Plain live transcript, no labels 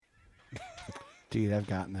Dude, I've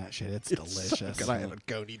gotten that shit. It's delicious. So good. I have a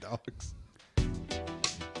Coney dogs.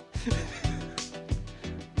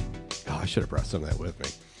 I should have brought some of that with me.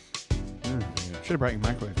 Should have brought your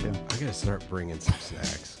microwave, too. I gotta start bringing some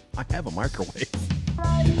snacks. I have a microwave.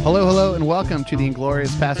 Hello, and welcome to the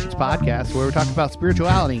Inglorious Pastors Podcast, where we talk about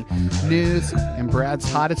spirituality, news, and Brad's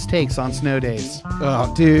hottest takes on snow days.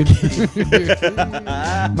 Oh, dude.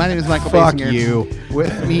 My name is Michael Fuck Basinger. you.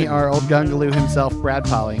 With me are old Gungaloo himself, Brad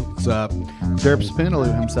Polly. What's up? Derp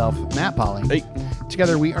Spinaloo himself, Matt Polly. Hey.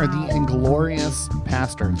 Together, we are the Inglorious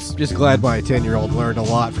Pastors. Just glad my 10-year-old learned a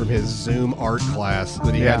lot from his Zoom art class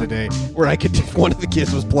that he had today, where one of the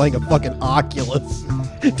kids was playing a fucking Oculus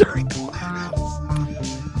during class.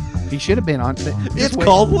 He should have been on. It's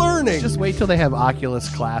called learning. Just wait till they have Oculus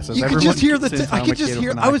classes. You could Everyone just hear sits I home could with just kid hear.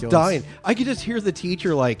 with an I was Oculus. dying. I could just hear the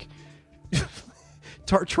teacher like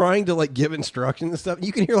trying to like give instructions and stuff.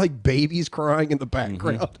 You can hear like babies crying in the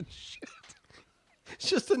background and shit. It's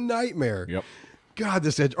just a nightmare. Yep. God,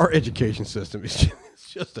 our education system is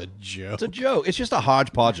just a joke. It's a joke. It's just a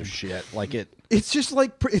hodgepodge of shit. It's just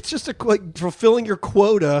like fulfilling your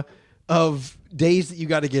quota of days that you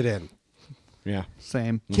got to get in. Yeah.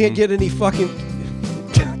 Same. Can't get any fucking.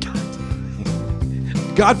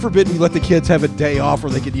 God forbid we let the kids have a day off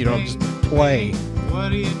where they could, just play.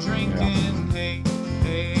 What are you drinking? Yeah.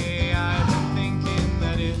 Hey, I've been thinking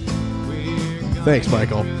that if we're gonna Thanks,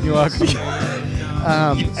 Michael. You're welcome.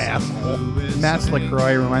 You asshole. Matt's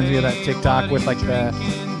LaCroix reminds me of that TikTok with like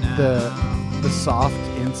the soft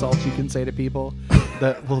insults you can say to people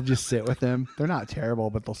that will just sit with him. They're not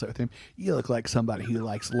terrible, but they'll sit with him. You look like somebody who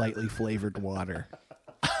likes lightly flavored water.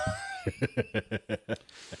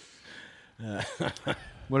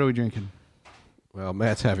 What are we drinking? Well,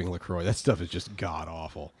 Matt's having LaCroix. That stuff is just god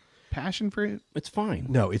awful. Passion fruit? It's fine.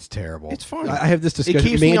 No, it's terrible. It's fine. I have this It discussion.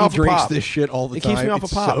 keeps me Mandy off of drinks pop. this shit all the It time. keeps me off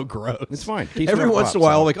it's of pop. so gross. It's fine. Keeps me Every off of once pop, in a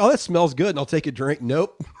while, so- I'm like, oh, that smells good, and I'll take a drink.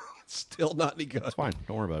 Nope. Still not any good. It's fine.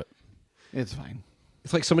 Don't worry about it. It's fine.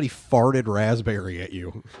 It's like somebody farted raspberry at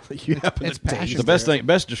you. You happen It's to taste passion The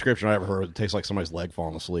best description I ever heard. It tastes like somebody's leg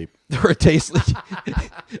falling asleep. or it tastes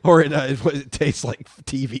like, or it tastes like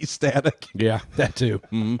TV static. Yeah, that too.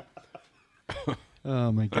 Mm-hmm.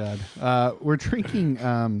 Oh my god. We're drinking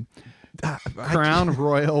Crown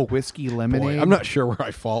Royal Whiskey Lemonade. Boy, I'm not sure where I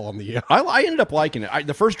fall on the. I ended up liking it.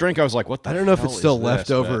 The first drink, I was like, "What the?" I don't know if hell it's still is this?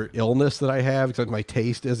 leftover illness that I have because my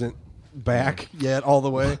taste isn't back yet all the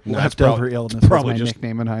way. No, it's Leftover prob- illness probably was my just-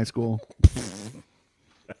 nickname in high school.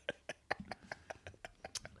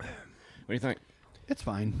 What do you think? It's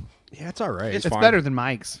fine. Yeah, it's all right. It's fine. better than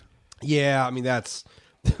Mike's. Yeah, I mean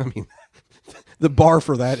the bar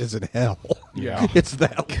for that is in hell. Yeah. It's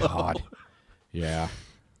that low. God. Yeah.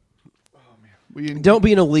 Don't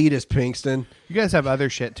be an elitist, Pinkston. You guys have other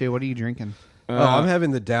shit too. What are you drinking? I'm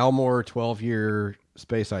having the Dalmore 12-year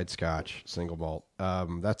Speyside Scotch single malt.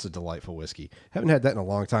 That's a delightful whiskey. Haven't had that in a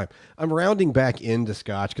long time. I'm rounding back into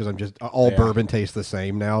Scotch because I'm just all bourbon tastes the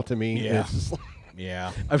same now to me. Yeah. It's just like,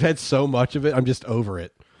 Yeah. I've had so much of it. I'm just over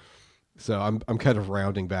it. So I'm kind of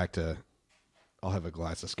rounding back to. I'll have a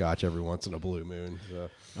glass of Scotch every once in a blue moon. So.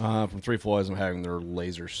 From Three Floyds, I'm having their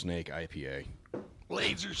Laser Snake IPA.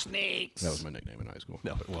 Laser Snakes. That was my nickname in high school.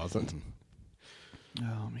 No, it wasn't.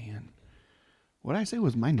 Oh man, what did I say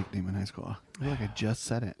was my nickname in high school? I feel like I just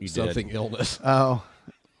said it. You did. Something illness. Oh,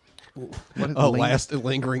 what is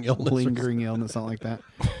Lingering illness. lingering illness, something like that.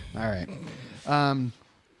 All right.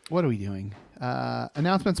 What are we doing?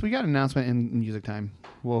 Announcements. We got an announcement in music time.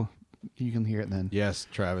 Well, you can hear it then. Yes,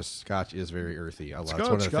 Travis, Scotch is very earthy. That's Scotch,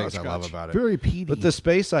 one of the things Scotch, I love Scotch. about it. Very peaty. But the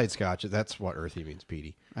Speyside Scotch, that's what earthy means,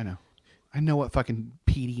 peaty. I know. I know what fucking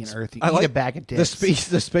peaty and earthy. I Eat like a bag of the dicks.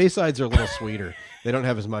 the Speysides are a little sweeter. They don't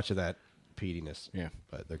have as much of that peatiness. Yeah.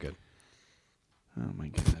 But they're good. Oh my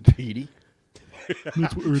god. Petey?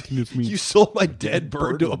 That's what earthiness means. You sold my dead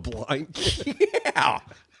bird to a blind kid. Yeah.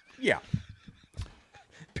 Yeah.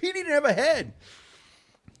 Petey didn't have a head.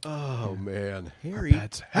 Oh, man. Harry.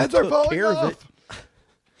 Heads are falling care of off. it.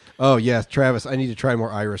 Oh, yes, Travis, I need to try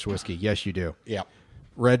more Irish whiskey. Yes, you do. Yeah.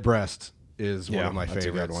 Redbreast is one Yeah, of my that's a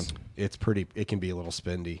favorites. good one. It's pretty, it can be a little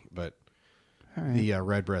spendy, but All right. the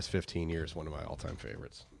Redbreast 15 years is one of my all-time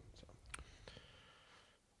favorites.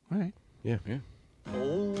 All right. Yeah. Yeah.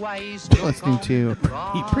 Always You're listening to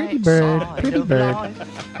Pretty Bird, Pretty Bird.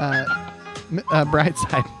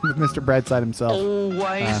 Brightside with Mr. Brightside himself.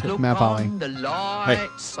 Always look Matt Polly. on the light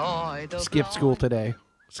side of Skipped life. school today.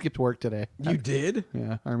 Skipped work today. You did?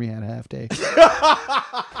 Yeah, Army had a half day.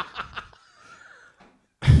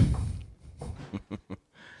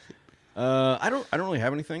 I don't really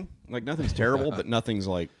have anything. Like nothing's terrible, but nothing's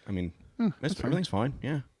like. I mean, everything's fine.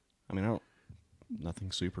 Yeah. I mean, I don't.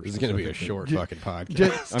 Nothing super. This is going to be a specific. short fucking podcast.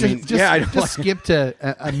 Just, I mean, just, yeah, I don't just skip to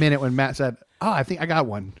a minute when Matt said, "Oh, I think I got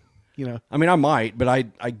one." You know, I mean, I might, but I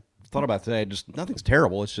thought about it today. Just nothing's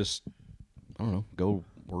terrible. It's just I don't know. Go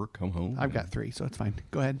work, come home. I've got 3, so it's fine.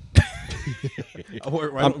 Go ahead.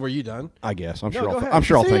 Were you done? I guess. I'm No, sure. go I'll, ahead. I'm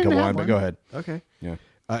sure I'll Say think you of have one. But one. go ahead. Okay. Yeah.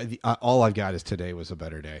 All I've got is today was a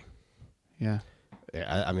better day. Yeah.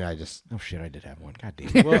 Yeah, I mean, I just. Oh shit! I did have one. God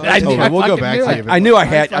damn it. Well, I totally. knew- I We'll go fucking back knew to it. you. but I knew I I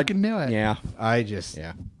had. fucking knew it. Yeah. I just.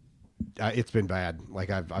 Yeah. It's been bad. Like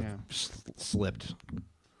I've Yeah. slipped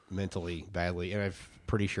mentally badly, and I'm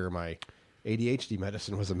pretty sure my ADHD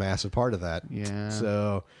medicine was a massive part of that. Yeah.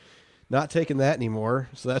 So, not taking that anymore.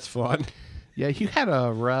 So that's fun. Yeah, you had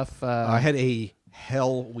a rough. I had a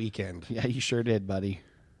hell weekend. Yeah, you sure did, buddy.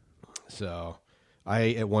 So, I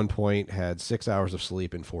at one point had 6 hours of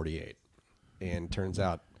sleep in 48, and turns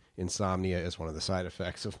out insomnia is one of the side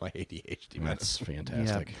effects of my ADHD medicine. That's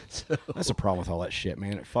fantastic. So, That's the problem with all that shit,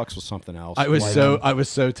 man. It fucks with something else. I was Like,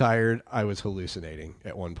 so tired. I was hallucinating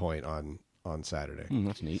at one point on Saturday.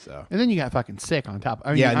 that's neat. So. And then you got fucking sick on top. I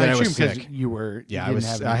mean, Yeah, and then I was assume 'cause sick. You were. Yeah, you didn't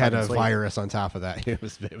have I had a fucking sleep. virus on top of that. It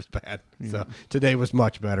was bad. So today was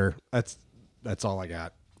much better. That's all I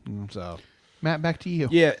got. So Matt, back to you.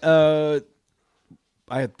 Yeah,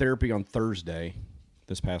 I had therapy on Thursday,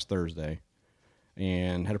 this past Thursday,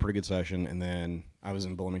 and had a pretty good session. And then I was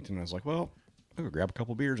in Bloomington, and I was like, well, I'll go grab a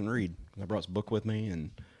couple beers and read. I brought some book with me,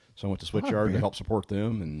 and so I went to Switchyard to man. help support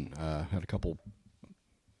them, and had a couple.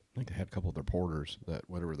 I think they had a couple of their porters that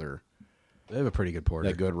whatever their they have a pretty good porter.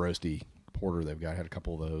 that good roasty porter they've got. I had a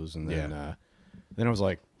couple of those, and then Yeah. then I was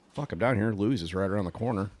like, fuck, I'm down here. Louis is right around the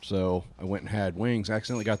corner, so I went and had wings. I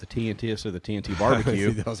accidentally got the TNT, so the TNT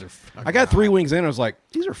barbecue. Those are fucking I got hot. 3 wings in. I was like,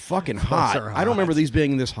 these are fucking hot. are I don't remember hot. these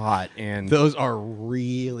being this hot. And Those are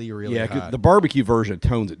really, really yeah, hot. the barbecue version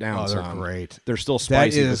tones it down. Oh, they're some. great. They're still That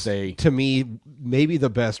spicy, is, but they to me, maybe the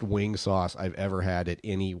best wing sauce I've ever had at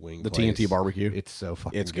any wing the place. TNT barbecue. It's so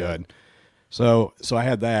fucking it's good. So I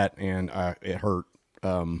had that, and it hurt,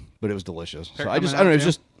 but it was delicious. So I coming just I out don't know. It's too?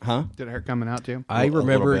 just huh? Did it hurt coming out too? I A little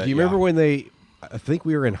remember. bit, Do you remember yeah. when they? I think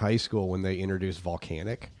we were in high school when they introduced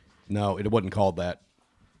Volcanic. No, it wasn't called that.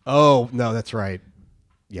 Oh no, that's right.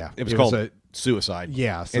 Yeah, It was called a- Suicide.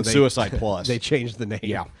 yeah, so and they- Suicide Plus. They changed the name.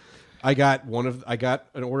 Yeah. I got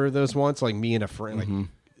an order of those once. Like me and a friend, like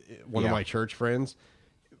one of Yeah. my church friends,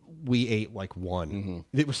 we ate like one.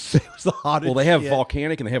 It was the hottest. well, they have shit.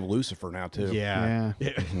 Volcanic and they have Lucifer now too. Yeah,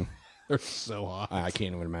 they're so hot. I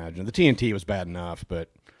can't even imagine. The TNT was bad enough, but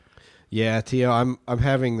Yeah, Tio, I'm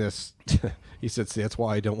having this. He said, "See, that's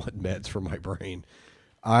why I don't want meds for my brain."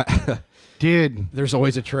 Dude. There's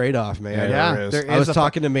always a trade off, man. Yeah, there is. there I was is a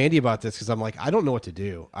talking to Mandy about this because I'm like, I don't know what to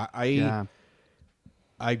do. Yeah.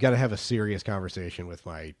 I got to have a serious conversation with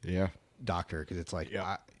my yeah. doctor because it's like,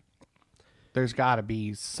 There's got to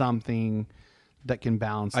be something that can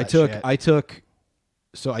balance. I that took, shit.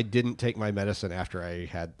 so I didn't take my medicine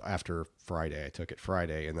after Friday. I took it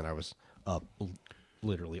Friday, and then I was up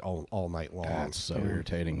literally all night long. That's so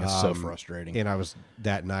irritating. It's so frustrating. And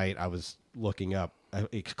that night I was looking up.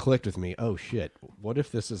 It clicked with me. Oh shit! What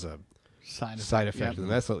if this is a side effect? Yep. And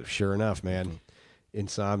that's sure enough, man,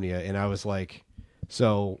 insomnia. And I was like,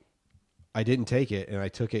 so I didn't take it, and I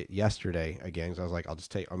took it yesterday again. So I was like, I'm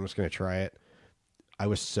just going to try it. I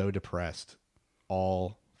was so depressed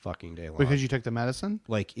all fucking day long Because you took the medicine?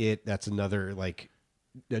 like that's another like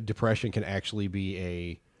depression can actually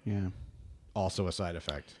be Yeah. also a side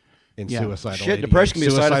effect in Yeah. suicidal Shit, ADHD. depression can be a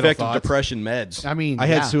side Suicidal effect thoughts. of depression meds. I mean, I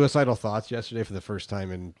had yeah. suicidal thoughts yesterday for the first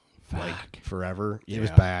time in like forever. It was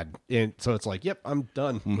Yeah. bad, and so it's like, yep, I'm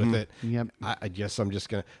done with it. Yep. I guess I'm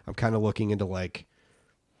kind of looking into like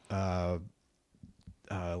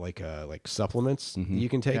supplements you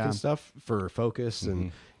can take Yeah. and stuff for focus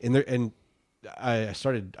and I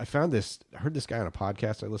heard this guy on a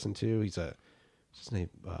podcast I listened to. His name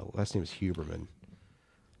last name is Huberman.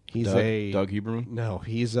 He's Doug Huberman? No,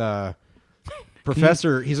 he's a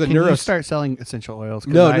professor. He's a Can neuro. you start selling essential oils?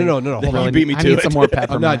 'Cause No. I Hold on. really You beat me I to need it. some more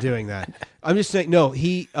peppermint. I'm not doing that. I'm just saying. No,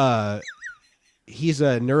 he's a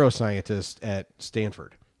neuroscientist at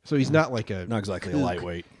Stanford, so he's not like a Not exactly a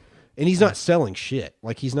lightweight. and he's not selling shit.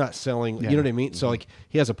 Like he's not selling. Yeah. You know what I mean? So like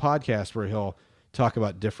he has a podcast where he'll talk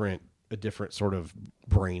about a different sort of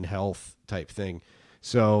brain health type thing.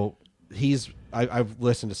 So I've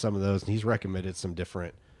listened to some of those, and he's recommended some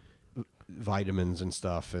different vitamins and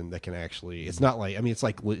stuff, and that can actually. It's not like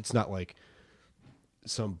it's not like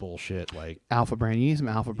some bullshit like Alpha Brain. You need some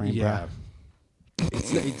Alpha Brain, yeah. bro.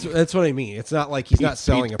 That's what I mean. It's not like he's not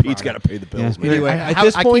selling a product. Pete's got to pay the bills, Yeah. man. Anyway, I, at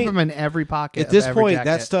this I point- keep them in every pocket. At this of every point, that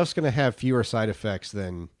jacket. stuff's going to have fewer side effects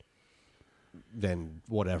than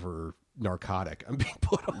whatever narcotic I'm being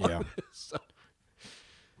put on. Yeah. So,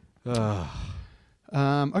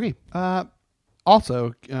 Okay.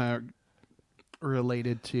 Also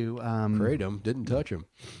related to Kratom didn't touch him.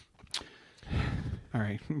 all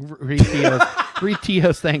right, read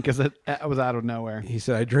Tio's thing because it was out of nowhere. He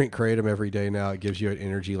said, I drink Kratom every day now. It gives you an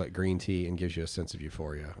energy like green tea and gives you a sense of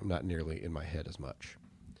euphoria. I'm not nearly in my head as much.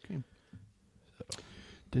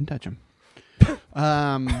 Didn't touch him.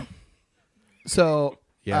 So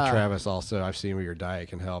Yeah, Travis, also, I've seen where your diet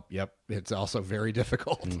can help. Yep. It's also very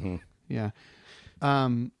difficult. yeah.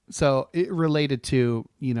 So it related to,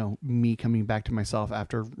 me coming back to myself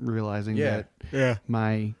after realizing that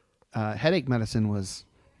my headache medicine was,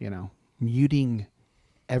 muting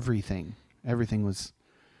everything. Everything was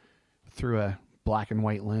through a black and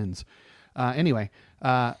white lens. Anyway,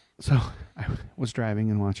 so I was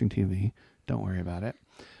driving and watching TV. Don't worry about it.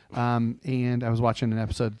 And I was watching an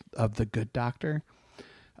episode of The Good Doctor.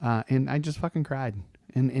 And I just fucking cried.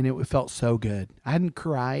 And it felt so good. I hadn't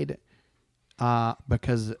cried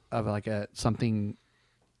because of something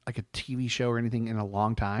like a TV show or anything in a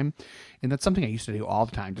long time, and that's something I used to do all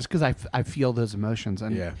the time, just because I feel those emotions,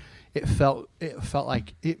 and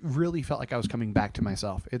it really felt like I was coming back to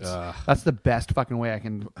myself. That's the best fucking way I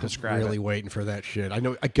can describe Really it. waiting for that shit. I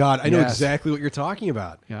know. I know Yes. exactly what you're talking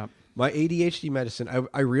about. Yeah, My ADHD medicine,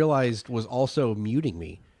 I realized was also muting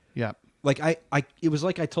me. yeah, Like it was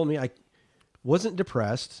like I told me I wasn't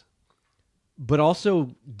depressed, but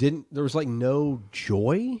also there was like no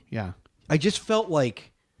joy. yeah, I just felt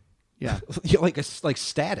like, yeah, like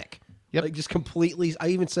static. Yep. Like just completely. I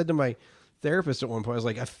even said to my therapist at one point, I was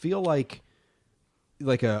like, I feel like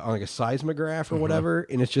a seismograph or whatever,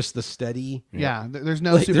 and it's just the steady. yeah. There's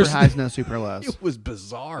no Like, super there's- highs, no super lows. It was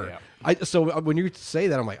bizarre. Yeah. So when you say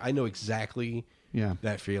that, I'm like, I know exactly Yeah.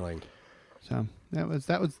 that feeling. So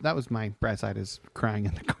that was my bright side, is crying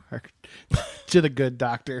in the car to The Good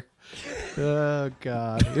Doctor. Oh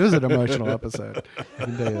God, it was an emotional episode. I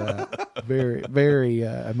can tell you that. Very, very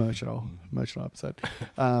emotional episode.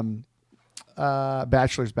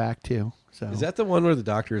 Bachelor's back too. So Is that the one where the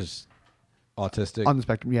doctor's autistic? on the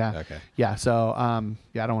spectrum? Yeah. Okay. Yeah. So I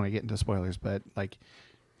don't want to get into spoilers, but like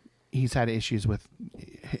he's had issues with.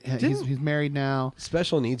 He's married now.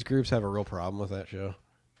 Special needs groups have a real problem with that show.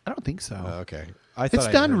 I don't think so. Oh, okay. I thought It's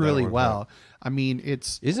I done heard that really one well. part. I mean,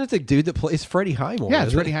 it's Isn't it the dude that plays Freddie Highmore? yeah, it's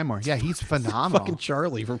isn't Freddie it? Highmore. Yeah, he's phenomenal. Fucking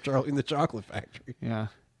Charlie from Charlie in the Chocolate Factory. Yeah.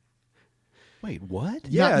 Wait, what?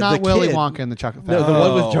 Yeah, not the Willy kid. Wonka and the Chocolate No, Factory. the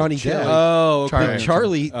one with Johnny Depp. Oh, Charlie. okay.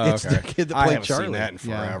 Charlie. Oh, It's the kid that I played haven't Charlie. seen that in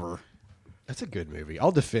Yeah. forever. That's a good movie.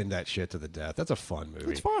 I'll defend that shit to the death. That's a fun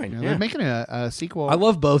movie. It's fine. Yeah, Yeah. They're making a sequel. I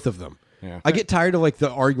love both of them. Yeah. I get tired of like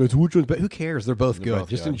the arguments. Which one's? But who cares? They're both They're good. both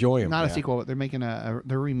Just good. enjoy them. not a sequel, but they're making they're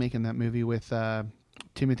remaking that movie with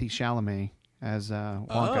Timothy Chalamet as Wonka.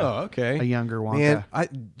 Oh, okay. A younger Wonka.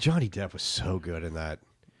 Man, Johnny Depp was so good in that.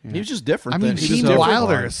 He was just different. I mean, then. He was Gene different.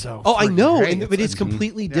 Wilder is so. Oh, I freaking know, great. but it's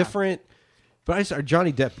completely Yeah. different. But I saw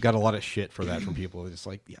Johnny Depp got a lot of shit for that from people. It's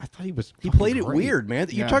like I thought he was. He fucking played it great. weird, man.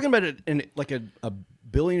 You're Yeah. talking about a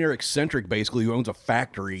billionaire eccentric, basically, who owns a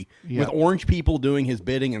factory Yeah. with orange people doing his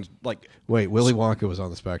bidding, and like Wait, Willy Wonka was on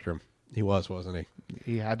the spectrum. He was, wasn't he?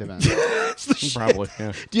 He had to. That's the shit. probably.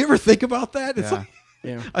 Yeah. Do you ever think about that? It's Yeah. like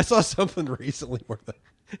Yeah. I saw something recently where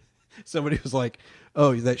somebody was like,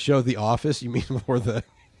 "Oh, that show, The Office. You mean where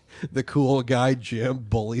the cool guy Jim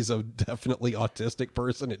bullies a definitely autistic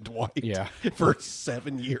person at Dwight? Yeah. for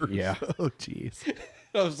 7 years. Yeah. Oh, jeez.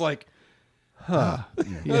 I was like,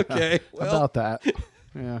 okay, well, About that.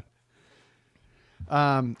 Yeah.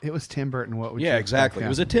 It was Tim Burton. What would you Yeah, exactly. Yeah. It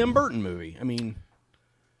was a Tim Burton movie. I mean,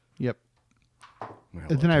 Yep. well,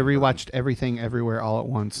 And then I rewatched Everything Everywhere All at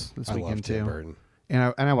Once this I weekend love Tim too. Burton.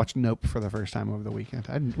 And I watched Nope for the first time over the weekend.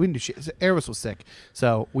 We didn't do shit. Eris was sick,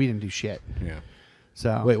 so we didn't do shit. yeah.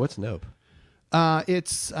 So Wait, what's Nope?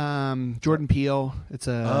 it's Jordan Peele. It's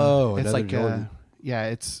a it's another like Jordan.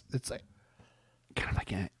 it's like kind of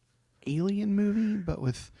like an alien movie, but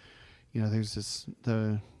with there's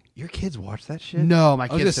Your kids watch that shit? no, my I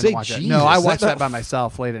was kids gonna didn't say, watch it. Jesus, No, I that's watched that not by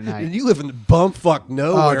myself late at night. You live in bumfuck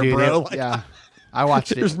nowhere, oh, dude, bro. it- Like, yeah, I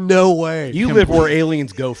watched it there's no way. You live where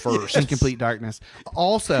aliens go first. in complete darkness.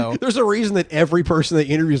 Also, There's a reason that every person they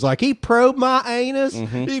interview is like, he probed my anus.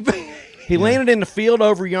 He landed in the field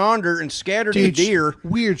over yonder and scattered a dude, deer.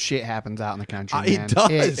 weird shit happens out in the country. It Man.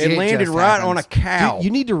 does. It landed just right on a happens. cow. Dude,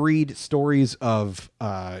 you need to read stories of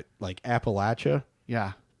like Appalachia,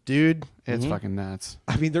 Yeah, dude. it's fucking nuts.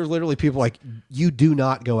 I mean, there's literally people like, you do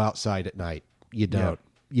not go outside at night. You don't.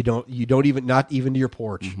 You don't even, not even to your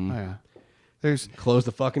porch. Oh yeah, there's. Close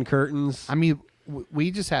the fucking curtains. I mean,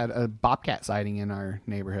 we just had a bobcat sighting in our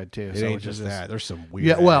neighborhood too. It so ain't which is just that. There's some weird.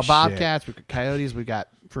 Yeah, well, ass bobcats, we got coyotes, we got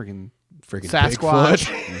freaking Sasquatch.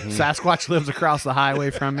 Sasquatch. Sasquatch lives across the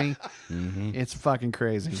highway from me. It's fucking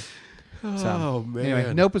crazy. Oh man.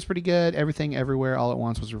 Anyway, Nope was pretty good. Everything, Everywhere, All at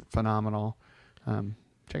Once was phenomenal.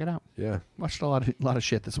 Check it out. Yeah. Watched a lot of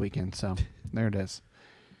shit this weekend. So there it is.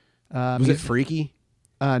 Was it freaky?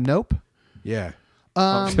 Nope. Yeah. Um,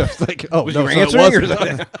 I was like, oh, Was no, you so it answering or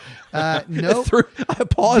wasn't. Nope. I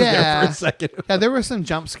paused there Yeah. for a second. Yeah, there were some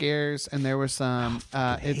jump scares, and there were some.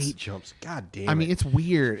 I It's. hate jumps. God damn I mean, it. it's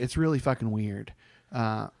weird. It's really fucking weird.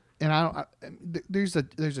 And there's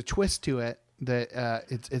a twist to it that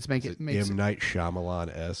makes M. Night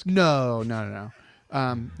Shyamalan-esque. No.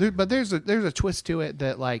 But there's a twist to it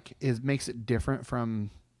that like makes it different from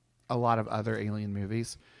a lot of other alien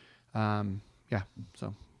movies. Yeah.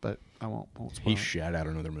 So, but I won't spoil He it. shat out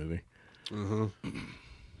another movie.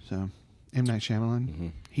 So, M. Night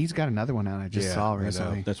Shyamalan. He's got another one out. I just Yeah, saw I know.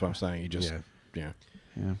 recently. That's what I'm saying. He just, Yeah.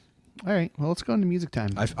 yeah. All right. Well, let's go into music time.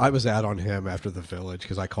 I was out on him after The Village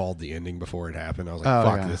because I called the ending before it happened. I was like, Oh,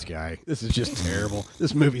 fuck yeah. this guy. This is just terrible.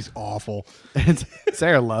 This movie's awful.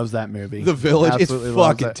 Sarah loves that movie. The Village is Absolutely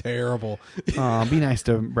loves fucking it. terrible. Be nice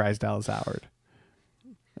to Bryce Dallas Howard.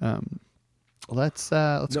 Let's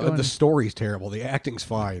go. The story's terrible. The acting's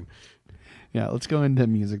fine. Let's go into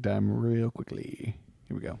music time real quickly.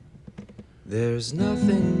 Here we go. There's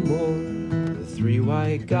nothing more. The three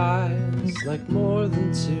white guys like more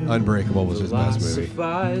than two. Unbreakable was his best movie.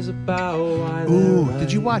 Philosophize about why Ooh, they're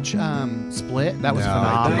did you right. watch Split? That was No,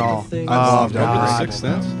 I phenomenal. didn't. Oh, I loved God. Sixth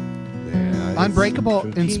Sense? Yeah, Unbreakable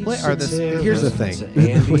From and Split are pizza this. to Here's the rhythms thing. to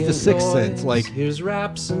ambient With The Sixth noise, Sense, like- here's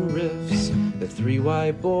raps and riffs. The three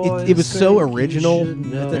white boys. it was so think you original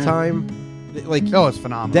should at the know. time. Like, Oh, it's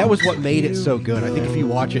phenomenal. that was what made it so good. I think if you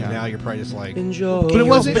watch it now, you're probably just like, Enjoy But it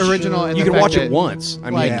wasn't your original in You the can fact watch that, it once. I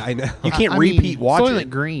mean, like, yeah, I know. you can't I repeat mean, watch Soylent it.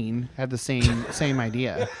 Green had the same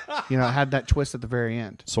idea. It had that twist at the very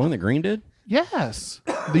end. Soylent Green did? Yes.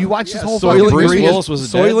 You watch this whole Soylent fucking Bruce movie. Willis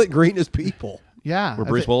was Soylent dead? Green is people. Yeah. Where I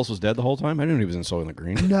Bruce thi- Willis was dead the whole time? I didn't know he was in Soylent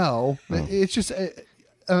Green. No, it's just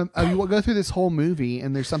you go through this whole movie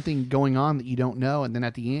and there's something going on that you don't know, and then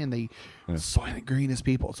at the end Soylent Green is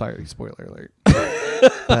people. Sorry, spoiler alert.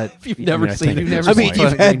 But If you've never Yeah, I seen think it, you've never I mean, seen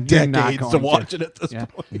you've Soylent had Green, you're not decades to going watch it at this Yeah.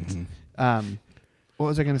 point. What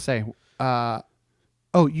was I going to say?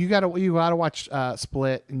 You gotta watch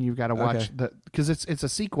Split, and you've got to watch Okay. because it's a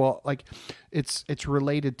sequel. Like it's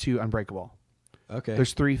related to Unbreakable. Okay.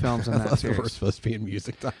 There's 3 films in I that thought they were series. supposed to be in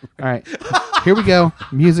music time. All right, here we go.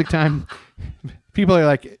 Music time. People are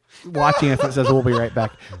like watching if it says we'll be right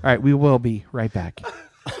back. All right, we will be right back.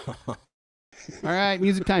 All right,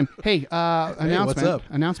 music time. Hey, announcement. what's up?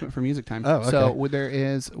 Announcement for music time. Oh, okay. So there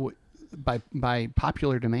is, by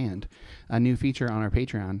popular demand, a new feature on our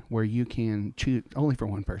Patreon where you can choose, only for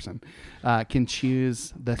one person, can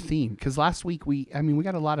choose the theme. Because last week we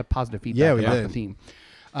got a lot of positive feedback Yeah, we about did. the theme.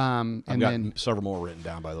 I've And got then several more written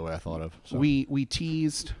down, by the way, I thought of. So. we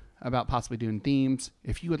teased about possibly doing themes.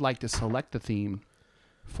 If you would like to select the theme,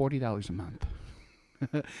 $40 a month.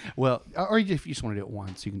 Well, or if you just want to do it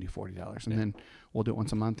once, you can do $40, and then we'll do it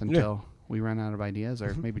once a month until we run out of ideas,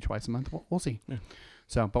 or maybe twice a month. We'll see. Yeah.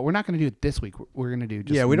 So, but we're not going to do it this week. We're going to do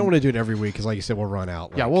just We don't want to do it every week because, like you said, we'll run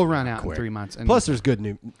out. Yeah, like, we'll run out quick. in 3 months. And Plus, there's good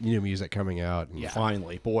new music coming out. And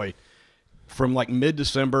Finally, boy, from like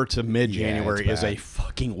mid-December to mid-January it's is a bad.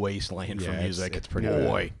 fucking wasteland for Yeah, music. it's pretty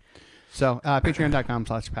boy. so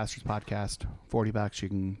patreon.com/pastors podcast, $40. You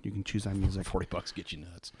can choose on music. $40 get you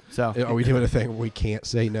nuts. So Are we doing a thing where we can't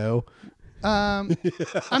say no? I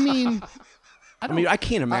mean. I mean, I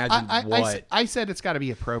can't imagine what. I said it's got to be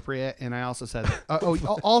appropriate, and I also said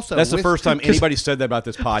also That's the with- first time anybody said that about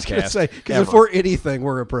this Because podcast. if ever. we're anything,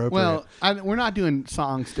 we're appropriate. Well, we're not doing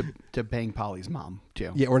songs to bang Polly's mom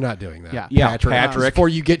too. yeah, we're not doing that. Yeah. Yeah, Patrick. Before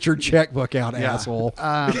you get your checkbook out, Yeah. asshole.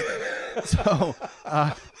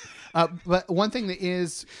 But one thing that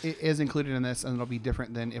is included in this, and it'll be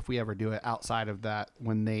different than if we ever do it outside of that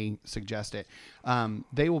when they suggest it.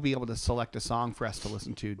 They will be able to select a song for us to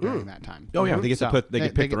listen to during that time. Oh, yeah, they get to pick their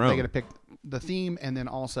They own. get to pick the theme and then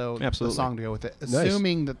also Absolutely. the song to go with it,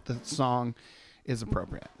 assuming that the song is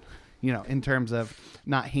appropriate. In terms of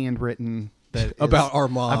not handwritten. That is About our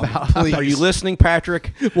mom. Please. Are you listening,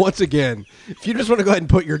 Patrick? Once again, if you just want to go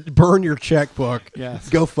ahead and burn your checkbook, Yes.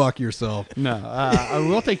 go fuck yourself. No,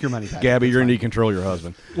 we'll take your money back. Gabby, That's you're going to fine. need to control your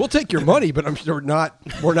husband. We'll take your money, but I'm sure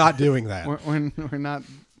we're not doing that. We're not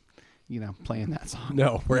playing that song.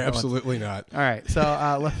 No, we're No, absolutely not. All right,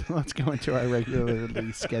 so let's go into our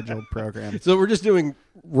regularly scheduled program. So we're just doing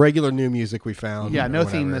regular new music we found. Yeah, or no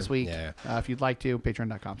theme whatever. this week. Yeah. If you'd like to,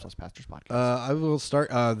 patreon.com/Pastors Podcast. I will start.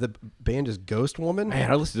 The band is Ghost Woman.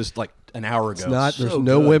 Man, I listened to this like an hour ago. It's not. So There's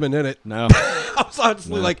no good. women in it. No. I was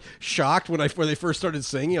honestly No. like shocked when they first started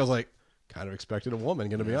singing. I was like, kind of expected a woman.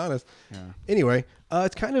 Going to be honest. Yeah. Anyway,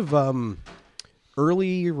 it's kind of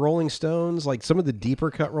early Rolling Stones, like some of the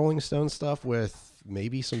deeper cut Rolling Stones stuff with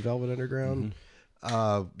maybe some Velvet Underground.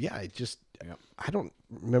 Yeah, I don't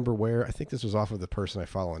remember where. I think this was off of the person I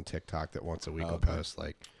follow on TikTok that once a week will post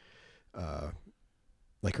like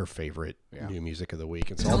her favorite new music of the week.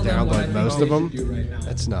 And so I'll download most of them.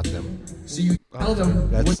 That's not them. So you tell them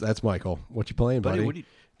That's Michael. What you playing, buddy? What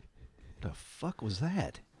the fuck was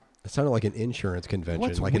that? It sounded like an insurance convention,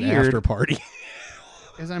 What's like an weird- after party.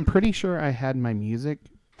 Is I'm pretty sure I had my music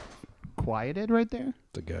quieted right there.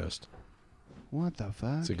 It's a ghost. What the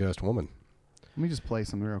fuck? It's a ghost woman. Let me just play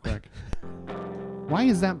something real quick. Why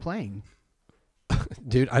is that playing?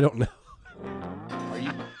 Dude, I don't know. Are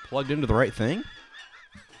you plugged into the right thing?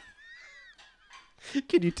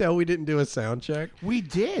 Can you tell we didn't do a sound check? We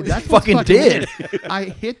did. That's what's fucking weird. did. I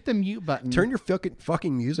hit the mute button. Turn your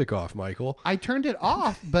fucking music off, Michael. I turned it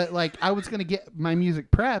off, but like I was gonna get my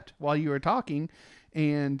music prepped while you were talking,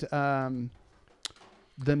 and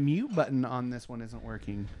the mute button on this one isn't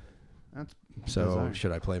working. That's So bizarre.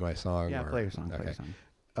 should I play my song? Yeah, or- play your song. Play Okay. your song.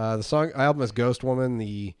 The song album is Ghost Woman.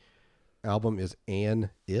 The album is An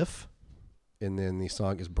If, and then the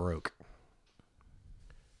song is Broke.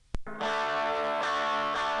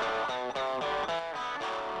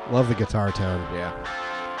 Love the guitar tone. Yeah.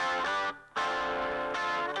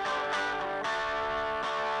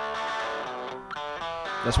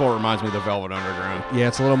 That's what reminds me of the Velvet Underground. Yeah,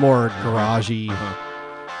 it's a little more garagey.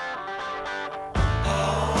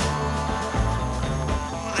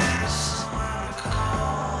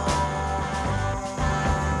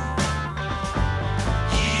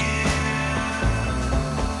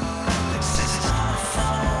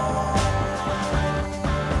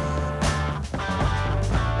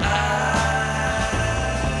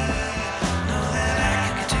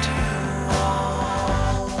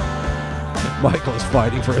 Michael is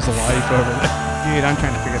fighting for his life over there. Dude, I'm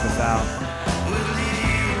trying to figure this out.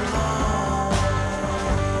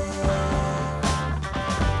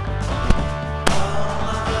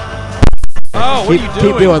 Oh, what are you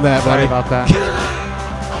doing? Keep doing that, Sorry buddy. about that.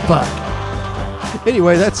 Fuck.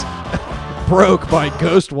 Anyway, that's Broke by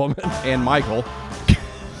Ghost Woman. And Michael.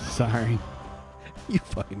 Sorry. You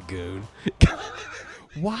fucking goon.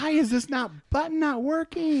 Why is this button not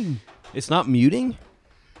working? It's not muting?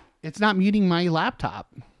 It's not muting my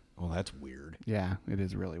laptop. Oh, that's weird. Yeah, it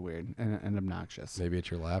is really weird and obnoxious. Maybe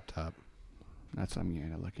it's your laptop. That's something you're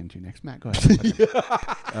gonna look into next. Matt, go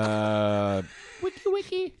ahead.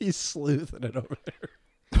 Wiki. He's sleuthing it over there.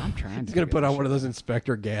 I'm trying. He's going to put on one of those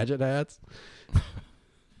Inspector Gadget hats. That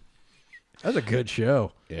was a good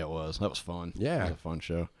show. Yeah, it was. That was fun. Yeah. It was a fun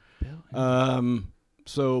show.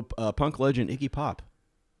 So punk legend Iggy Pop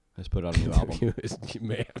has put out a new album.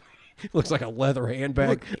 Man, looks like a leather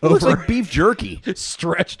handbag. He looks like beef jerky.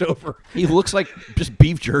 stretched over. He looks like just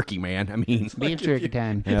beef jerky, man. I mean, beef jerky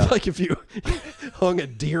time. Yeah. It's like if you hung a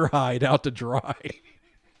deer hide out to dry.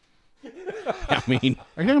 I mean,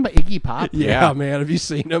 Are you talking about Iggy Pop? Yeah, Yeah. man. Have you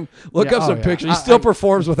seen him? Look Yeah, up oh, some yeah. pictures. He still I-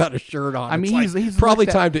 performs without a shirt on. I mean, It's he's probably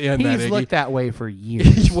looked time to end that, He's Iggy. looked that way for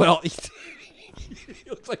years. Well, he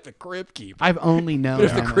looks like the Crypt Keeper. I've only known But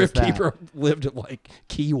if the him as Crypt that. Keeper lived at like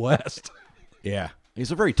Key West, yeah. He's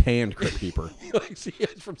a very tanned crypt keeper. like he's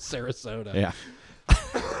from Sarasota. Yeah.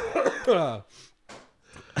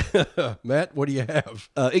 Matt, what do you have?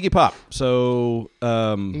 Iggy Pop. So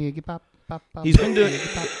Iggy Pop, pop, pop. he's been doing.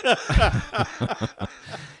 Iggy Pop.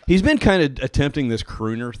 He's been kind of attempting this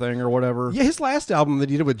crooner thing or whatever. Yeah, his last album that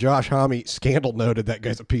he did with Josh Homme, Scandal noted that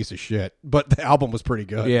guy's a piece of shit, but the album was pretty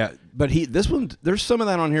good. Yeah, but this one, there's some of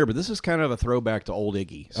that on here, but this is kind of a throwback to old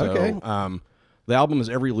Iggy. So, Okay. the album is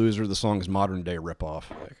Every Loser. The song is Modern Day Ripoff.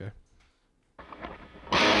 Okay.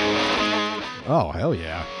 Oh, hell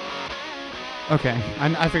yeah. Okay,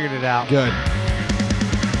 I figured it out. Good.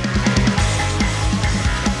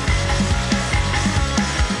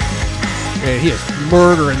 Yeah, he is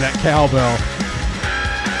murdering that cowbell.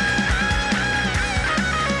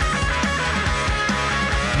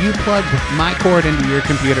 You plugged my cord into your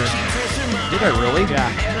computer. Did I really? Yeah.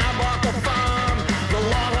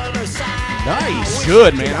 Nice.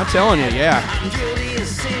 Good, man. I'm telling you, yeah.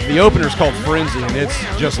 The opener's called Frenzy, and it's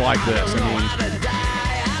just like this. I mean,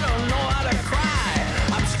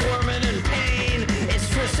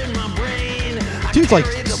 Dude's like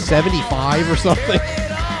 75 or something.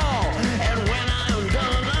 And when I'm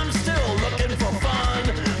done, I'm still looking for fun.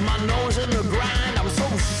 My nose in the grind, I'm so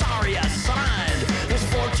sorry I signed. This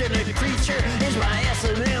fortunate creature is my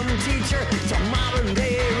S&M teacher. It's a modern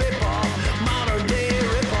day ripoff, modern day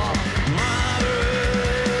ripoff,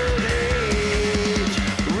 modern age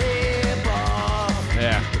ripoff.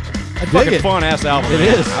 Yeah. I dig Fucking it. fun ass album. It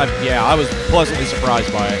man. is. I was pleasantly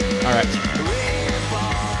surprised by it. All right.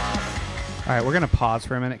 All right, we're gonna pause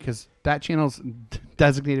for a minute because that channel's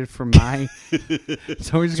designated for my. So we're just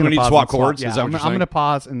So we gonna need to pause swap and chords? Yeah, Is that what I'm you're I'm saying? gonna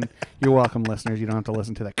pause, and you're welcome, listeners. You don't have to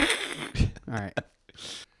listen to that. All right,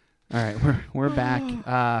 all right, we're back.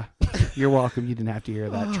 You're welcome. You didn't have to hear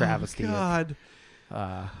that travesty. God.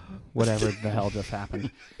 Of, whatever the hell just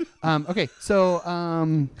happened. Okay, so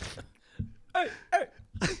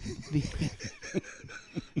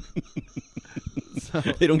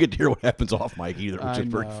They don't get to hear what happens off mic either, which I is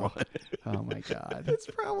pretty know. fun. Oh my God. That's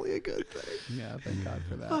probably a good thing. Yeah, thank God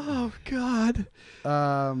for that. Oh, God.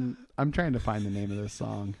 I'm trying to find the name of this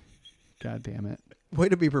song. God damn it. Way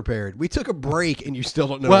to be prepared. We took a break and you still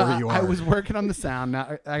don't know where you are. I was working on the sound.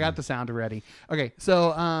 Now I got the sound ready. Okay,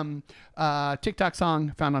 so TikTok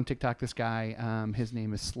song found on TikTok. This guy, his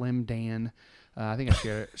name is Slim Dan. I think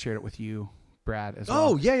I shared it with you, Brad, as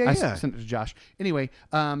well. Oh, yeah, I yeah. sent it to Josh. Anyway,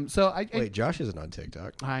 so I Wait, Josh isn't on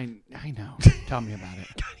TikTok. I know. Tell me about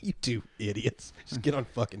it. You two idiots. Just get on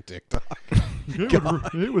fucking TikTok.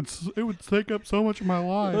 It would take up so much of my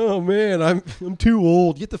life. Oh, man. I'm too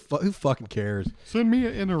old. Get the who fucking cares? Send me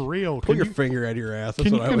it in a reel. Pull your finger out of your ass. That's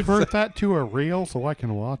what I would say. that to a reel so I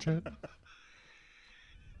can watch it?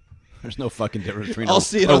 There's no fucking difference between I'll a,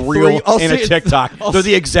 see it a on reel three- I'll and a see it- TikTok. I'll They're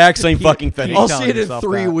the exact same fucking thing. I'll telling see it in yourself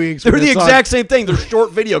 3 that. weeks. They're when the it's on- exact same thing. They're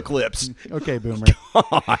short video clips. Okay, boomer.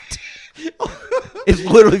 God. It's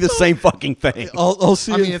literally the same fucking thing. I'll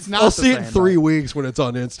see I it. mean, it's not I'll the see it in same, 3 but- weeks when it's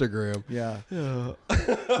on Instagram. Yeah.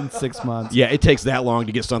 In 6 months. Yeah, it takes that long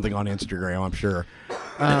to get something on Instagram, I'm sure.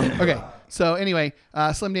 Okay. So anyway,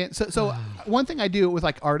 Slim Dan. So one thing I do with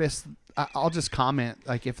like artists, I'll just comment.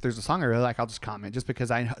 Like if there's a song I really like, I'll just comment just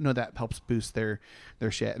because I know that helps boost their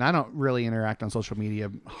shit. And I don't really interact on social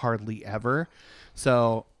media hardly ever.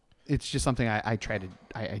 So it's just something I try to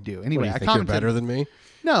I do. Anyway, What, you I think you're commented. better than me?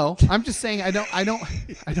 No, I'm just saying I don't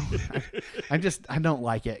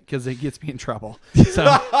like it because it gets me in trouble.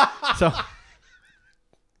 So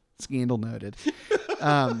scandal noted.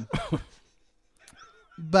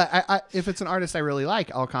 But I if it's an artist I really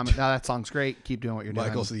like, I'll comment. Oh, that song's great. Keep doing what you're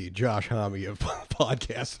Michael's doing. the Josh Homme of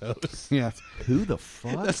podcast hosts. Yes. Who the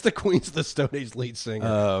fuck? That's the Queens of the Stone Age lead singer.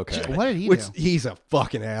 Oh, okay. What did he Which do? he's a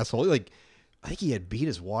fucking asshole. Like, I think he had beat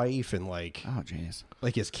his wife and like Oh, jeez.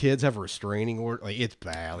 his kids have a restraining order. Like, it's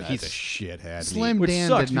bad. Like, he's a shithead. Slim Which Dan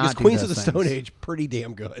sucks did not because do Queens of those the Stone things. Age pretty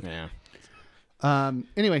damn good. Yeah.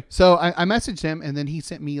 Anyway, so I messaged him and then he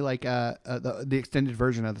sent me like the extended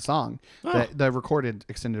version of the song, the recorded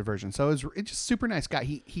extended version. So it's just super nice guy.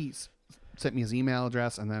 He sent me his email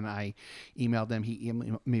address and then I emailed him. He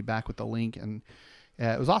emailed me back with the link and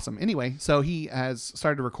it was awesome. Anyway, so he has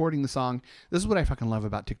started recording the song. This is what I fucking love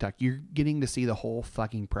about TikTok. You're getting to see the whole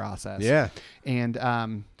fucking process. Yeah. And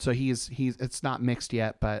so he's it's not mixed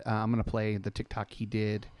yet, but I'm gonna play the TikTok he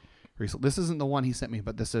did recently. This isn't the one he sent me,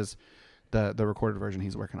 but this is the recorded version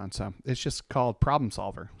he's working on. So it's just called Problem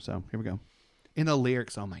Solver. So here we go. In the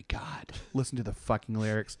lyrics, oh my God, listen to the fucking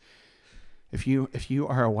lyrics. If you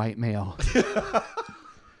are a white male,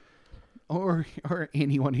 or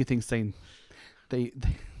anyone who thinks they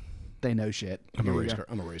know shit. I'm a Here we race go. car.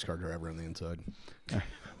 I'm a race car driver on the inside.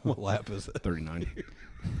 What lap is it? 39.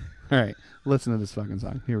 All right, listen to this fucking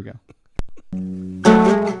song. Here we go.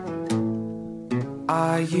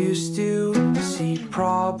 I used to see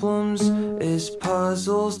problems as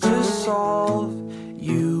puzzles to solve.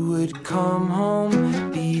 You would come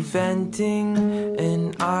home, be venting,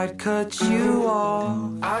 and I'd cut you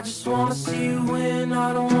off. I just wanna see you win,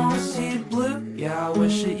 I don't wanna see it blue. Yeah, I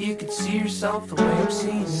wish that you could see yourself the way I'm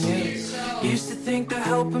seeing you. Used to think that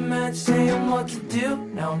helping meant saying what to do.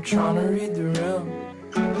 Now I'm trying to read the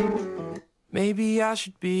room. Maybe I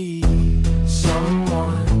should be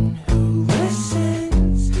someone who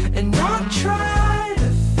listens and not try to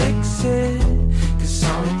fix it. 'Cause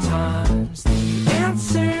sometimes the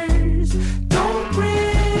answers don't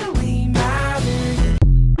really matter.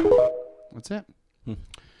 That's it.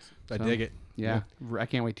 I dig it. Yeah, I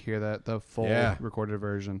can't wait to hear the full Yeah. recorded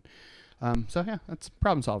version. So yeah, that's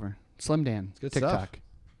Problem Solver. Slim Dan. Good TikTok. stuff.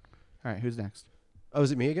 All right, who's next? Oh,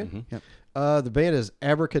 is it me again? Yep. The band is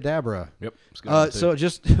Abracadabra. Yep. It's good So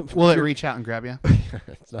just Will it reach out and grab you?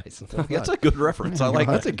 it's nice. that's a good reference. I like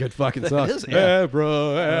That's that. a good fucking song. is, yeah.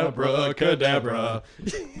 Abracadabra.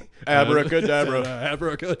 Abracadabra.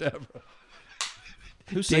 Abracadabra.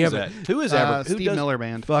 Who sings Damn it. that? Who is Abracadabra? Who Steve does- Miller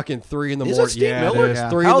Band. Fucking 3 in the Is morning. it Steve yeah, Miller? It is. Yeah.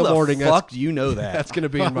 3 How in the morning. the fuck do you know that? That's gonna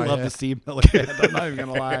be I in my love head. the Steve Miller Band. I'm not even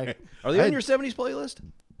gonna lie. Are they on your 70s playlist?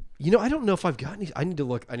 You know, I don't know if I've got any. I need to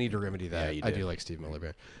look. I need to remedy that. Yeah, you I do. do like Steve Miller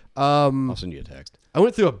Band. I'll send you a text. I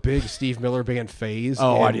went through a big Steve Miller Band phase.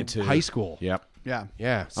 Oh, I in did too. High school. Yep. Yeah.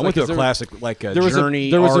 Yeah, I went through a there- classic like there was Journey,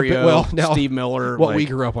 there was REO, well, now, Steve Miller. What like, we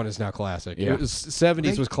grew up on is now classic. Yeah. It was 70s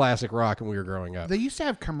They- was classic rock, when we were growing up. They used to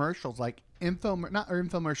have commercials like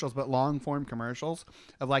infomercials, but long form commercials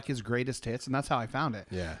of like his greatest hits, and that's how I found it.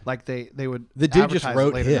 Yeah. like they would. The dude just advertise it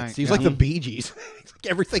wrote late hits. at night. He was Yeah. like the Bee Gees. It's like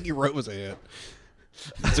everything he wrote was a hit.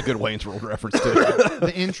 That's a good Wayne's World reference too.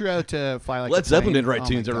 the intro to Fly Like Led a Zeppelin Plane. didn't write Oh my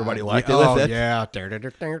tunes God. everybody liked. They Oh left that. yeah.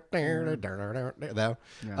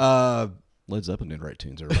 That. Led Zeppelin didn't write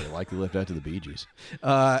tunes everybody liked. They left that to the Bee Gees.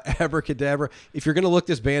 Abracadabra. If you're going to look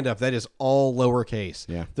this band up, that is all lowercase.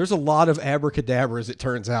 Yeah. There's a lot of abracadabras, it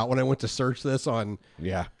turns out, when I went to search this on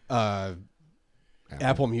Yeah.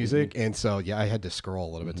 Apple Music. And so, yeah, I had to scroll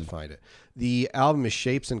a little bit to find it. The album is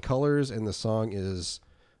Shapes and Colors, and the song is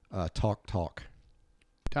Talk Talk.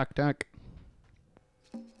 Tuck tuck.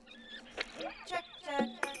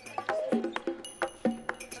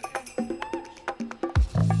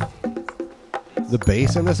 The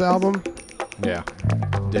bass in this album, Yeah.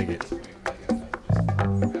 dig it.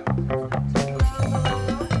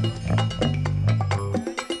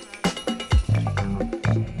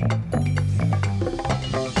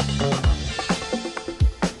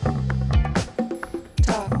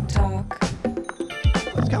 Talk, talk.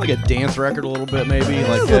 It's kind of like a dance record a little bit, maybe.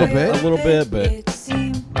 Like a little bit. A little bit, but It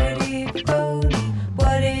seemed pretty phony.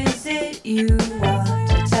 What is it you want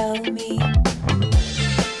to tell me?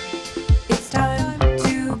 It's time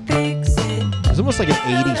to fix it. It's almost like an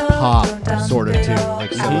 80s pop sort of too.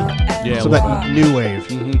 Like some, Yeah, some a of little that new wave.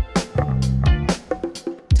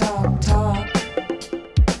 Talk, talk.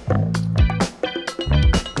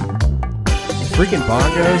 Freaking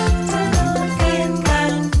bongos.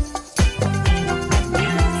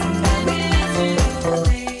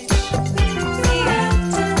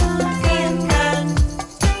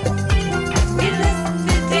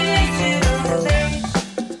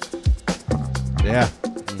 Yeah.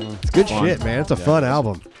 It's good Fun. shit, man. It's a fun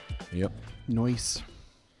album. Yep. Noise.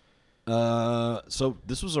 So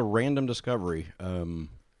this was a random discovery.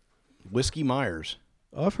 Whiskey Myers.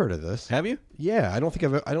 Oh, I've heard of this. Have you? Yeah, I don't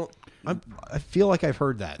think I feel like I've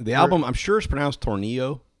heard that. The album, I'm sure it's pronounced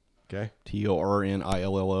Tornillo. Okay.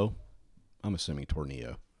 Tornillo. I'm assuming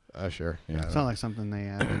Tornillo. Sure. Yeah. Sounds like something they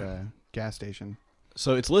had at a gas station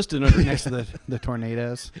So it's listed under next to the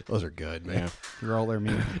tornadoes. Those are good, man. Yeah. Roller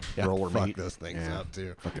meat. Yeah, Roller fuck meat. those things Yeah. up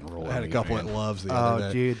too. Fucking roller I had a meat, couple man. at Loves the Oh, other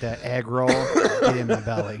day. dude, that egg roll get in my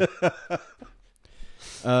belly.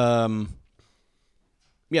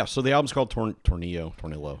 Yeah, so the album's called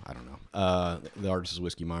Tornillo. I don't know. The artist is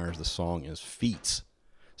Whiskey Myers. The song is Feats.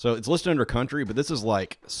 So it's listed under country, but this is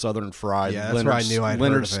like Southern fried. Yeah, that's where I knew I'd heard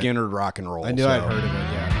Leonard of it. Skinner rock and roll. I knew so. I'd heard of it.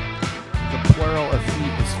 Yeah. The plural of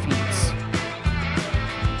feet is feets.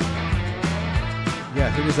 Yeah.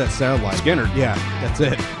 Who does that sound like? Skinner. Yeah, that's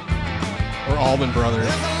it. Or Allman Brothers.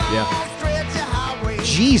 Yeah.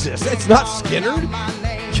 Jesus, that's not Skinner.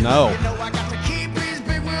 No.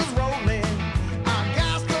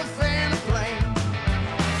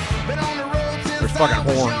 There's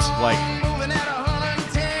fucking horns. Like,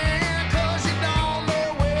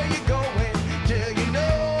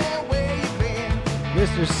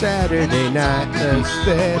 Mr. Saturday Night the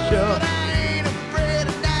Special.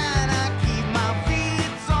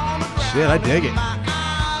 Shit, I dig it.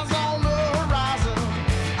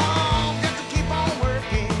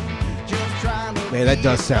 Man, that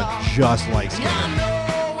does sound just like Skinner.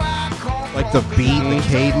 Like the beat, the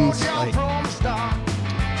cadence, like.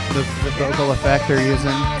 The vocal effect they're using.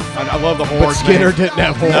 I love the But horns. Skinner man. didn't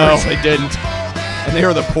have horns. No, they didn't. And they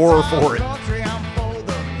are the poorer for it.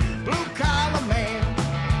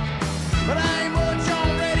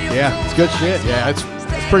 Yeah, it's good shit. Yeah, it's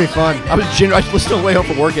Pretty fun. I listened to the way home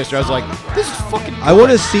from work yesterday. I was like, this is fucking. I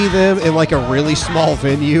want to see them in like a really small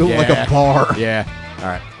venue, like a bar, Yeah. All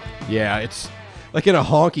right. Yeah, it's like in a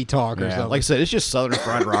honky tonk or yeah. something. Like I said, it's just Southern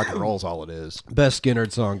fried rock and roll is all it is. Best Skinner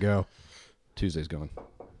song, go. Tuesday's gone.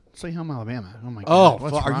 Sweet Home Alabama. Oh my Oh, god.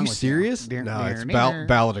 What's are wrong you with serious? Dear- No, dear- it's dear.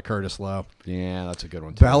 Ballad of Curtis Lowe. Yeah, that's a good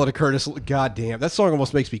one. Too. Ballad of Curtis. God damn, that song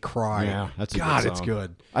almost makes me cry. Yeah, that's a God, good it's song.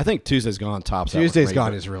 good. I think Tuesday's Gone tops. that one Tuesday's for me,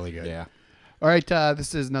 Gone but- is really good. Yeah. All right,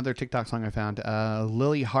 this is another TikTok song I found.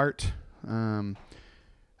 Lily Hart. The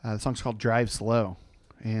song's called "Drive Slow,"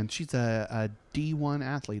 and she's a D1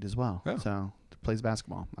 athlete as well. Oh. So plays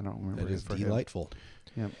basketball. I don't remember. That is for who. delightful.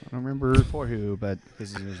 Yeah, I don't remember for who, but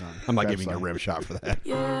this is your song. I'm not Drive giving you a Slow. rim shot for that.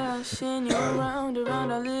 Yeah, I've seen you around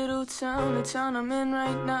our little town, the town I'm in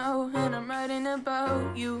right now, and I'm writing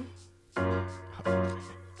about you.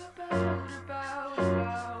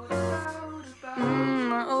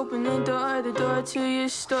 I open the door to your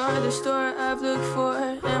store, the store I've looked for,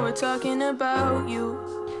 and we're talking about you.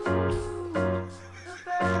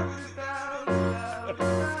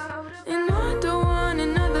 And I don't want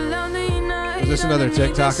another lonely night. Is this another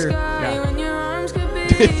TikToker? Yeah. When your arms could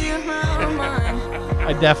be around mine.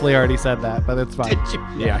 I definitely already said that, but it's fine.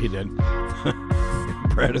 Yeah, he did.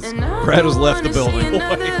 Brad And I has don't left the wanna building. see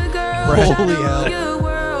another girl Holy hell. in your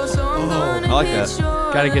world, so I'm gonna I like get that.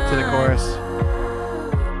 yours. Got to get to the chorus.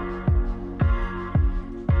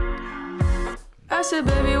 I said,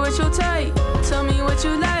 baby, what's your type? Tell me what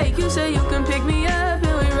you like. You say you can pick me up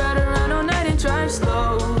and we ride around all night and drive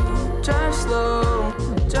slow. Drive slow.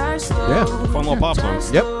 Drive slow. Yeah, fun little pop song.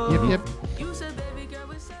 Drive Yep. slow. Yep. You said, baby girl,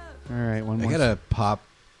 what's up? All right, one I more. got a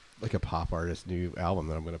pop artist new album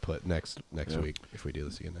that I'm going to put next week if we do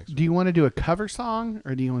this again next week. Do you want to do a cover song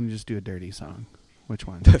or do you want to just do a dirty song? Which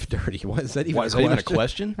one? Dirty. What is that even? Why, is that even a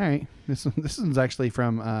question? All right, this one's actually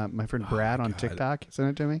from my friend Brad on God. TikTok. He sent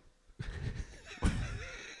it to me.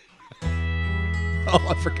 Oh,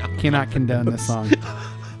 I forgot. Cannot condone this song.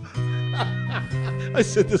 I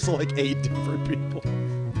said this to like 8 different people.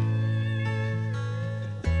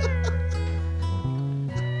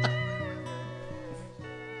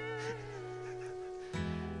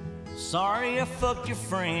 Sorry I fucked your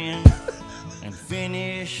friend and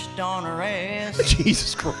finished on her ass.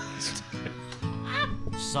 Jesus Christ.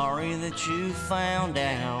 Sorry that you found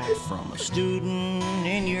out from a student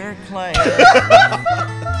in your class.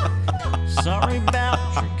 Sorry about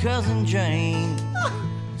your cousin Jane.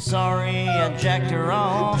 Sorry I jacked her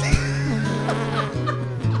off.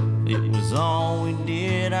 It was all we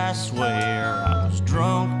did, I swear. I was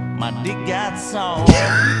drunk, my dick got soft.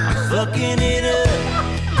 I'm fucking it up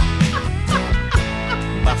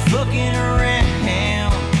by fucking around.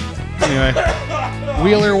 Anyway,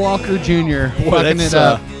 Wheeler Walker Jr. fucking it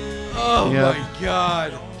up. Oh Yep. my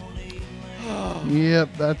God. Yep,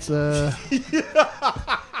 that's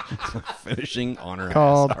Finishing on her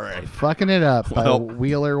called ass. All right. "Fucking It Up" by Well.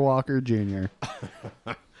 Wheeler Walker Jr.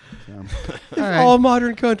 So, all right. All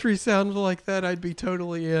modern country sounded like that. I'd be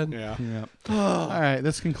totally in. Yeah. Yep. All right,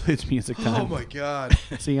 this concludes music time. Oh my God.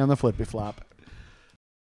 See you on the flippy flop.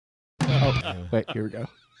 Oh, wait, here we go.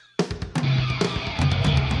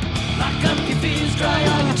 Lock up your fears, dry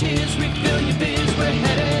all your tears, refill your beers. We're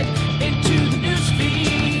headed into the newsfeed.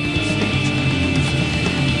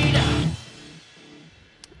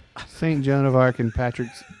 St. Joan of Arc and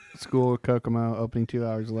Patrick's School of Kokomo opening 2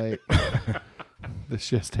 hours late. This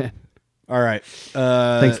just in. All right.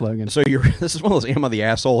 Thanks, Logan. So this is one of those am I the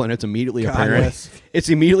asshole, and it's immediately apparent. yes. It's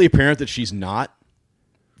immediately apparent that she's not.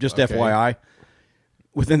 Just Okay. FYI.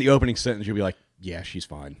 Within the opening sentence, you'll be like, yeah, she's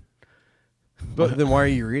fine. But then why are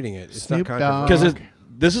you reading it? It's Snoop not Dogg. controversial. Because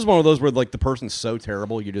this is one of those where like the person's so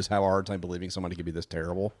terrible, you just have a hard time believing somebody could be this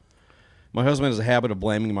terrible. My husband has a habit of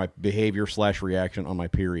blaming my behavior / reaction on my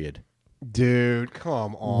period. Dude,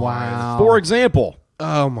 come on. Wow. For example,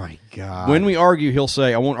 Oh my God. when we argue, he'll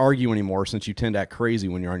say, I won't argue anymore since you tend to act crazy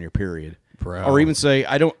when you're on your period. Bro. Or even say,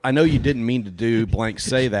 I know you didn't mean to do blank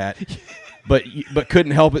say that, but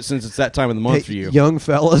couldn't help it since it's that time of the month Hey, for you. young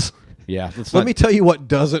fellas, Yeah. let me tell you what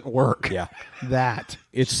doesn't work. Yeah. That.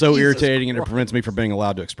 It's so Jesus irritating and it Christ. prevents me from being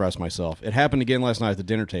allowed to express myself. It happened again last night at the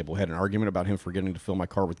dinner table. We had an argument about him forgetting to fill my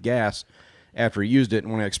car with gas after he used it.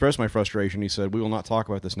 And when I expressed my frustration, he said, we will not talk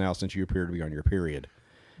about this now since you appear to be on your period.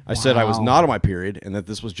 I said I was Wow. not on my period and that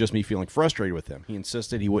this was just me feeling frustrated with him. He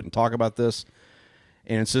insisted he wouldn't talk about this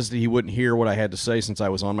and insisted he wouldn't hear what I had to say since I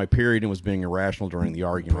was on my period and was being irrational during the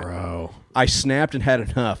argument. Bro. I snapped and had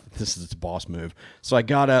enough. This is its boss move. So I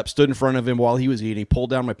got up, stood in front of him while he was eating, pulled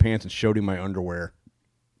down my pants, and showed him my underwear.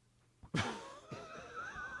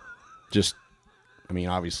 Just, I mean,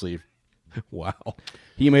 obviously, wow.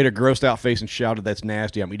 He made a grossed out face and shouted, "That's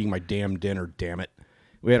nasty. I'm eating my damn dinner, damn it."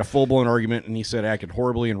 We had a full-blown argument, and he said I acted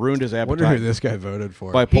horribly and ruined his I wonder appetite who this guy voted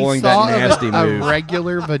for. by He pulling saw that nasty a move.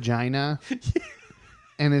 regular vagina,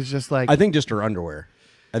 and it's just like I think just her underwear.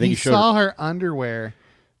 I think he he showed saw her. her underwear,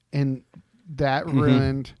 and that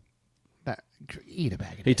ruined that. Eat a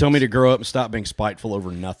bag of He told me to grow up and stop being spiteful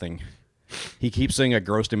over nothing. He keeps saying I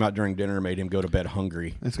grossed him out during dinner and made him go to bed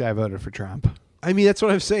hungry. This guy voted for Trump. I mean, that's what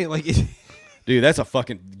I'm saying. Like, Dude, that's a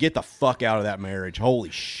fucking get the fuck out of that marriage.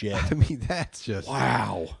 Holy shit. I mean, that's just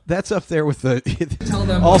Wow. That's up there with the. Tell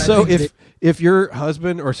them Also, what I think if your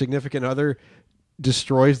husband or significant other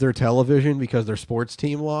destroys their television because their sports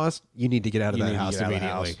team lost, you need to get out of You that need to house get out of the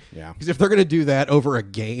immediately. house. Yeah. Because if they're going to do that over a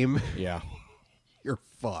game, Yeah. you're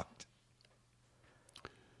fucked.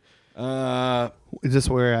 Is this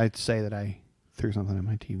where I'd say that I threw something at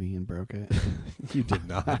my TV and broke it? You did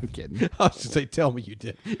not. I'm kidding. I was just say, tell me you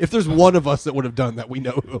did. If there's one of us that would have done that, we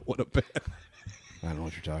know who it would have been. I don't know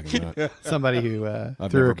what you're talking about. Somebody who I've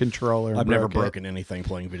threw never- a controller. And I've never broke it. broken anything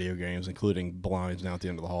playing video games, including blinds down at the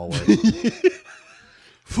end of the hallway.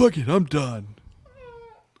 Fuck it, I'm done.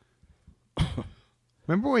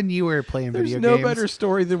 Remember when you were playing There's video no games? better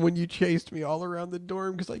story than when you chased me all around the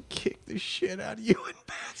dorm because I kicked the shit out of you in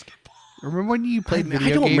basketball. Remember when you played video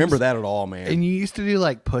I don't games? remember that at all, man. And you used to do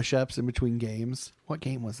like push-ups in between games. What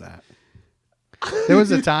game was that? There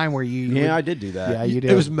was a time where you. yeah, would- I did do that. Yeah, you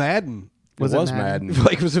did. It was Madden. Was it it was Madden? Madden.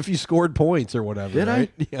 Like it was if you scored points or whatever. Did right?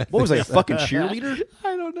 I? Yeah, What was I, a think so. fucking cheerleader?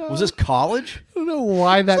 I don't know. Was this college? I don't know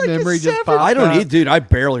why that like a memory just seven- popped I don't up. need, dude. I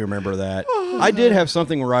barely remember that. I did have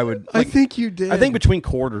something where I would. I Like, think you did. I think between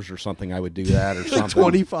quarters or something, I would do that or like something.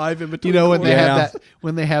 25 in between. You know when they Yeah. have that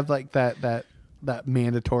when they have like that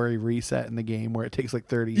mandatory reset in the game where it takes like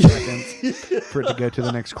 30 seconds for it to go to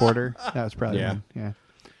the next quarter. That was probably Yeah. one. Yeah.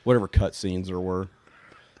 Whatever cut scenes there were.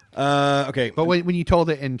 Okay, But when you told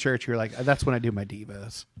it in church, you're like, that's when I do my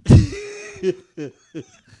divas.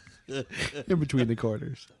 In between the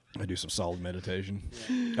quarters. I do some solid meditation.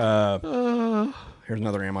 Here's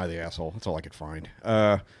another "Am I the asshole?" That's all I could find.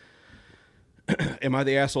 Am I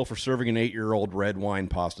the asshole for serving an 8-year-old red wine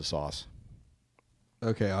pasta sauce?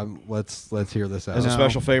 Okay, let's hear this out. As a No.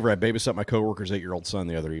 special favor, I babysat my coworker's 8-year-old son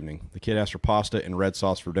the other evening. The kid asked for pasta and red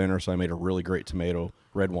sauce for dinner, so I made a really great tomato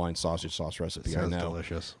red wine sausage sauce recipe. Sounds I know.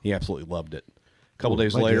 delicious. He absolutely loved it. A couple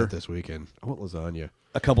days Might do later, it this weekend. I want lasagna.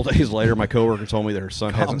 my coworker told me that her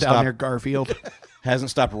son Calm hasn't down stopped there, Garfield. hasn't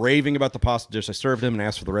stopped raving about the pasta dish I served him and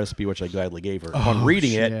asked for the recipe, which I gladly gave her. Upon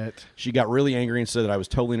reading it, shit. she got really angry and said that I was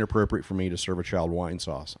totally inappropriate for me to serve a child wine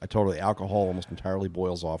sauce. I told her the alcohol almost entirely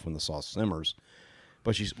boils off when the sauce simmers,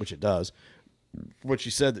 which it does. But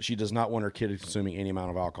she said that she does not want her kid consuming any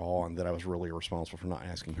amount of alcohol and that I was really irresponsible for not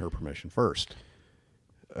asking her permission first.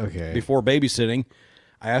 Okay. Before babysitting,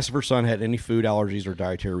 I asked if her son had any food allergies or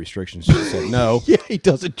dietary restrictions. She said no. Yeah, he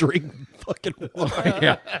doesn't drink fucking wine.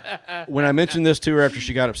 Yeah. When I mentioned this to her after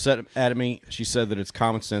she got upset at me, she said that it's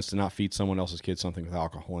common sense to not feed someone else's kid something with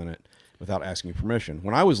alcohol in it without asking permission.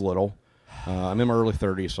 When I was little, I'm in my early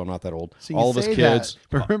 30s, so I'm not that old. So you All of us say kids.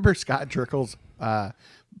 that. Remember Scott Trickle's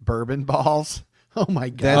bourbon balls? Oh my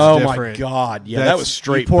god! That's Oh different. my God! Yeah, That's- that was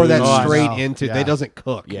straight. You pour that booze. Oh, I straight know. into. Yeah. That doesn't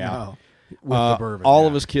cook. Yeah. No. With the bourbon. All yeah.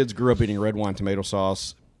 of us kids grew up eating red wine, tomato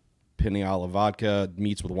sauce, piniella vodka,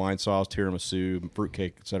 meats with wine sauce, tiramisu,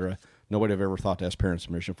 fruitcake, etc. Nobody have ever thought to ask parents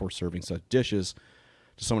permission for serving such dishes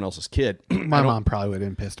to someone else's kid. My mom probably would have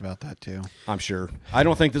been pissed about that too. I'm sure. I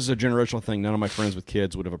don't think this is a generational thing. None of my friends with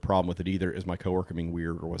kids would have a problem with it either. Is my coworker being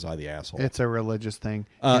weird or was I the asshole? It's a religious thing.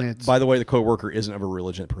 and it's, By the way, the coworker isn't of a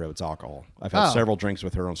religion that prohibits alcohol. I've had Oh. several drinks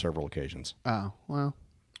with her on several occasions. oh well,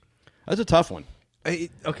 That's a tough one.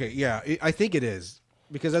 Okay, yeah, I think it is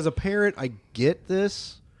because as a parent, I get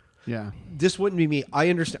this. yeah. This wouldn't be me. I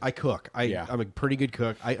understand. I cook. Yeah. I'm a pretty good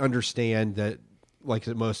cook. I understand that, like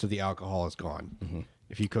most of the alcohol is gone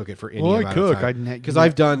if you cook it for any amount of time. Because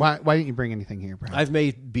I've done. Why didn't you bring anything here, bro? I've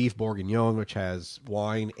made beef bourguignon, which has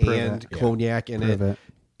wine Prove and it. cognac in Prove it.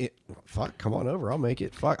 it. Fuck, come on over. I'll make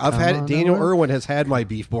it. Fuck, I've Come had on Daniel over. Irwin has had my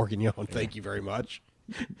beef bourguignon. Thank you very much.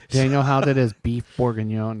 Daniel, how did his beef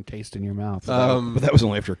bourguignon taste in your mouth? But that was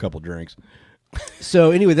only after a couple drinks.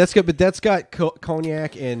 So anyway, that's good, but that's got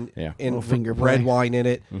cognac and Yeah. and Little finger red play. wine in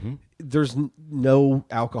it. There's no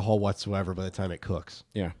alcohol whatsoever by the time it cooks.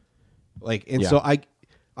 Yeah. Like, and Yeah. so I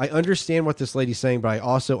understand what this lady's saying, but I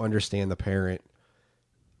also understand the parent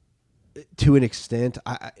to an extent.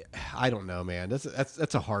 I don't know, man.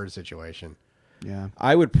 That's a hard situation. yeah.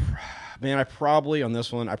 I would, I probably on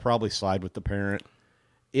this one, I probably side with the parent.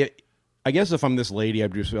 I guess if I'm this lady,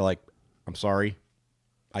 I'd just feel like, I'm sorry,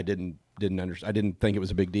 I didn't understand. I didn't think it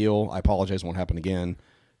was a big deal. I apologize. It won't happen again,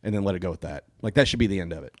 and then let it go with that. Like that should be the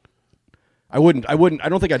end of it. I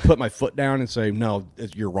don't think I'd put my foot down and say no,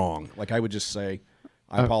 you're wrong. Like I would just say,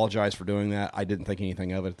 I apologize for doing that. I didn't think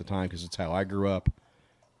anything of it at the time because it's how I grew up.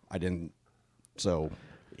 I didn't. So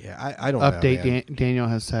Yeah, I don't know. Update: man. Daniel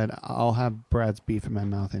has said, "I'll have Brad's beef in my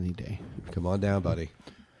mouth any day." Come on down, buddy.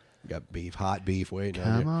 Got beef, hot beef waiting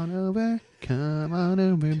on Come on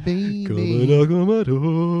over, baby. you. Come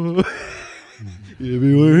on.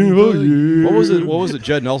 What was it? What was it?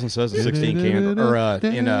 Judd Nelson says in 16 can or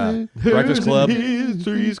in Breakfast Club.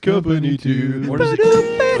 Three's Company too. What is it?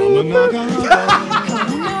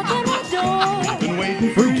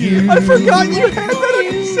 I forgot you had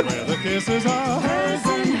that.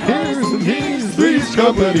 Three's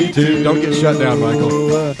Company too. Don't get shut down, Michael.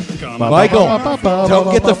 Michael,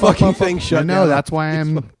 don't get the fucking thing shut down. No, that's why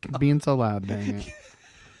I'm being so loud. Dang it.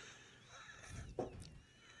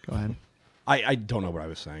 Go ahead. I don't know what I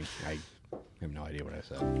was saying. I have no idea what I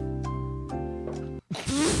said.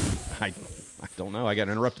 I don't know. I got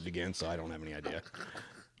interrupted again, so I don't have any idea.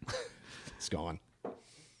 It's gone.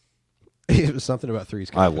 It was something about Three's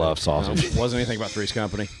I Company. love sausage. It wasn't anything about Three's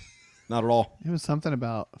Company. Not at all. It was something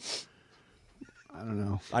about, I don't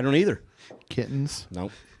know, I don't either. kittens.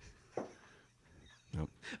 Nope. Nope.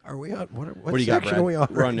 Are we on? What do you got, section Brad? are we on?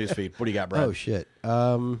 We're on newsfeed. What do you got, Brad? Oh shit.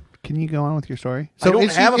 Can you go on with your story? I don't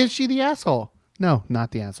have a- is she the asshole? No, not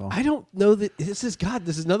the asshole. I don't know that this is God.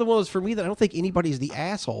 This is another one of those for me that I don't think anybody's the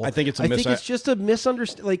asshole. I think it's a I think it's just a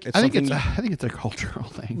misunderstanding. Like It's I think something I think it's a cultural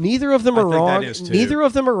thing. neither of them I are think that wrong. is, too. Neither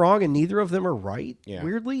of them are wrong, and neither of them are right. Yeah.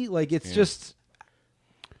 Weirdly, like it's just.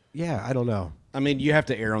 Yeah, I don't know. I mean, you have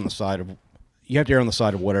to err on the side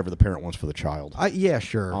of whatever the parent wants for the child. Yeah,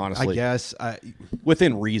 sure. Honestly. I guess.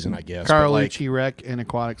 Within reason, I guess. but, Carlucci Rec and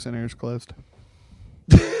Aquatic Center is closed.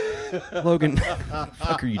 Logan, what the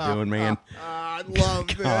fuck are you doing, man? I love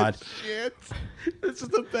God. shit. This is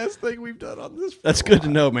the best thing we've done on this. That's good to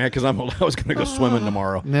know, man, because I was going to go swimming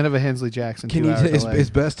tomorrow. Nineveh Hensley Jackson. Can 2 you? hour Is delay.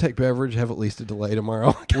 Best Tech Beverage have at least a delay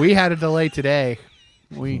tomorrow? We had a delay today.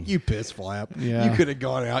 You piss flap. Yeah. You could have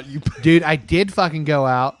gone out. Dude, I did fucking go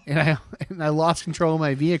out and I lost control of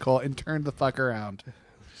my vehicle and turned the fuck around.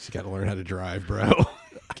 Just got to learn how to drive, bro.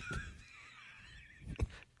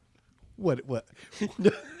 What?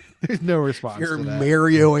 There's no response You're to that.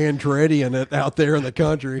 Mario Andretti and it out there in the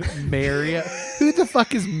country. Mario? Who the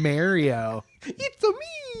fuck is Mario? It's a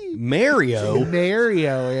me. Mario?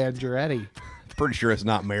 Mario Andretti. Pretty sure it's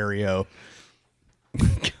not Mario.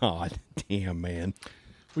 God damn, man.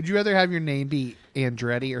 Would you rather have your name be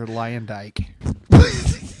Andretti or Lion Dyke?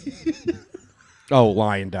 Oh,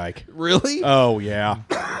 Lion Dyke. Really? Oh, yeah.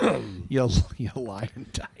 You Lion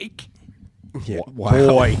Dyke. Yeah.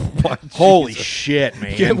 Boy. Holy shit,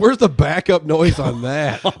 man. Yeah, where's the backup noise on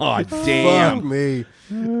that? Oh, damn. Fuck me.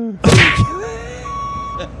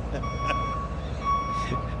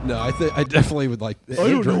 No, I definitely would like. I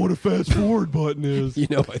don't know what a fast forward button is. You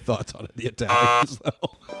know my thoughts on it. The Italians, though.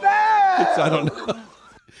 I don't know.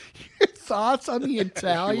 Your thoughts on the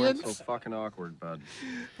Italians? So fucking awkward, bud.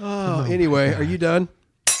 Oh, anyway, are you done?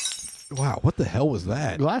 Wow, what the hell was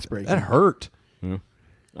that? Glass breaking. That hurt.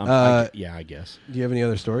 Yeah, I guess. Do you have any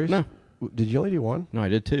other stories? No. Did you only do one? No, I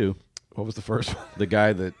did too. What was the first one? The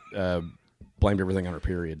guy that blamed everything on her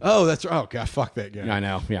period. Oh, that's right. Oh, God, fuck that guy. I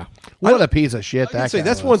know, yeah. What a piece of shit I can that say guy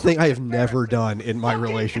that's was. one thing I have never done in my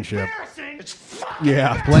relationship.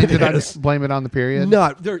 Yeah, Blame it on the period.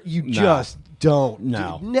 Not there. You No. just don't.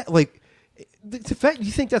 No. Like the fact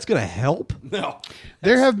you think that's going to help. No.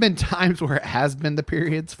 There have been times where it has been the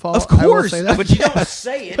period's fault. Of I will course, say that. But you don't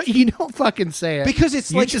say it. But you don't fucking say it. Because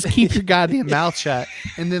it's you like- just keep your goddamn mouth shut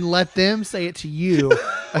and then let them say it to you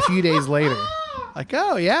a few days later. Like,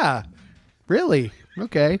 oh yeah, really?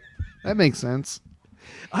 Okay, that makes sense.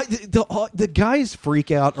 The guys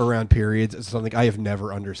freak out around periods is something I have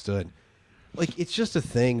never understood. Like it's just a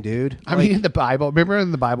thing, dude. I mean, in the Bible, remember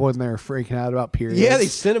in the Bible when they were freaking out about periods? yeah, they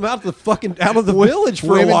sent him out of the village for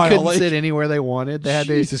Women a while. couldn't Like, sit anywhere they wanted. They had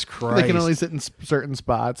Jesus to. They Christ. can only sit in certain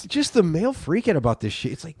spots. just the male freaking about this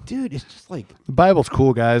shit. It's like, dude, it's just like The Bible's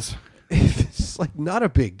cool, guys. it's like not a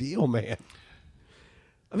big deal, man.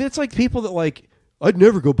 I mean, it's like people that like I'd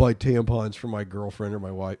never go buy tampons for my girlfriend or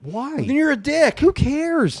my wife. Why? Then you're a dick. Who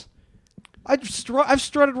cares? I've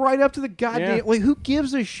strutted right up to the goddamn. Yeah. Like, who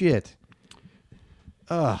gives a shit?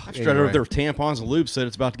 I strutted over there with tampons and lube, said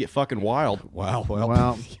it's about to get fucking wild. Wow. Well,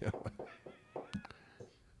 Well,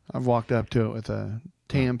 I've walked up to it with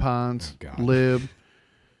tampons, God. lube,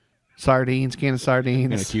 sardines, can of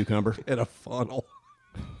sardines, And a cucumber. in a funnel.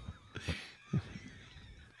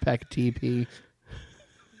 pack of TP.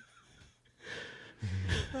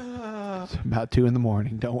 It's about 2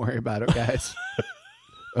 a.m. Don't worry about it, guys.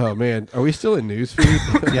 Oh man, are we still in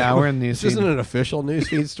newsfeed? Yeah, we're in the This isn't an official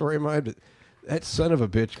newsfeed story of mine, but that son of a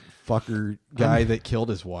bitch fucker guy that killed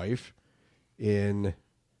his wife in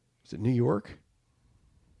is it New York?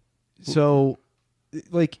 So,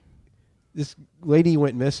 like, this lady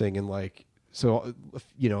went missing, and like, so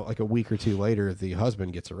like a week or two later, the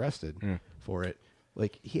husband gets arrested for it.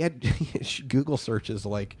 Like, he had Google searches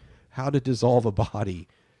like how to dissolve a body,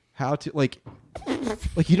 how to like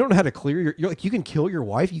you don't know how to clear you're like you can kill your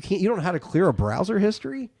wife. You don't know how to clear a browser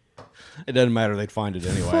history. It doesn't matter. They'd find it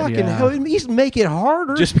anyway. Fucking Yeah. hell! At least make it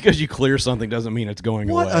harder. Just because you clear something doesn't mean it's going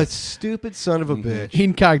what away. a stupid son of a bitch.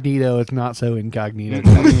 Incognito is not so incognito.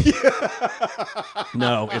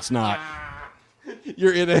 No, it's not.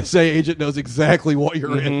 Your NSA agent knows exactly what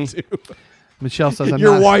you're into. Michelle says I'm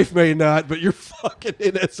Your not. wife may not, but your fucking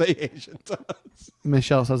NSA agent does.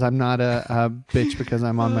 Michelle says I'm not a bitch because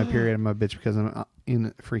I'm on my period. I'm a bitch because I'm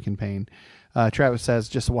in freaking pain. Travis says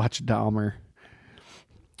just watch Dahmer.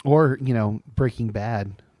 Or, Breaking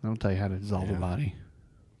Bad. That'll tell you how to dissolve a body.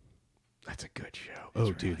 That's a good show.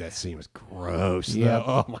 Oh, dude, that scene was gross. Yep.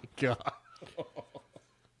 though. Oh, my God.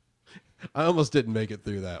 I almost didn't make it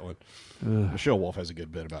through that one. Michelle Wolf has a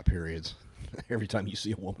good bit about periods. Every time you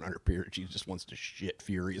see a woman on her period, she just wants to shit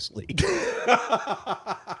furiously.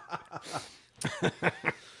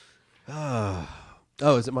 Oh,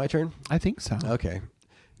 is it my turn? I think so. Okay.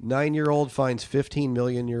 9-year-old finds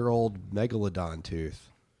 15-million-year-old megalodon tooth.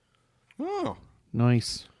 Oh.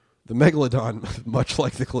 Nice. The megalodon, much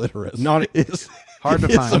like the clitoris, is Hard to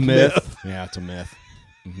is find. a A myth. myth. Yeah, it's a myth.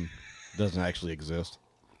 Doesn't actually exist.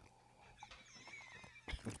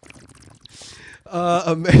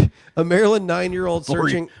 A Maryland 9-year-old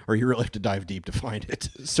searching Or you really have to dive deep to find it.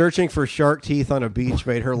 searching for shark teeth on a beach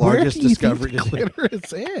made her Where largest do you discovery think the today.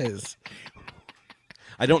 clitoris is?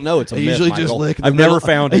 I don't know. It's a I myth, usually just Michael. lick. in the I've never middle-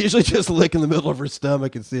 found I it. usually just lick in the middle of her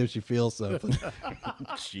stomach and see if she feels something.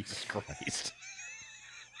 Jesus Christ.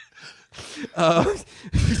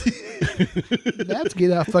 That's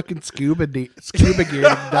get out fucking scuba gear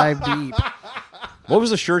to dive deep. What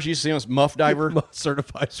was the shirt you see on Muff Diver?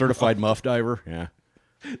 Certified. Certified Muff Diver. Yeah.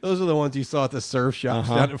 Those are the ones you saw at the surf shops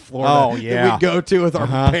Uh-huh. down in Florida. Oh, yeah. That we'd go to with our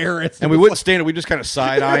parents, And we wouldn't stand it. We just kind of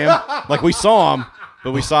side eye him. Like we saw him,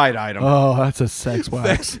 but we side eyed him. Oh, that's a sex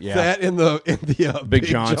wax. Yeah. That in the Big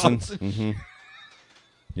Johnson. Mm-hmm.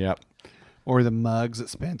 Yep. Or the mugs at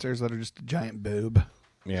Spencer's that are just a giant boob.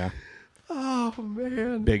 Yeah. Oh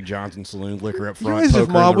man. Big Johnson Saloon, liquor up You front. guys, if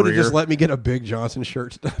poker mom in the would have just rear. let me get a Big Johnson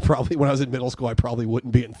shirt, probably when I was in middle school, I probably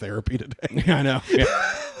wouldn't be in therapy today. Yeah, I know. Yeah.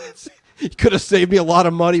 You could have saved me a lot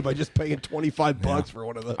of money by just paying $25 for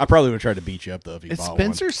one of those. I probably would have tried to beat you up though if you Is bought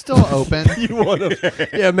Spencer still open? You would have.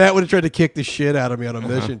 Yeah, Matt would have tried to kick the shit out of me on a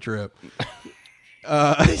mission trip.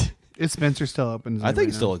 Is Spencer still open? Does one. I think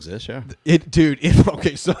anybody it still exists. Yeah.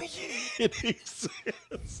 Okay, so it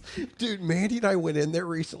exists. Dude, Mandy and I went in there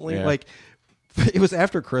recently. Yeah. Like, it was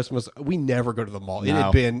after Christmas. We never go to the mall. It No.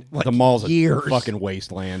 had been like the mall's years. a fucking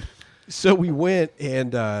wasteland. So we went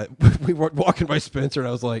and we were walking by Spencer, and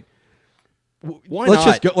I was like, Why let's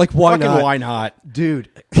not? just go. Like, why Fucking not? Why not? Dude,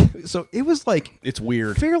 so it was like It's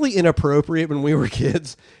weird. fairly inappropriate when we were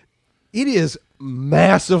kids. It is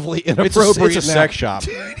massively inappropriate. It's a now. sex shop.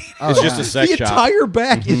 It's just a sex The shop. entire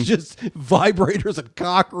back is just vibrators and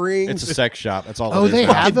cock rings. It's a sex shop. That's all. Oh, it is they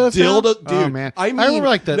now. have those now? dildo, dude. Oh, man. I mean, I remember,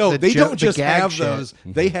 like, no, the they jo- don't the just gag have shit. those.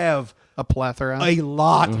 They have A plethora. a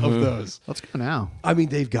lot of those. Let's go now. I mean,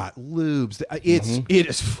 they've got lubes.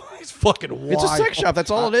 It's fucking wild. It's a sex shop.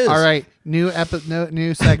 That's all it is. All right, new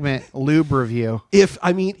segment, lube review.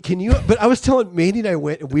 Can you? But I was telling Mandy and I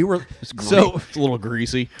went. And we were It's a little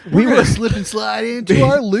greasy. We were slip and slide into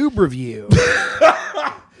our lube review.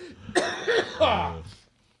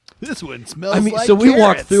 This one smells. I mean, like so we walked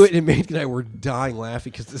carrots. through it, and Mandy and I were dying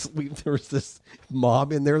laughing because there was this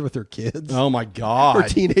mom in there with her kids. Oh my Her god.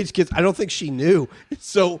 teenage kids. I don't think she knew.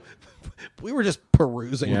 So we were just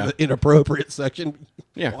perusing Yeah. the inappropriate section.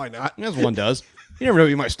 Yeah. Why not? As one does. You never know.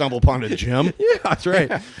 You might stumble upon it at a gym. Yeah, that's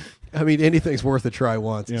right. I mean, anything's worth a try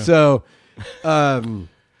once. Yeah. So, never mind.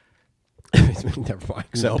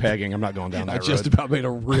 Except Nope. pegging. I'm not going down I that just road. about made a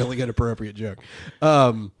really inappropriate joke.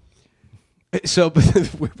 So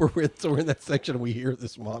we're in that section and we hear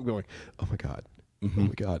this mom going, "Oh my god, oh my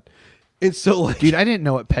god," and so like, Dude, I didn't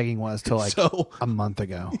know what pegging was till like So- a month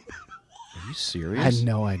ago. Are you serious? I had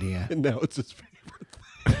no idea. and now it's his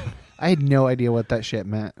favorite. I had no idea what that shit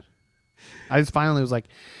meant. I just finally was like,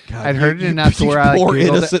 God, I'd heard you- it enough to you where I like, poor Googled it.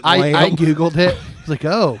 innocent I lamb. Googled it. I was like,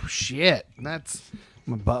 oh shit, that's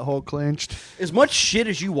my butthole clenched. As much shit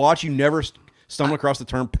as you watch, you never stumble across the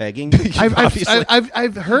term pegging. Obviously.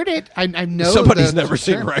 I've heard it. I know Somebody's the never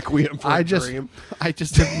seen term. Requiem for I a just Dream. I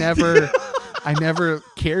just have never I never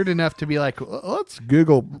cared enough to be like, let's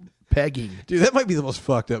Google pegging. Dude, that might be the most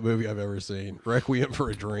fucked up movie I've ever seen. Requiem for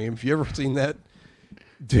a Dream. Have you ever seen that?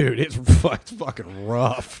 Dude, it's fucking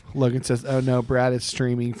rough. Logan says, "Oh no, Brad is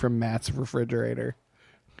streaming from Matt's refrigerator."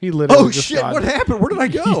 He literally Oh just shit! gone. What happened? Where did I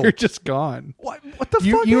go? You're just gone. What the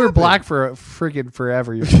You fuck? were happened? black for friggin'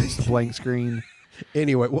 forever. You're just a blank screen.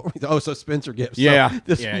 Anyway, what were we, so Spencer Gifts. So Yeah.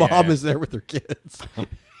 this Yeah, mom yeah, yeah. is there with her kids.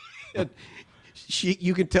 And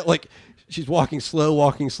you can tell, like, she's walking slow,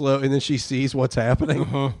 and then she sees what's happening.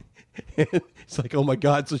 Uh-huh. And it's like, oh my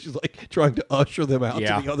God. So she's like trying to usher them out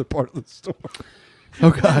Yeah. to the other part of the store. Oh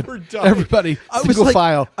God! We're dying. Everybody, I was single like,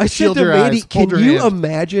 file. I said shield to your Mandy, eyes. Hold can your you hand.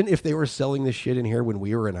 imagine if they were selling this shit in here when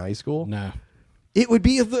we were in high school? No. It would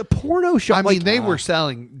be the porno shop. I mean, like, they were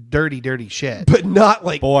selling dirty shit. but not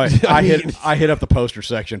like Boy, I mean, I hit up the poster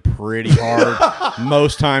section pretty hard.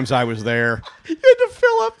 Most times I was there. You had to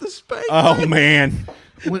fill up the spank. Oh man.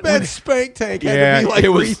 That spank tank had Yeah, to be like it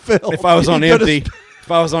was. refilled. If I was on You go to empty,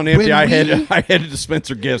 When I we- headed to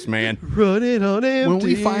Spencer Gifts, man. Running on empty. When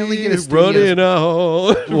we finally get a studio- running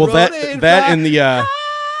on. Well, running that by- in the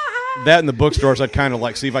that in the bookstores, I'd kind of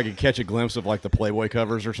like see if I could catch a glimpse of like the Playboy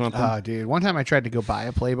covers or something. Oh, dude! One time I tried to go buy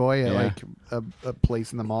a Playboy at Yeah. like a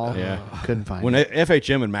place in the mall. Yeah. Couldn't find When it.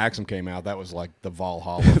 FHM and Maxim came out, that was like the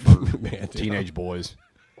Valhalla for Man, teenage boys.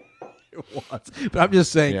 It was. But I'm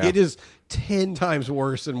just saying, Yeah. it is 10 times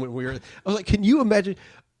worse than when we were. I was like, can you imagine?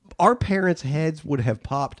 Our parents' heads would have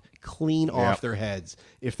popped clean off their heads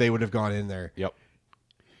if they would have gone in there. Yep.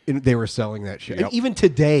 And they were selling that shit. Yep. And even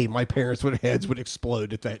today, my parents' heads would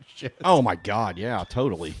explode at that shit. Oh my God! Yeah,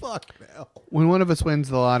 totally. Fuck no. When one of us wins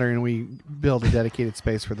the lottery and we build a dedicated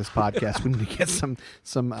space for this podcast, we need to get some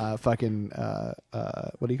fucking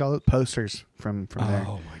what do you call it? Posters from there.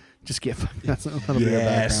 Oh my. Just get that's a little bit of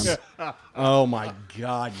Yes. background. Oh my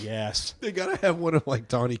God! Yes. They gotta have one of like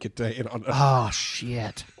Donnie Catane on. Oh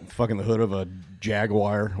shit! Fucking the hood of a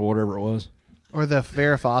Jaguar or whatever it was. Or the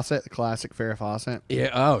Farrah Fawcett, the classic Farrah Fawcett.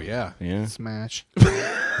 Yeah. Oh yeah. Yeah. Smash.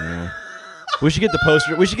 Yeah. We should get the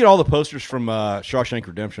poster. We should get all the posters from Shawshank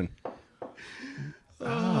Redemption.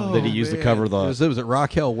 That he used to cover the. It was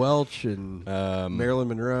Raquel Welch and Marilyn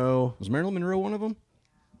Monroe. Was Marilyn Monroe one of them?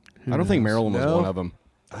 I don't think Marilyn was No. one of them.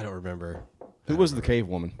 I don't remember. Who was the cave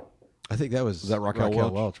woman? I think that was that Raquel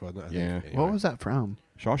Welch? wasn't it? I think. Yeah. Anyway. What was that from?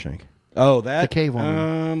 Shawshank. Oh, that The cave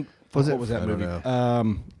woman. Was it- what was that I don't movie?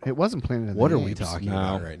 know. It wasn't Planet of the What are we Apes. talking No,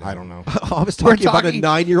 about right now? I don't know. I was talking about a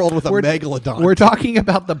 9-year-old with a we're- megalodon. We're talking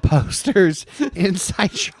about the posters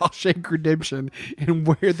inside Shawshank Redemption and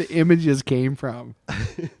where the images came from.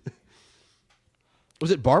 Was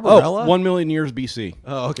it Barbarella? Oh, 1 million years BC.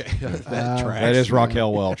 Oh, okay. that tracks. That is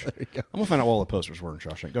Raquel Welch. I'm gonna find out what all the posters were in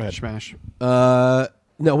Shawshank. Go ahead. Smash.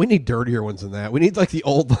 No, we need dirtier ones than that. We need like the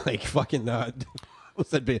old, like fucking what's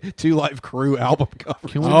that? Two Live Crew album cover.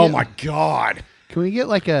 Can we Oh get, my God, Can we get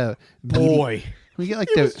like a boy! Can we get like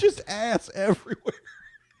It was the? just ass everywhere.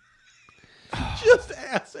 Just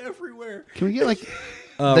ass everywhere. Can we get like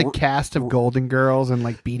the cast of Golden Girls and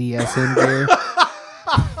like BDSM gear?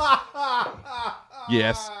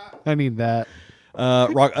 Yes. I need that.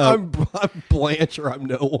 I'm Blanche or I'm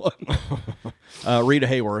no one. Rita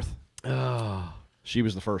Hayworth. She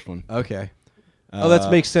was the first one. Okay.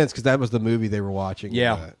 That makes sense because that was the movie they were watching.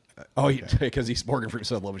 Yeah. Oh, because he's Morgan Freeman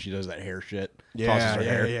so love when she does that hair shit. Yeah, Tosses her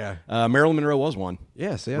hair. yeah. Marilyn Monroe was one.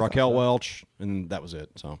 Yeah, see, I Raquel thought so. Welch, and that was it.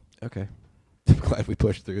 So Okay. I'm glad we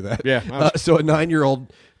pushed through that. Yeah. So a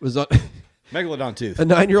 9-year-old was on. Megalodon tooth. A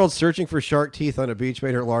 9-year-old searching for shark teeth on a beach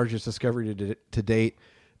made her largest discovery to date.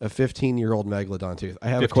 A 15-year-old megalodon tooth. I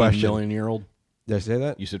have a 15 question. million-year-old. Did I say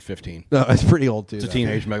that? You said 15. No, it's pretty old too. It's a though.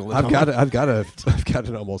 teenage megalodon. I've got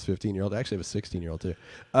an almost 15-year-old. Actually, I have a 16-year-old too.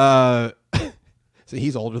 So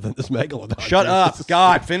he's older than this megalodon. Shut too. up,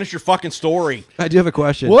 God! Finish your fucking story. I do have a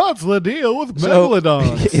question. What's the deal with So,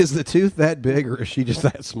 megalodons? is the tooth that big, or is she just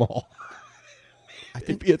that small? I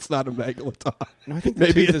think maybe it's not a megalodon. No, I think the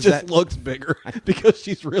maybe tooth it is just that- looks bigger because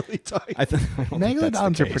she's really tight. I don't think that's the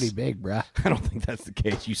Megalodons are case. pretty big, bruh. I don't think that's the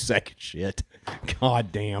case. You sack of shit.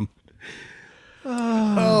 God damn.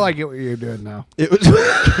 Oh, I get what you're doing now. It was.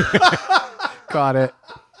 Got it.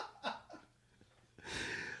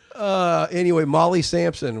 Anyway, Molly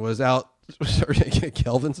Sampson was out.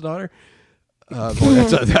 Kelvin's daughter. Boy,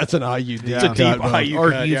 that's an IUD. It's a deep cut, IU.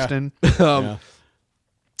 Or cut, yeah. Houston. Yeah.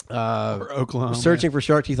 Or Oklahoma. Searching for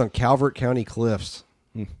shark teeth on Calvert County cliffs.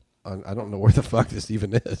 I don't know where the fuck this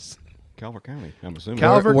even is. Calvert County. I'm assuming.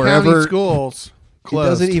 Calvert wherever- County schools It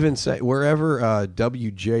closed. doesn't even say wherever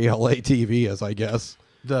WJLA TV is. I guess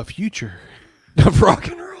The future. of rock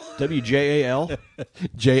and roll. WJAL.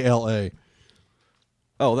 JLA.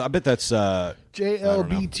 Oh, I bet that's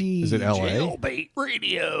JLBT. Is it LA? Jailbait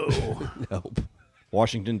Radio. Nope.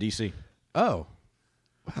 Washington D.C. Oh,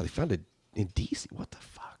 wow! They found it in DC. What the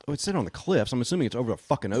fuck? Oh, it's sitting on the cliffs. I'm assuming it's over the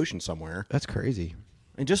fucking ocean somewhere. That's crazy.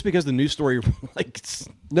 And just because the news story,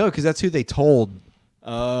 No, because that's who they told.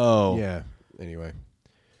 oh Yeah. Anyway,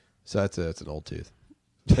 so that's an old tooth.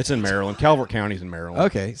 It's in Maryland. Calvert County's in Maryland.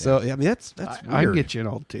 Okay, so I mean that's weird. I can get you an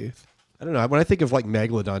old tooth. I don't know. When I think of like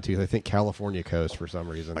megalodon tooth, I think California coast for some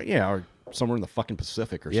reason. Yeah, or somewhere in the fucking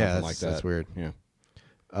Pacific or Yeah, something like that. that's weird.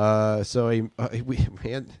 Yeah. So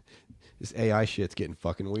man, this AI shit's getting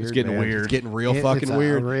fucking weird. It's getting man. weird. It's getting real It's fucking a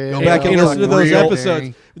weird. real- Go back and It's listen to those real-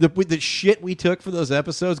 episodes. The shit we took for those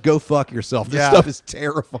episodes. Go fuck yourself. This Yeah. stuff is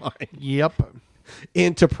terrifying. Yep.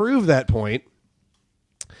 And to prove that point,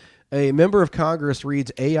 a member of Congress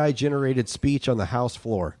reads AI-generated speech on the House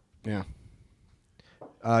floor. Yeah.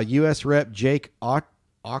 U.S. Rep. Jake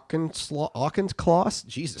Auchincloss?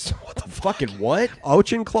 Jesus, what the fuck? Fucking what?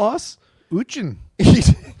 Auchincloss? Uchen.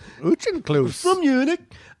 From Uchencloos. Munich,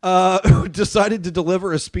 who decided to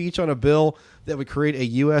deliver a speech on a bill that would create a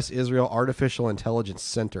U.S.-Israel Artificial Intelligence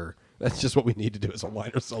Center. That's just what we need to do is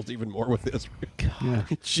align ourselves even more with Israel. Yeah.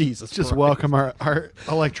 Jesus Just Christ. welcome our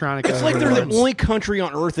electronic. It's like they're the overlords. only country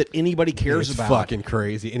on earth that anybody cares It's about. fucking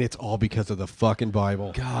crazy, and it's all because of the fucking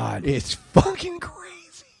Bible. God. It's fucking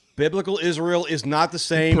crazy. Biblical Israel is not the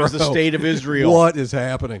same as the Bro, state of Israel. What is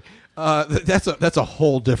happening? That's a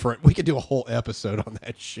whole different. We could do a whole episode on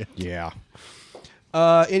that shit. Yeah.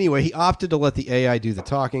 Anyway, he opted to let the AI do the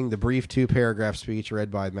talking. The brief 2-paragraph speech read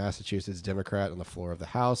by Massachusetts Democrat on the floor of the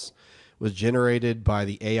House was generated by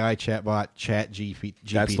the AI chatbot ChatGPT.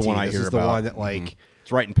 That's the one I This hear is about. the one that like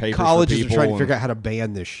It's writing papers colleges for are people trying to and- figure out how to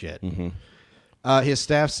ban this shit. His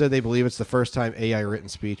staff said they believe it's the first time AI written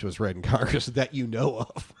speech was read in Congress that you know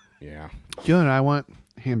of. Yeah. You know what I want?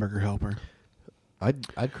 Hamburger helper.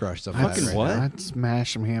 I'd crush something. Fucking like that. what? I'd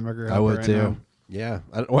smash some hamburger helper. I would right too. now. Yeah,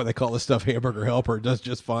 I don't know why they call this stuff hamburger helper. It does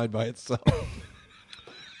just fine by itself.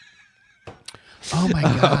 Oh my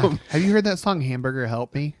god! Have you heard that song "Hamburger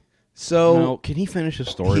Help Me"? So No, can he finish his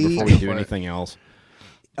story He- before we do anything else?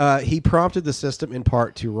 he prompted the system in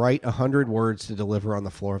part to write 100 words to deliver on the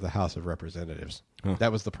floor of the House of Representatives.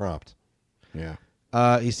 That was the prompt. Yeah.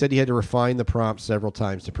 He said he had to refine the prompt several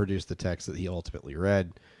times to produce the text that he ultimately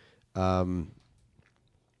read.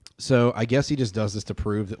 So I guess he just does this to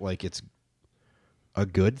prove that like it's a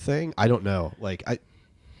good thing. I don't know. Like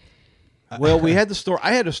Well, we had the story.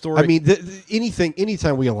 I had a story. I mean,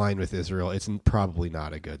 anytime we align with Israel, it's probably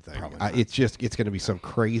not a good thing. It's going to be some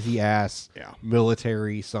crazy ass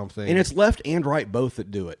military something. and it's left and right both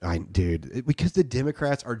that do it. Because the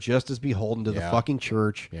Democrats are just as beholden to the Yeah. fucking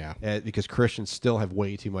church. Yeah. Because Christians still have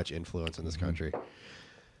way too much influence in this country.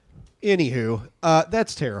 Anywho,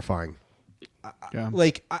 that's terrifying. Yeah.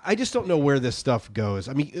 Like, I just don't know where this stuff goes.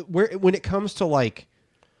 I mean, when it comes to like.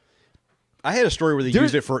 I had a story where they There's-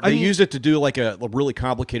 used it for. I They mean- used it to do like a really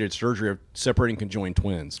complicated surgery of separating conjoined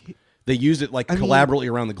twins. They used it like I mean-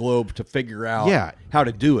 collaboratively around the globe to figure out Yeah. how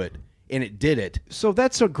to do it, and it did it So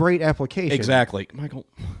that's a great application. exactly. Michael,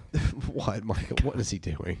 What, Michael? What is he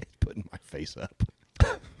doing? putting my face up.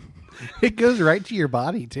 It goes right to your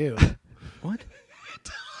body too. What?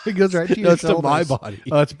 It goes right to your No, it's to shoulders. my body.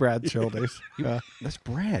 Oh, it's Brad's shoulders. Yeah. That's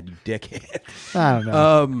Brad, you dickhead. I don't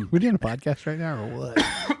know. We doing a podcast right now or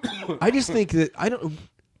what? I just think that I don't.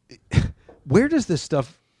 Where does this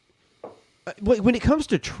stuff? When it comes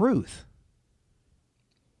to truth,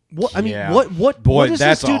 what I mean, Yeah. what Boy, what does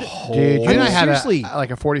that's this a do? whole. Dude, you I mean, and I had seriously.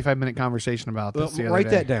 like a 45-minute conversation about this the other Write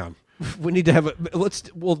day. that down. We need to have a.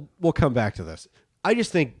 We'll come back to this. I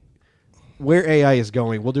just think where AI is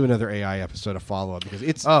going, we'll do another AI episode of follow up because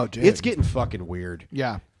it's dude. it's getting fucking weird.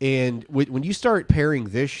 Yeah. And when you start pairing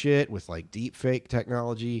this shit with like deep fake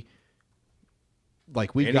technology,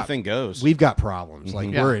 like Anything goes. We've got problems.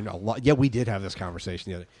 Like Yeah. we're in a lot. Yeah, we did have this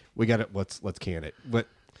conversation the other. We got it. Let's can it. But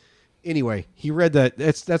anyway, he read that.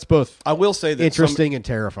 That's both I will say that interesting and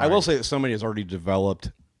terrifying. I will say that somebody has already developed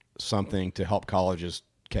something to help colleges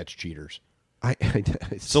catch cheaters.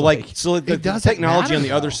 It's So the doesn't technology matter, on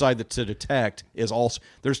the other though. side to detect is also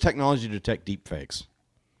there's technology to detect deep fakes.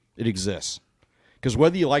 It exists. Because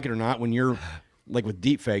whether you like it or not, when you're like with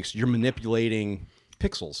deep fakes, you're manipulating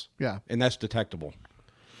pixels. Yeah. And that's detectable.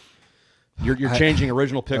 You're changing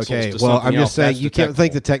original pixels okay. to Well, something I'm just else. saying That's you can't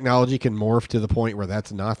think detectable. the technology can morph to the point where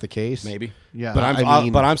that's not the case. maybe. Yeah. But I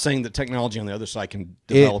mean- I'm saying that technology on the other side can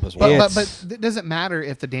develop as well. It's- But it doesn't matter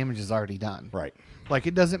if the damage is already done. Right. Like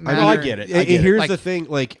it doesn't I matter. know, I get it. I get it. Here's Like, the thing.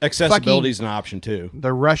 Like Accessibility is an option too.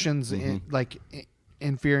 the Russians Mm-hmm.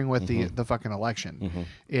 interfering with the fucking election.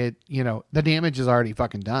 It the damage is already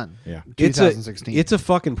fucking done. Yeah. 2016. It's a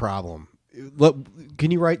fucking problem. Can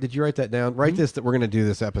you write? Did you write that down? Write this. That we're going to do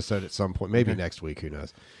this episode at some point. Maybe next week. Who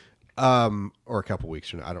knows? Or a couple weeks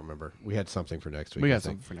from now. I don't remember. We had something for next week. we I got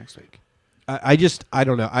think. something for next week. I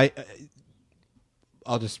don't know.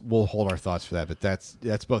 We'll hold our thoughts for that. But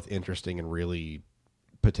that's both interesting and really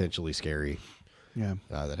potentially scary. Yeah.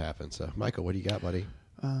 That happened. So, Michael, what do you got, buddy?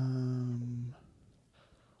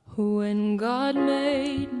 When God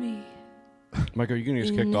made me, Michael, are you gonna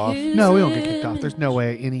get kicked off? No, we don't get kicked off. There's no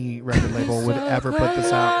way any record label would ever put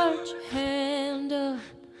this out. Hand up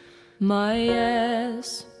my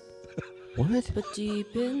ass, What? but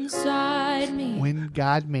deep inside me, When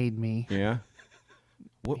God made me, Yeah.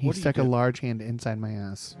 What? he What do you stuck a do? large hand inside my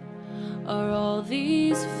ass. are all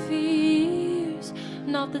these fears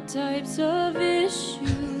not the types of issues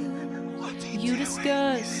you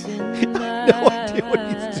discuss in mass?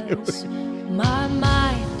 My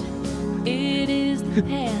mind, it is the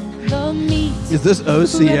pen, the meat. Is this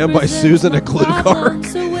OCM by Susan Aglukark?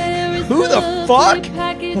 Who the fuck?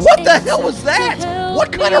 What the hell was that?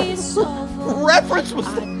 What kind of reference was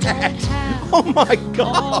that? Oh my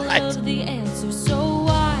All god! of the answers, so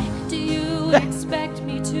why do you expect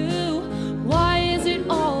me to? Why is it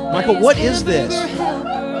always Michael, what is this? hamburger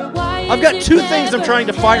helper? Why I've is got it two things I'm never trying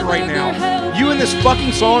to fight right hamburger now. helper? You and this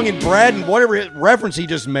fucking song and Brad and whatever reference he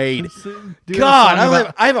just made. Dude, God, a song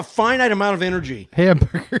about I have a finite amount of energy.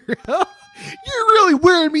 hamburger. You're really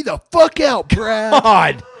wearing me the fuck out, Brad.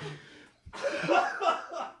 God.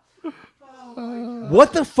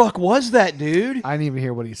 What the fuck was that, dude? I didn't even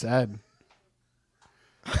hear what he said.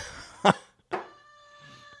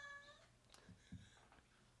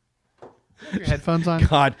 Your headphones on?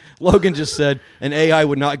 God, Logan just said an AI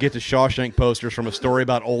would not get the Shawshank posters from a story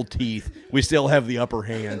about old teeth. We still have the upper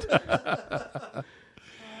hand.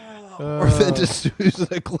 Or then just Susan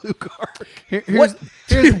Aglukark? Here's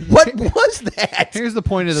What was that? here's the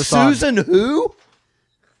point of the song. Susan who?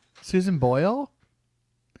 Susan Boyle?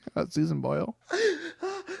 Susan Boyle?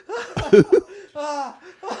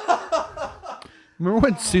 Remember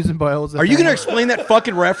when Susan Boyle was a Are you going to thing? explain that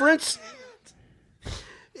fucking reference?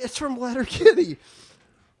 It's from Letterkenny.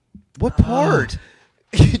 What part?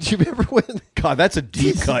 Do you remember when? God, that's a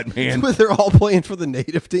deep cut, man. When they're all playing for the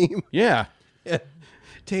native team. Yeah. Yeah.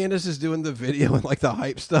 Candace is doing the video and like the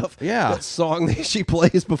hype stuff. Yeah. That song that she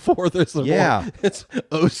plays before there's a Yeah. one. It's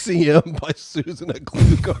OCM by Susan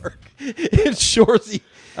Aglukark. And Shorzy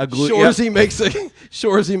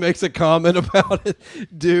makes a comment about it.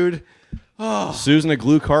 Dude.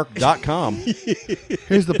 SusanAglukark.com.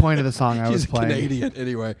 Here's the point of the song I was She's playing. Canadian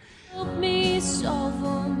anyway. Help me solve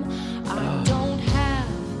them. I don't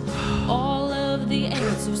have all of the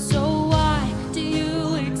answers, so why do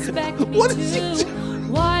you expect me What to? is he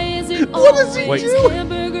Why is it What is he always doing?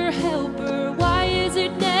 hamburger helper? Why is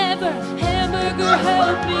it never hamburger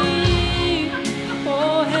help me?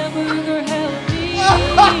 Oh, hamburger help me.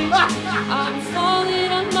 I'm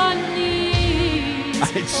falling on my knees.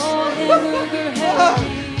 Oh, hamburger help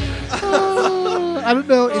me. I don't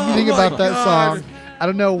know anything my about that God. song. I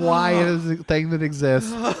don't know why it is a thing that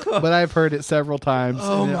exists, but I've heard it several times,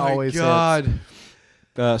 Oh and it my always God.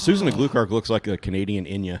 hits. Susan Aglukark looks like a Canadian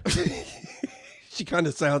Inya. She kind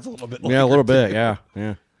of sounds a little bit like Yeah, a her, little bit. too. Yeah,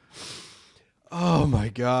 yeah. Oh my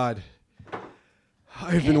God.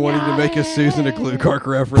 I've been wanting to make a Susan Aglukark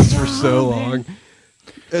reference for so long.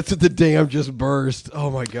 It's the dam just burst. Oh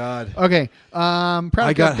my God. Okay, product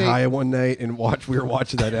I got update. high one night and we were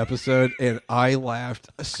watching that episode and I laughed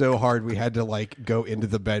so hard we had to like go into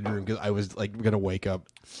the bedroom because I was like gonna wake up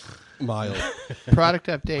Miles. Product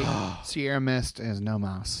update. Sierra Mist is no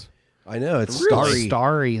mouse. I know it's Really?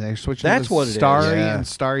 starry. They're switching. That's to what it is. Starry Yeah. and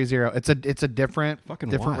Starry Zero. It's a different Fucking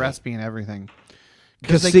different why? recipe and everything.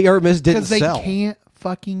 Because Sierra Mist didn't Because they sell. can't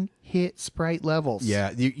fucking hit Sprite levels. Yeah,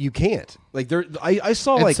 you can't. Like there, I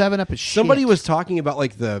saw And like 7-Up is somebody shit. was talking about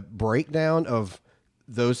like the breakdown of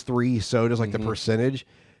those three sodas, like the percentage.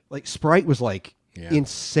 Like Sprite was like Yeah.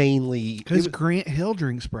 insanely. Because Grant Hill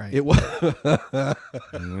drinks Sprite. It was.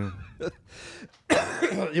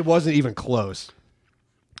 It wasn't even close.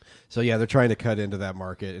 So yeah, they're trying to cut into that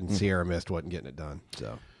market, and Sierra Mist wasn't getting it done.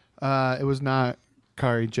 So It was not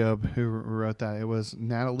Kari Job who wrote that. It was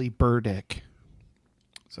Natalie Burdick.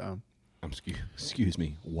 So Excuse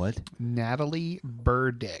me. What? Natalie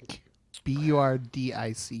Burdick, Burdick,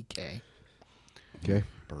 okay,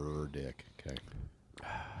 Burdick. Okay.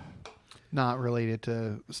 not related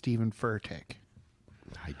to Stephen Furtick.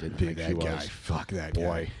 I didn't big think he that guy. was. Fuck that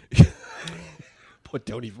Boy. guy. But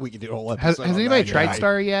don't even. We can do a whole Has episode. on anybody that tried guy.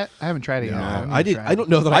 Starry yet? I haven't tried it yet. No, I'm gonna I did. try I it. don't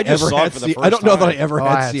know that I I just ever saw it had. for the I don't first know that I time. ever Oh, I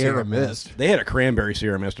had had Sierra Sierra Mist. They had a cranberry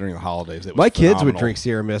Sierra Mist during the holidays. It was My kids would phenomenal. drink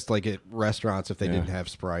Sierra Mist like at restaurants if they Yeah. didn't have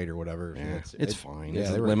Sprite or whatever. Yeah, it's fine. Yeah,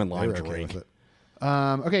 It's they a were- lemon they lime were okay drink. with it.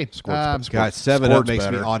 Okay. God, 7-Up Squirt's makes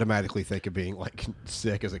me better. automatically think of being like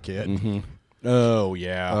sick as a kid. Oh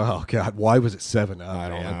yeah. Oh God, why was it 7-Up? I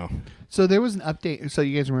don't know. So there was an update. So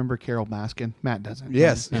you guys remember Carol Baskin? Matt doesn't.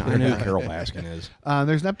 Yes. I know who Carol Baskin is.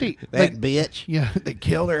 There's an update. That bitch. Yeah, they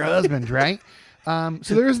killed her husband, right?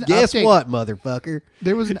 So there was an Guess update. what, motherfucker?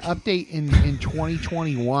 There was an update in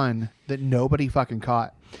 2021 that nobody fucking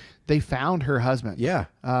caught. They found her husband. Yeah.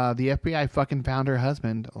 The FBI fucking found her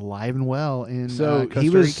husband alive and well in So Costa he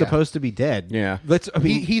was Rica. supposed to be dead. Yeah. I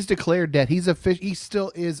mean, He's declared dead. He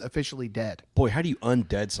still is officially dead. Boy, how do you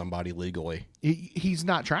undead somebody legally? He's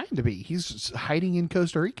not trying to be. He's hiding in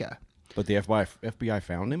Costa Rica. But the FBI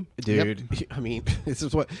found him. dude. I mean, this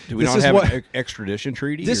is what. Do we this not is have what, an extradition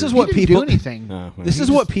treaty? This or- is what He didn't people. do anything. Oh, This he is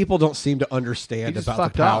just- what people don't seem to understand he just about the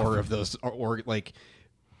fucked power off. of those, or like.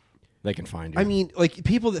 they can find you. I mean, like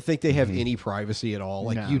people that think they have any privacy at all,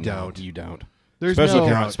 like No. you No, don't. you don't. There's especially no- if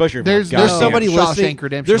you're on, especially if there's- you're on there's goddamn- Somebody Shawshank listening.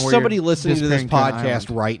 Redemption There's where somebody you're listening to this disappearing to an podcast island.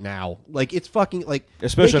 right now. Like it's fucking like.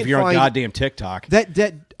 especially they if can you're on find goddamn TikTok.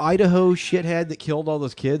 that Idaho shithead that killed all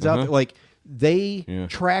those kids out there. Like they Yeah.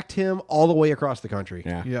 tracked him all the way across the country.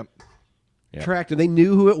 Yeah. Yep. Yeah. Tracked him. They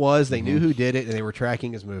knew who it was. They knew who did it, and they were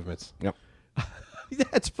tracking his movements. Yep.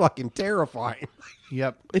 That's fucking terrifying.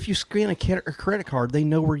 Yep. If you scan a credit card, they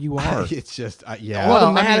know where you are. It's just yeah. Well, I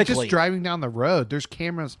mean, Automatically. just driving down the road, there's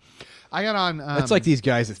cameras. I got on. It's like these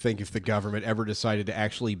guys that think if the government ever decided to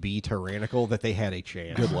actually be tyrannical, that they had a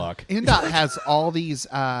chance. Good luck. NDOT has all these.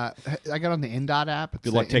 I got on the NDOT app. It's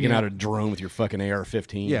Good luck the taking out Indiana- a drone with your fucking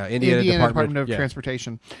AR-15. Yeah, Indiana Department of yeah.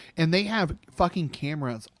 Transportation, and they have fucking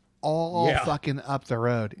cameras all Yeah. fucking up the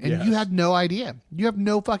road, and Yes. you had no idea. You have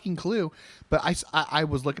no fucking clue. But I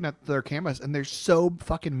was looking at their cameras, and there's so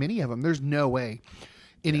fucking many of them. There's no way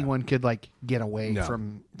anyone could like get away No.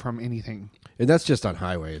 from anything. And that's just on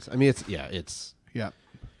highways. I mean, it's Yeah.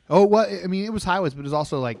 Oh, well, I mean, it was highways, but it was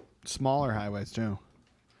also like smaller highways too.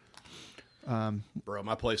 Bro,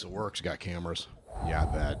 my place of work's got cameras. yeah, I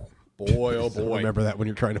bet. Boy, oh I boy. remember that when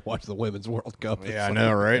you're trying to watch the Women's World Cup. Yeah, I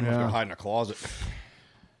know, right? I'm Yeah. going to hide in a closet.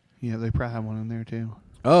 Yeah, they probably have one in there too.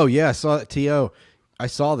 Oh yeah, I saw that. To I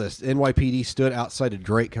saw this. NYPD stood outside a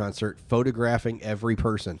Drake concert, photographing every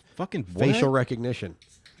person. Fucking Facial what? recognition.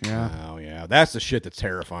 Yeah. Oh, yeah. That's the shit that's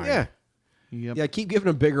terrifying. Yeah, Yep. yeah. Keep giving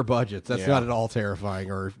them bigger budgets. That's Yeah. not at all terrifying.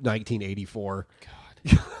 Or 1984.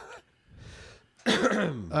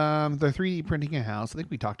 They're 3D printing a house. I think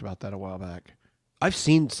we talked about that a while back. I've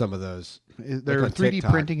seen some of those. They're on 3D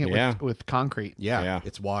TikTok. printing it Yeah. with concrete. Yeah, Yeah.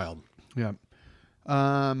 it's wild. Yeah.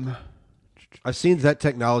 I've seen that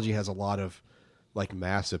technology has a lot of like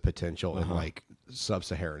massive potential in like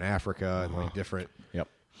sub-Saharan Africa and like different, Yep.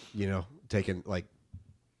 taking like.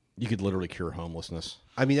 You could literally cure homelessness.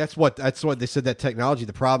 I mean, that's what they said. That technology.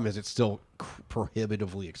 The problem is it's still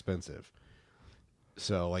prohibitively expensive.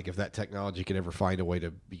 So, like, if that technology could ever find a way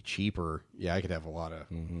to be cheaper, yeah, I could have a lot of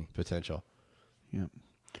potential. Yeah.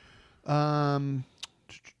 I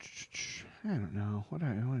don't know. What do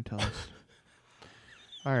I want to tell us?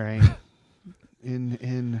 All right.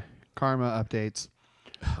 In karma updates.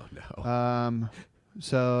 Oh no!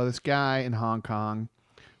 So this guy in Hong Kong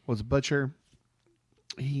was a butcher.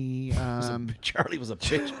 He Charlie was a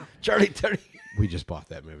bitch. Charlie, We just bought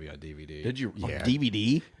that movie on DVD. did you? Yeah. On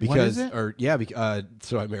DVD? Because, is it? or yeah,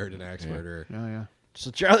 so I married an axe murderer. oh yeah.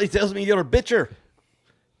 So Charlie tells me you're a bitcher.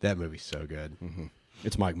 That movie's so good.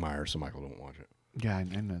 It's Mike Myers, so Michael don't watch it. Yeah, I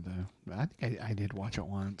know though. I think I did watch it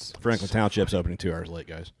once. Franklin Township's opening 2 hours late,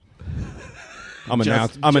 guys. I'm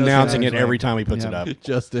Just announcing it right. every time he puts it Yeah. up.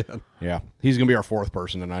 Just in. Yeah, he's gonna be our 4th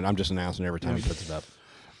person tonight. I'm just announcing every time he puts it up.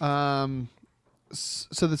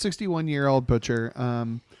 So the 61-year-old butcher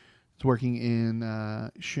is working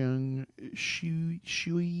in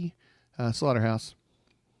Shui slaughterhouse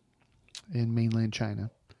in mainland China.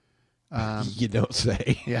 You don't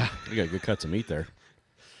say. Yeah. We got good cuts of meat there.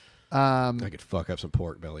 I could fuck up some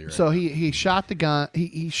pork belly right So he shot the gun.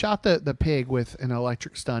 He shot the pig with an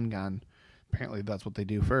electric stun gun. Apparently that's what they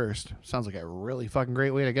do first. Sounds like a really fucking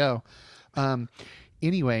great way to go.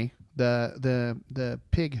 Anyway, the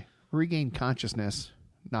pig regained consciousness,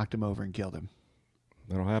 knocked him over, and killed him.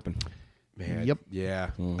 That'll happen. Man, Yep. yeah.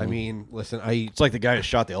 I mean, listen, I It's like the guy that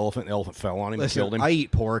shot the elephant. The elephant fell on him and killed him. I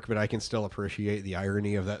eat pork, but I can still appreciate the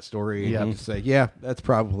irony of that story. Yep. And just say, yeah, that's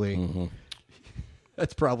probably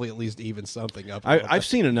that's probably at least even something up. I've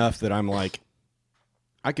seen enough that I'm like,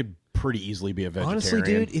 I could pretty easily be a vegetarian. honestly,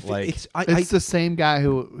 dude. If like, It's the same guy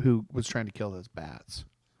who was trying to kill those bats.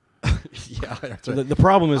 yeah, that's the, right. the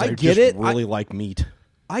problem is I I get just it. really like meat.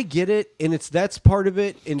 I get it, and that's part of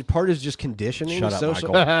it, and part is just conditioning. Shut up,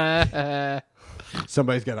 social. Michael.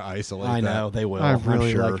 Somebody's got to isolate. I that. know they will. I I'm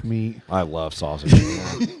really sure. like meat. I love sausage.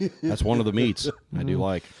 That's one of the meats I do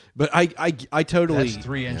like. But I totally. That's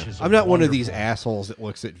 3 inches. I'm not one of these assholes that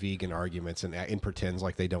looks at vegan arguments and pretends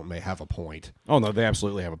like they don't may have a point. Oh no, they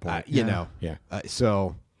absolutely have a point. You know. Yeah.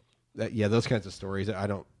 So, yeah, those kinds of stories. I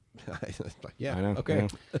don't. Yeah. I know. Okay. I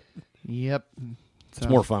know. Yep. It's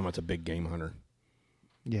more fun when it's a big game hunter.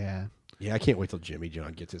 Yeah. Yeah, I can't wait till Jimmy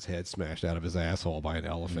John gets his head smashed out of his asshole by an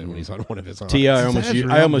elephant when he's on one of his hunts. T.I. I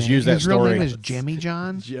almost used that His real story. name is Jimmy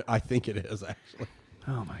John? I think it is, actually.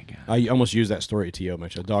 Oh, my God. I almost used that story at T.O.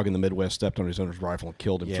 mentioned. A dog in the Midwest stepped on his owner's rifle and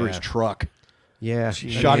killed him through his Yeah. truck. Yeah.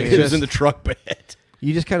 Shot I him. mean, It was in the truck bed.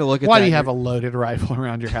 You just kind of look at Why that do you and have a loaded rifle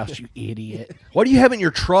around your house, you idiot? What do you have in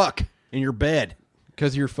your truck? In your bed?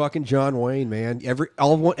 Because you're fucking John Wayne, man. Every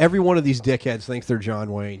one of these dickheads thinks they're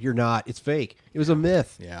John Wayne. You're not. It's fake. It was a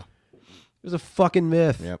myth. Yeah. It was a fucking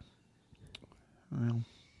myth. Yep. Well,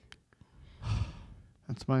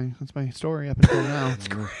 that's my story up until now.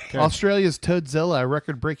 Australia's Toadzilla, a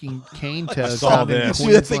record-breaking cane toad. saw found in this.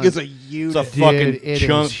 Dude, that thing is a It's huge. a fucking it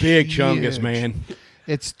chunk, is big chungus, huge. man.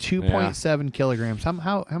 It's 2.7 kilograms. How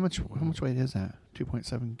much weight is that?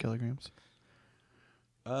 2.7 kilograms.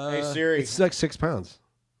 Hey Siri, It's like 6 pounds.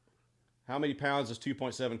 how many pounds is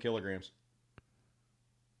 2.7 kilograms?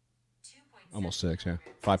 Almost 6, yeah.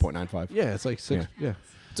 5.95. Yeah, it's like 6. Yeah.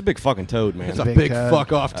 It's a big fucking toad, man. It's a big big toad.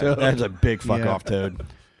 fuck off toad. That's a big fuck Yeah. off toad.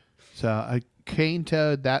 So a cane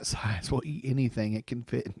toad that size will eat anything it can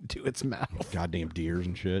fit into its mouth. Goddamn deers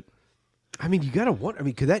and shit. I mean, you gotta wonder. I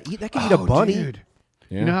mean, could that eat a bunny? Dude.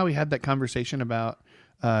 Yeah. You know how we had that conversation about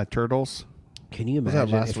turtles? Can you Was that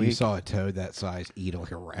imagine last if you week? saw a toad that size eat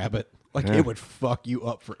like a rabbit? Like Yeah. it would fuck you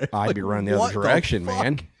up for. I'd like, be running the what other direction, fuck?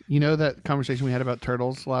 man. You know that conversation we had about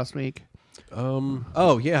turtles last week?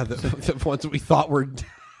 Oh yeah, the ones that we thought were.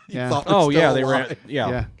 Yeah. Thought were Oh still yeah, they alive. ran. Yeah,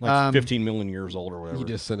 Yeah. like 15 million years old or whatever. You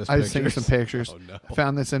just sent us. I just pictures. sent you some pictures. Oh no. I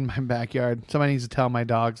found this in my backyard. Somebody needs to tell my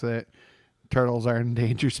dogs that turtles are an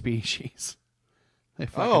endangered species. They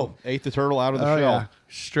fucking, ate the turtle out of the oh, shell. yeah.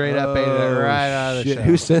 Straight up ate it right out of the Shit, shell.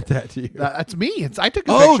 who sent that to you? That's me. I took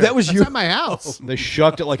a Oh, picture. that was That's you. at my house. They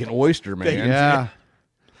shucked it like an oyster, man. Yeah.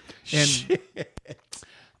 And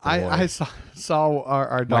I saw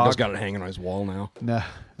our dog. Michael's got it hanging on his wall now. No,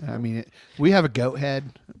 I mean we have a goat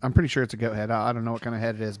head. I'm pretty sure it's a goat head. I don't know what kind of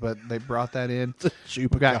head it is, but they brought that in. We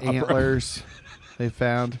got chupacabra. antlers. They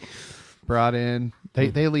found, brought in.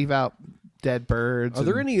 They leave out dead birds. Are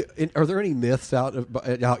there and- any myths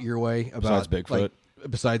out your way about Besides Bigfoot? like,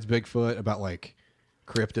 besides Bigfoot, about like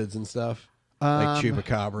cryptids and stuff, like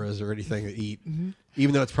chupacabras or anything that eat?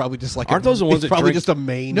 Even though it's probably just like Aren't those the ones it's that probably drink- just a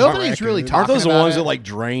main. Nobody's really raccoon. Aren't those the about ones it. that like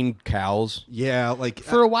drain cows? Yeah, like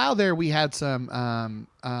For a while there, we had some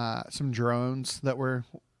drones that were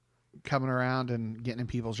coming around and getting in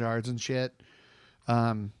people's yards and shit.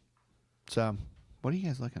 So, what are you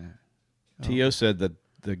guys looking at? T.O. said that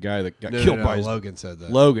the guy that got no, killed no, by his Logan said that.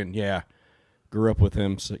 Logan, yeah, grew up with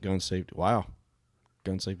him. Gun safety. Wow,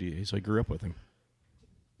 gun safety. So he grew up with him.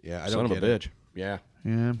 Yeah, I Son don't of a get bitch. Yeah,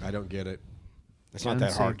 Yeah. I don't get it. it's not Gun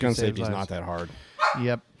that hard. safety Gun saves safety is lives. not that hard.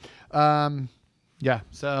 Yep. Yeah.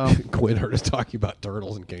 So Quinn heard us talking about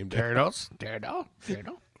turtles and came down. turtle.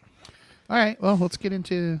 All right. Well, let's get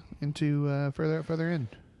into further in.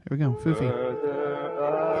 Here we go. Foofy.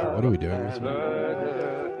 What are we doing this week?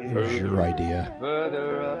 It was your idea.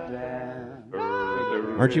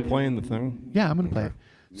 Aren't you playing the thing? Yeah, I'm gonna play it.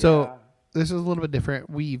 So this is a little bit different.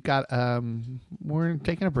 We've got we're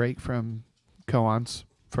taking a break from koans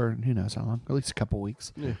for who knows how long, at least a couple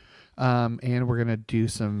weeks. Yeah. And we're gonna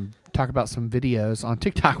talk about some videos on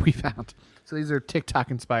TikTok we found. So these are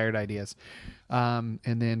TikTok inspired ideas. And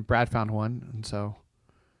then Brad found one, and so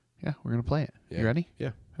yeah, we're gonna play it. Yeah. You ready? Yeah.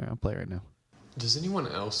 All right, I'll play it right now. Does anyone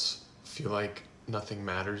else feel like nothing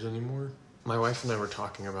matters anymore? My wife and I were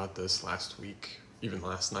talking about this last week, even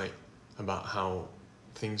last night, about how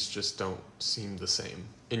things just don't seem the same.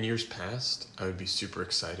 In years past, I would be super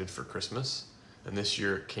excited for Christmas, and this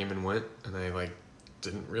year it came and went, and I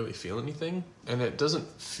didn't really feel anything. And it doesn't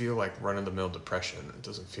feel like run-of-the-mill depression. It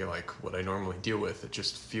doesn't feel like what I normally deal with. It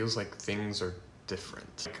just feels like things are different.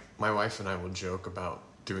 Like, my wife and I will joke about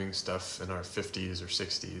doing stuff in our 50s or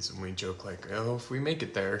 60s, and we joke like, oh, if we make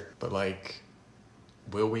it there, but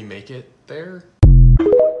will we make it there?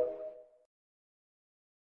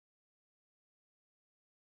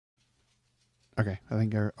 Okay, I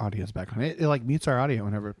think our audio's back on. It mutes our audio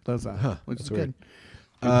whenever it does that, which is that's good.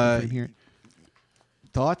 weird. We can hear it.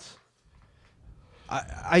 Thoughts?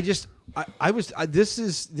 This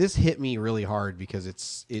hit me really hard because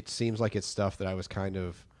it seems like it's stuff that I was kind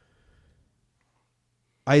of.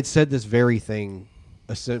 I had said this very thing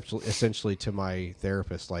essentially to my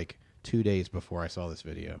therapist 2 days before I saw this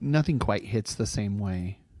video. Nothing quite hits the same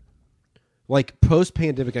way. Like post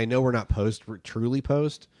pandemic, I know we're not truly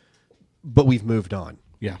post, but we've moved on.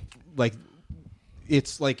 Yeah. Like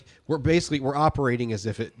it's like we're operating as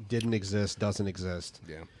if it didn't exist, doesn't exist.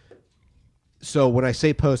 Yeah. So when I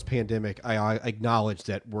say post-pandemic, I acknowledge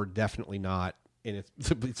that we're definitely not, and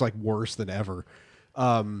it's like worse than ever.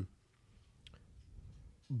 But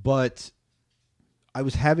I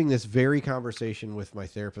was having this very conversation with my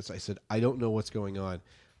therapist. I said, I don't know what's going on.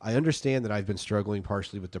 I understand that I've been struggling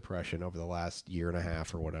partially with depression over the last year and a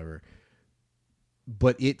half or whatever,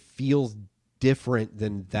 but it feels different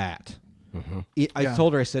than that. I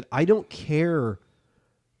told her, I said, I don't care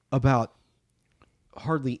about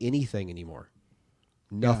hardly anything anymore.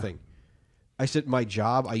 Nothing. I said, my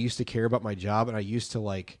job, I used to care about my job, and I used to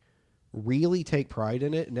like really take pride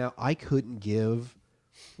in it. Now I couldn't give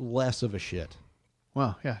less of a shit.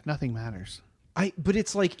 Well, yeah, nothing matters. But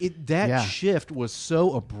it's like that shift was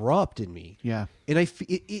so abrupt in me. Yeah. And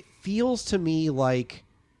it feels to me like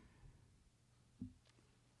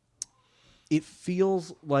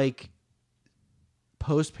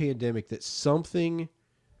post-pandemic that something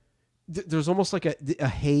there's almost like a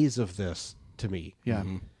haze of this to me. Yeah.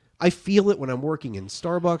 I feel it when I'm working in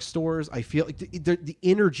Starbucks stores. I feel like the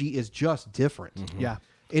energy is just different. Yeah.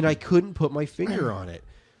 And I couldn't put my finger on it.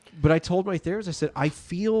 But I told my therapist, I said, I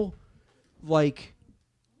feel like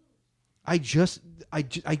I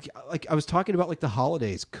was talking about like the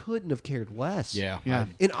holidays, couldn't have cared less. Yeah.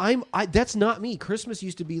 And that's not me. Christmas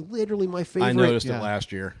used to be literally my favorite. I noticed it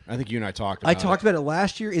last year. I think you and I talked about it. I talked about it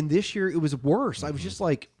last year, and this year it was worse. I was just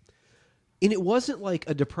like, and it wasn't like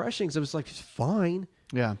a depression because I was like, it's fine.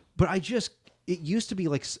 Yeah. But it used to be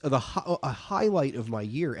like a highlight of my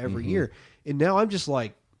year every year. And now I'm just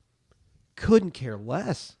like, couldn't care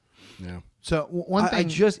less. Yeah. So one thing,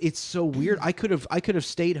 it's so weird. I could have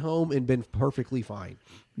stayed home and been perfectly fine.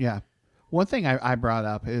 Yeah. One thing I brought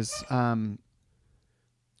up is when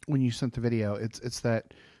you sent the video, it's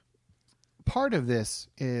that part of this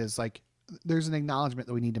is like there's an acknowledgement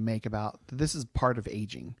that we need to make about this is part of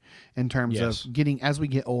aging in terms of as we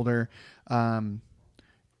get older,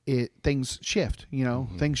 things shift,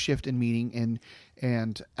 things shift in meaning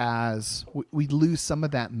and as we lose some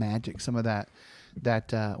of that magic, some of that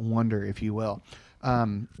wonder, if you will.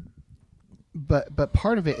 But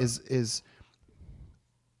part of it is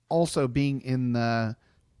also being in the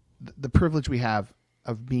privilege we have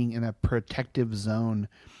of being in a protective zone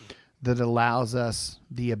that allows us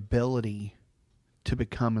the ability to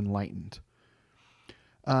become enlightened.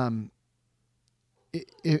 And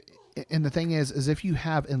the thing is if you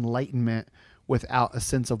have enlightenment without a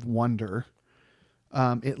sense of wonder,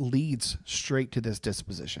 it leads straight to this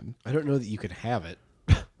disposition. I don't know that you could have it.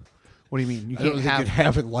 What do you mean? You I don't think you could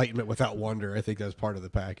have enlightenment without wonder. I think that's part of the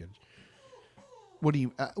package. What do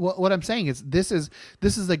you? What I'm saying is this is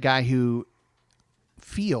the guy who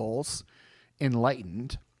feels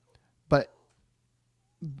enlightened, but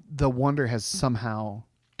the wonder has somehow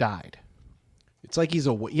died. It's like he's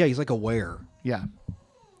like aware. Yeah.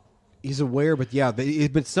 He's aware, but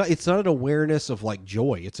it's not an awareness of like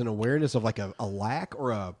joy. It's an awareness of like a lack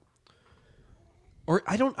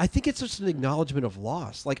I think it's just an acknowledgement of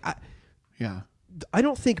loss. Like I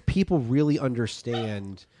don't think people really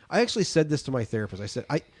understand. I actually said this to my therapist. I said,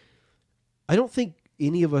 I don't think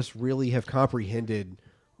any of us really have comprehended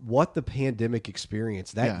what the pandemic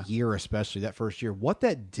experience, that year, especially that first year, what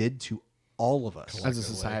that did to all of us as a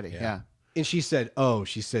society. Yeah. And she said,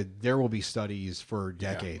 there will be studies for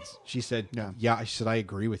decades. Yeah. She said, she said, I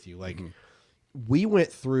agree with you. Like we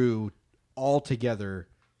went through all together,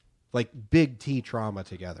 like big T trauma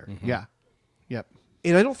together. Yeah. Yep.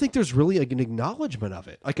 And I don't think there's really like an acknowledgement of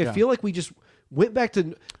it. Like I feel like we just went back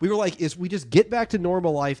to, we were like, we just get back to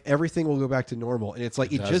normal life, everything will go back to normal. And it's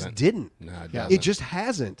like, it just didn't. No, it just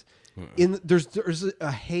hasn't. And there's a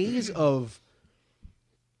haze of,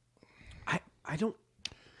 I don't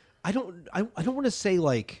want to say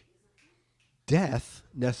like death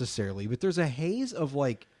necessarily, but there's a haze of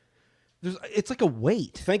like, it's like a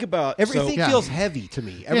weight. Think about everything feels heavy to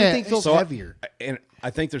me. Everything feels heavier. And I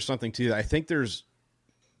think there's something to that. I think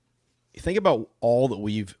think about all that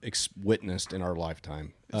we've witnessed in our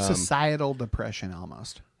lifetime. Societal depression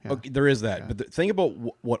almost. Yeah. Okay, there is that. Yeah. But think about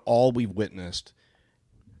what all we've witnessed.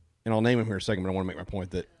 And I'll name them here in a second, but I want to make my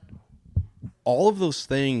point that all of those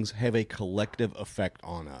things have a collective effect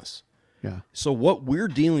on us. Yeah. So what we're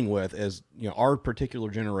dealing with as our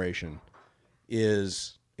particular generation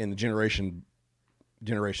is, and the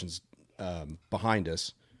generations behind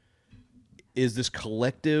us, is this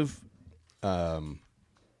collective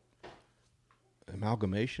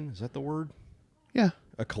amalgamation. Is that the word? Yeah.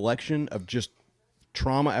 A collection of just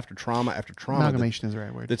trauma after trauma after trauma. Amalgamation is the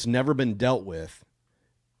right word. That's never been dealt with,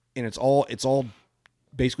 and it's all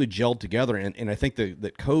basically gelled together. And I think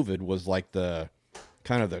that COVID was like the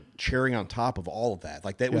kind of the cherry on top of all of that.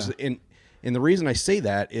 Like that was, and the reason I say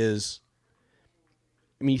that is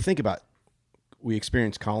I mean, you think about, we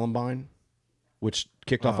experienced Columbine, which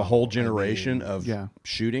kicked off a whole generation of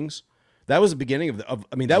shootings. That was the beginning of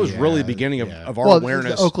that was really the beginning of our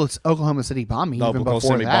awareness. The Oklahoma City bombing, The even Oklahoma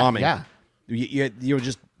before City that. bombing. Yeah. You know,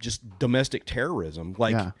 just domestic terrorism.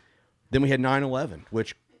 Like, then we had 9/11,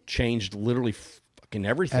 which changed literally fucking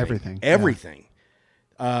everything. Everything.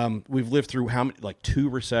 We've lived through how many? Like 2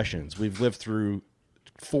 recessions. We've lived through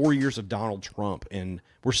 4 years of Donald Trump, and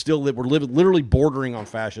we're literally bordering on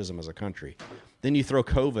fascism as a country. Then you throw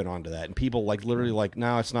COVID onto that, and people literally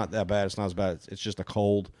no, it's not that bad. It's not as bad. It's just a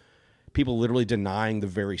cold. People literally denying the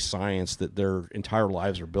very science that their entire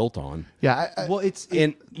lives are built on. Yeah.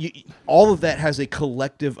 All of that has a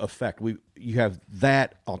collective effect. You have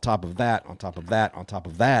that on top of that, on top of that, on top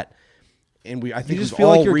of that. And I think you just feel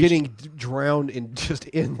like you're getting drowned in just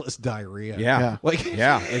endless diarrhea. Yeah.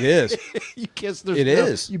 It is. You can't. It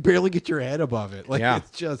is. You barely get your head above it.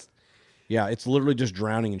 It's just. Yeah, it's literally just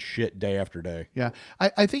drowning in shit day after day. Yeah,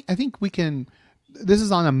 I think we can. This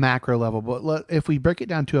is on a macro level, but if we break it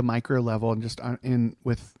down to a micro level and just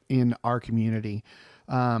in our community,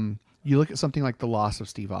 you look at something like the loss of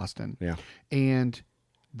Steve Austin. Yeah, and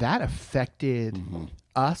that affected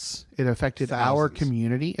us. It affected our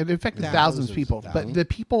community. It affected thousands of people. But the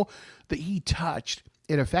people that he touched,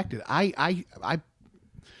 it affected. I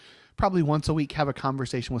probably once a week have a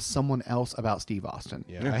conversation with someone else about Steve Austin.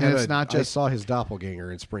 Yeah, and it's not just. I saw his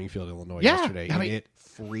doppelganger in Springfield, Illinois yesterday, and it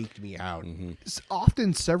freaked me out.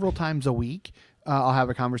 Often, several times a week, I'll have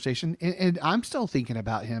a conversation, and I'm still thinking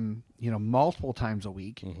about him, multiple times a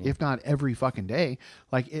week, if not every fucking day.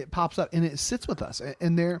 Like, it pops up and it sits with us,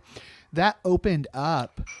 and that opened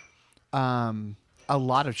up a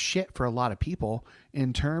lot of shit for a lot of people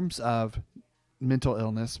in terms of mental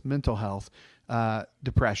illness, mental health,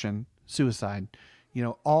 depression, suicide.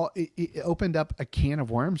 It opened up a can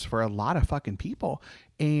of worms for a lot of fucking people,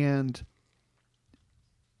 and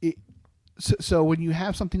so when you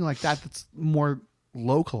have something like that that's more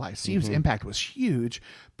localized, Steve's impact was huge,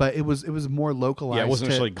 but it was more localized. Yeah, it wasn't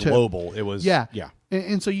necessarily global. It was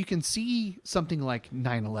And so you can see something like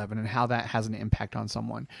 9/11 and how that has an impact on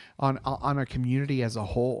someone, on a community as a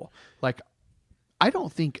whole. Like, I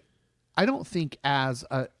don't think as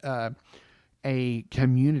a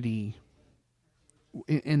community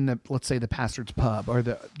in the, let's say, the Pastor's Pub or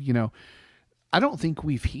I don't think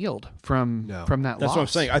we've healed from that loss. That's what I'm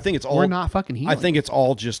saying. I think it's all, we're not fucking healing. I think it's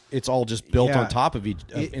all just built on top of each,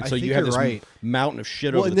 and so you have this mountain of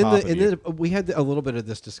shit over the top of you. And then we had a little bit of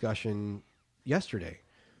this discussion yesterday,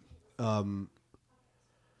 and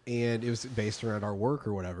it was based around our work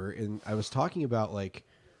or whatever. And I was talking about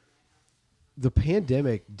the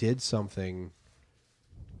pandemic did something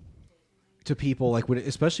to people, like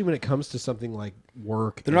especially when it comes to something like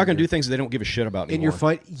work. They're not going to do things that they don't give a shit about anymore. And you're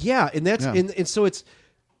fine. Yeah, and that's and so it's.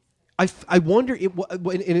 I wonder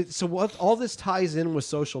so what all this ties in with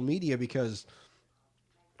social media, because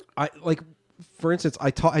for instance, I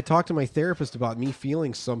talked to my therapist about me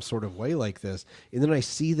feeling some sort of way like this, and then I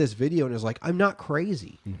see this video and it's like, I'm not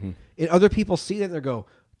crazy. And other people see that and they go,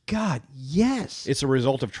 God, yes, it's a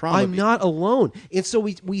result of trauma. I'm not alone. And so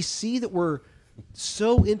we see that we're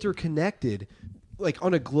so interconnected,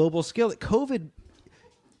 on a global scale, that COVID,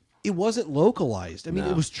 it wasn't localized. I mean,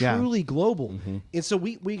 it was truly global. And so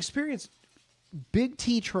we experienced big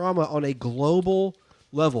T trauma on a global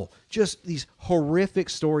level. Just these horrific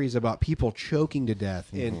stories about people choking to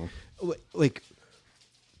death and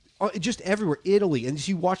just everywhere. Italy, and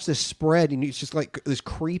you watch this spread, and it's just like this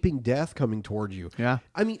creeping death coming towards you. Yeah.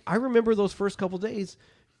 I mean, I remember those first couple days,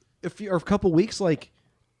 or a couple weeks,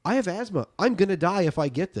 I have asthma. I'm going to die if I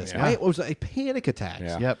get this. Yeah. It was a panic attack.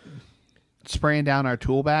 Yeah. Yep. Spraying down our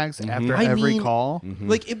tool bags after every call.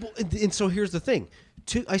 And so here's the thing.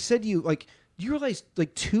 I said to you, you realize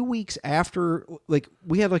 2 weeks after,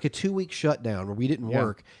 we had a 2-week shutdown where we didn't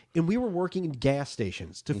work, and we were working in gas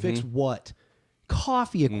stations to fix what?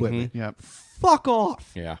 Coffee equipment. Yep. Fuck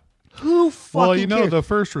off. Yeah. Who fucking cares? the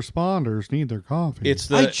first responders need their coffee. It's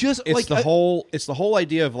the whole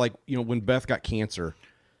idea of when Beth got cancer,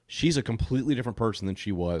 she's a completely different person than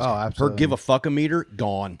she was. Oh, absolutely. Her give a fuck-a-meter,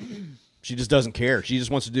 gone. She just doesn't care. She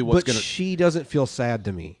just wants to do what's going to... she doesn't feel sad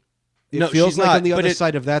to me. It No, feels she's like not, on the but other it-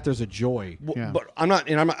 side of that, there's a joy. But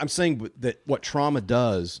I'm saying that what trauma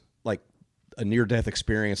does, like a near-death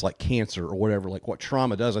experience like cancer or whatever, like what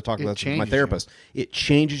trauma does, I talk about this with my therapist. It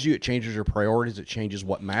changes you. It changes your priorities. It changes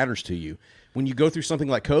what matters to you. When you go through something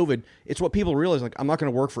like COVID, it's what people realize, I'm not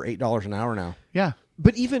going to work for $8 an hour now. Yeah.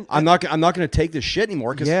 But even I'm not going to take this shit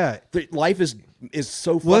anymore because Yeah. life is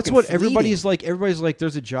so fucking well, that's what fleeting. everybody's like. Everybody's like,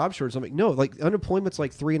 there's a job shortage. I'm like, no, like unemployment's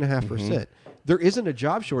like 3.5%. There isn't a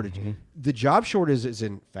job shortage. The job shortage is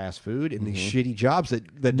in fast food and these shitty jobs that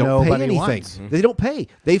don't Nobody pay anything. wants. They don't pay.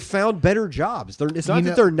 They found better jobs. It's not You that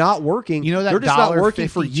know- they're not working. You know they're that just not working $1.50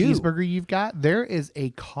 for you. cheeseburger you've got? There is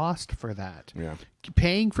a cost for that. Yeah.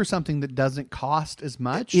 Paying for something that doesn't cost as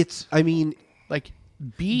much. It's, I mean, like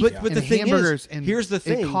beef But and the thing is, hamburgers. And here's the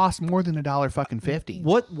thing. It costs more than $1.50.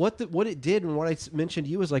 what it did and what I mentioned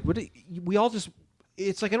to you was like, we all just,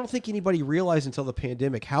 it's like I don't think anybody realized until the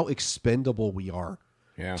pandemic how expendable we are.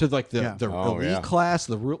 Yeah. To like the Oh, elite yeah. class,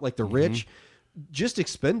 the rich, just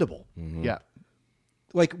expendable. Yeah.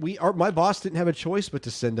 Like my boss didn't have a choice but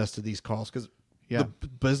to send us to these calls because Yeah. the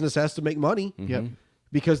business has to make money. Yep.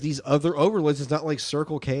 Because these other overloads, it's not like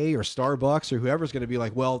Circle K or Starbucks or whoever's going to be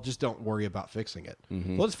like, well, just don't worry about fixing it.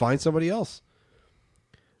 Well, let's find somebody else.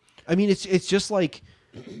 I mean, it's just like,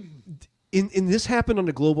 in this happened on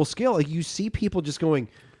a global scale. Like you see people just going,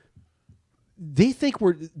 they think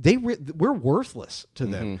we're worthless to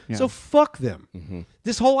them. Yeah. So fuck them.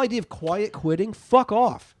 This whole idea of quiet quitting, fuck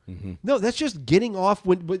off. No, that's just getting off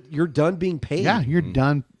when you're done being paid. Yeah, you're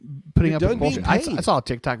done putting You're up done with bullshit. being paid. I saw a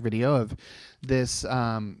TikTok video of this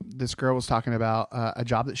this girl was talking about a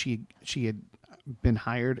job that she had been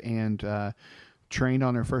hired and trained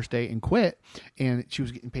on her first day and quit, and she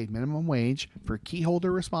was getting paid minimum wage for key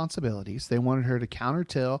holder responsibilities. They wanted her to counter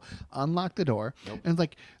till, unlock the door, and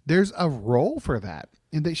like there's a role for that.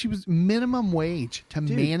 And that she was minimum wage to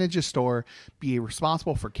manage a store, be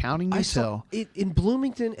responsible for counting your till. In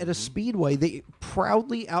Bloomington at a Speedway, they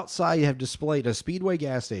proudly outside have displayed a Speedway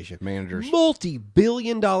gas station. Managers.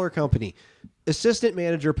 Multi-billion-dollar company. Assistant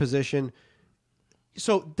manager position.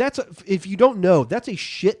 So if you don't know, that's a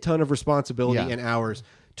shit ton of responsibility and hours.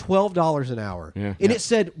 $12 an hour. Yeah. And it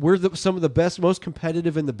said we're some of the best, most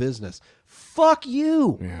competitive in the business. Fuck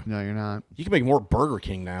you. Yeah. No, you're not. You can make more Burger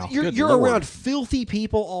King now. Good You're Lord. around filthy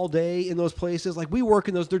people all day in those places. Like we work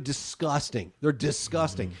in those, they're disgusting. They're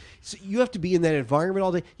disgusting. So you have to be in that environment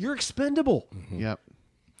all day. You're expendable. Yep.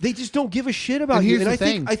 They just don't give a shit about And you. here's And the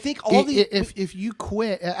thing. I think all the if you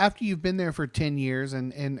quit after you've been there for 10 years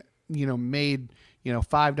and you know made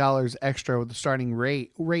 $5 extra with the starting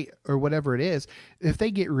rate or whatever it is, if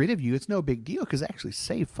they get rid of you, it's no big deal because they actually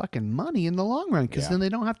save fucking money in the long run because then they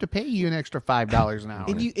don't have to pay you an extra $5 an hour.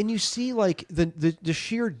 and you see like the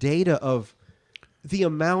sheer data of the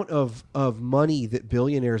amount of money that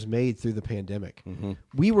billionaires made through the pandemic.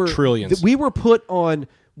 We were Trillions. We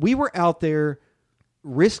were out there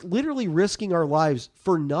literally risking our lives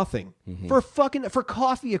for nothing. For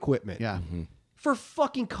coffee equipment. yeah. For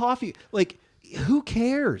fucking coffee. Like, who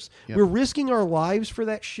cares? Yep. We're risking our lives for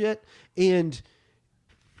that shit, and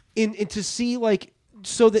to see like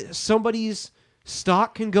so that somebody's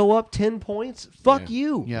stock can go up 10 points. Fuck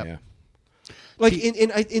you. Yep. Yeah. Like,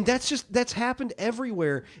 and that's happened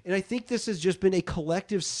everywhere, and I think this has just been a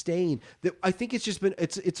collective stain that I think it's just been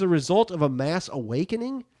it's a result of a mass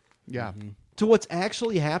awakening Yeah. to what's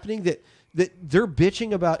actually happening that they're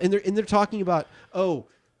bitching about, and they're talking about, oh,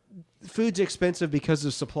 food's expensive because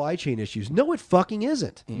of supply chain issues. No, it fucking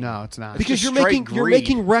isn't. No, it's not. Because just you're straight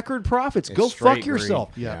making greed. record profits. It's Go straight fuck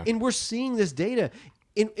yourself. greed. Yeah. And we're seeing this data,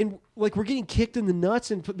 and like we're getting kicked in the nuts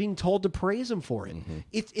and being told to praise them for it.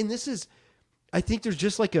 And this is, I think there's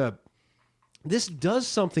just like this does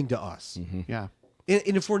something to us. yeah. And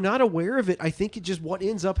if we're not aware of it, I think it just what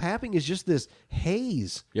ends up happening is just this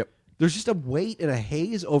haze. Yep. There's just a weight and a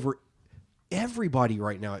haze over everybody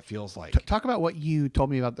right now. It feels like. Talk about what you told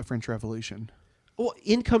me about the French Revolution. Well,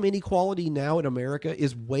 income inequality now in America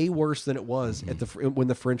is way worse than it was at when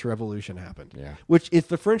the French Revolution happened. Yeah. Which, if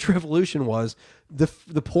the French Revolution was the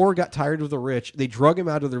poor got tired of the rich, they drug them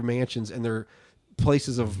out of their mansions and their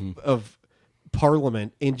places of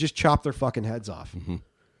parliament and just chopped their fucking heads off.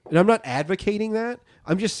 And I'm not advocating that.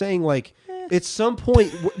 I'm just saying, like, at some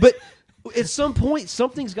point, but. At some point,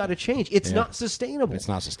 something's got to change. It's not sustainable. It's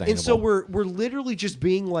not sustainable. And so we're literally just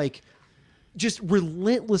being like, just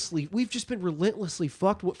relentlessly. We've just been relentlessly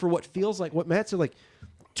fucked for what feels like what Matt said, like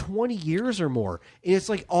 20 years or more. And it's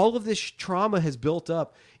like all of this trauma has built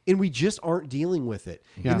up, and we just aren't dealing with it.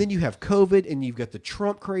 Yeah. And then you have COVID, and you've got the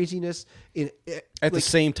Trump craziness, At the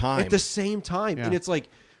same time. At the same time, Yeah. and it's like,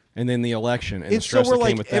 And then the election and the and so stress we're that came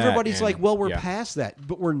like, with that, everybody's and- like, well, we're yeah. past that,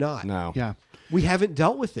 but we're not. No. Yeah. We haven't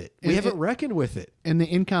dealt with it. We And haven't reckoned with it. And the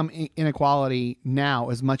income inequality now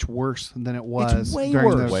is much worse than it was way during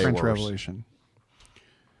worse. the Way French worse. Revolution.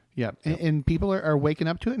 Yeah. And people are waking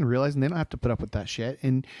up to it and realizing they don't have to put up with that shit.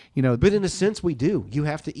 And, But in a sense, we do. You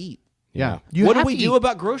have to eat. Yeah. What do have we to do eat.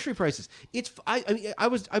 about grocery prices? I mean,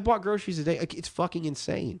 I bought groceries today. Like, it's fucking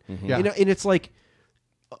insane. Yeah. You know, and it's like,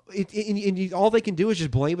 all they can do is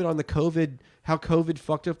just blame it on the COVID, how COVID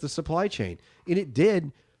fucked up the supply chain, and it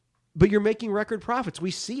did. But you're making record profits.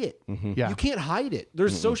 We see it. Yeah. You can't hide it.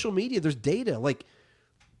 There's social media. There's data. Like,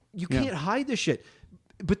 you can't hide this shit.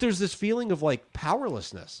 But there's this feeling of like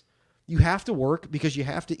powerlessness. You have to work because you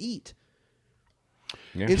have to eat.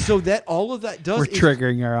 Yeah. And so that all of that does We're is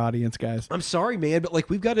triggering our audience, guys. I'm sorry, man, but like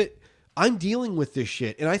we've got to. I'm dealing with this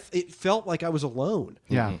shit, and it felt like I was alone.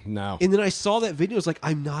 Yeah. No. And then I saw that video. It's like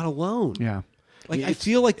I'm not alone. Yeah. Like I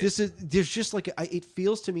feel like there's just like it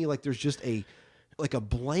feels to me like there's just a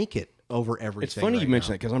blanket over everything. It's funny right you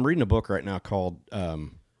mention now. that because I'm reading a book right now called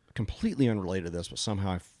completely unrelated to this, but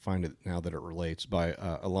somehow I find it now that it relates by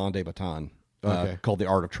Alain de Botton called The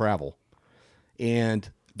Art of Travel. And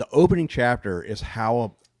the opening chapter is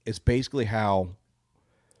basically how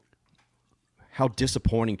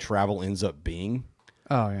disappointing travel ends up being.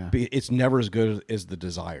 Oh yeah. It's never as good as the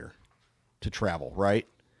desire to travel, right?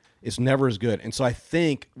 It's never as good. And so I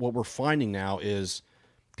think what we're finding now is,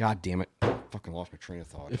 God damn it, I fucking lost my train of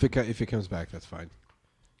thought. If it comes back, that's fine.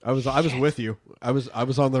 I was with you. I was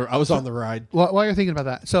on the ride. While you're thinking about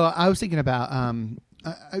that, so I was thinking about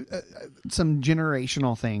some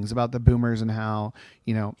generational things about the boomers and how,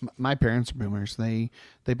 you know, my parents are boomers. They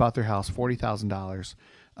bought their house $40,000.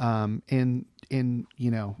 In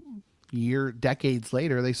you know, decades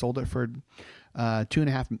later, they sold it for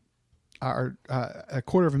 $2.5 or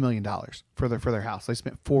 $250,000 for their house. They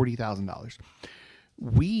spent $40,000.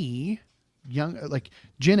 We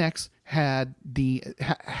Gen X had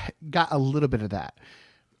got a little bit of that.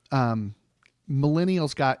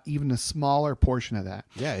 Millennials got even a smaller portion of that.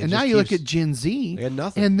 Yeah, it and now just you look keeps- at Gen Z, They had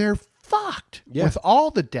nothing. and they're fucked Yeah. with all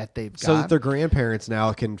the debt they've got. So that their grandparents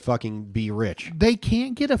now can fucking be rich. They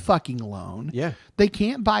can't get a fucking loan. Yeah. They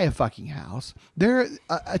can't buy a fucking house. They're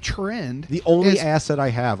a trend. The only is- asset I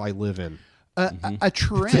have, I live in. a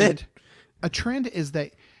trend. A trend is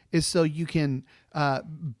so you can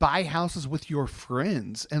buy houses with your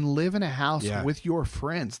friends and live in a house Yeah. with your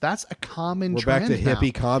friends. That's a common We're trend back to now.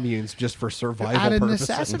 hippie communes just for survival Out of purposes.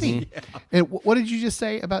 necessity. And what did you just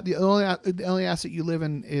say about the only asset you live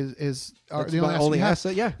in is That's the my only only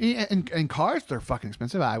asset you have? asset, yeah. And cars, they're fucking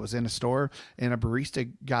expensive. I was in a store and a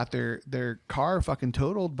barista got their car fucking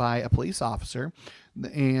totaled by a police officer,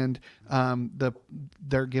 and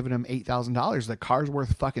they're giving him $8,000. The car's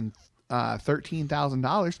worth fucking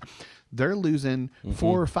 $13,000. They're losing $4,000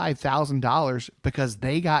 or $5,000 because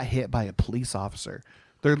they got hit by a police officer.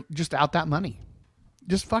 They're just out that money,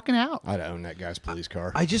 just fucking out. I'd own that guy's police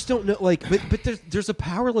car. I just don't know, like, but there's a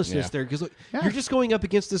powerlessness Yeah. there because Yeah. you're just going up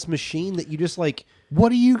against this machine that you just like.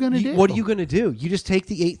 What are you gonna do? What are you going to do? You just take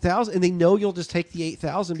the 8,000, and they know you'll just take the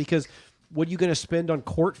 8,000 because what are you going to spend on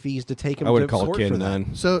court fees to take him? I would to have called court Kid for that?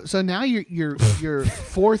 Nunn. So now you're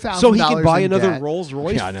 $4,000. So he can buy in another debt. Rolls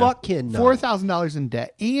Royce. Yeah, I know. Fuck Ken Nunn. $4,000 in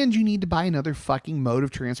debt, and you need to buy another fucking mode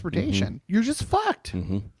of transportation. You're just fucked.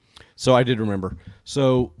 So I did remember.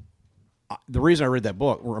 So the reason I read that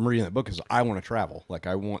book, or I'm reading that book, is I want to travel. Like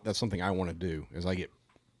that's something I want to do. Is I get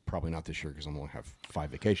probably not this year because I'm going to have 5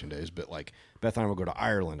 vacation days, but like Beth and I will go to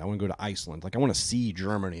Ireland. I want to go to Iceland. Like I want to see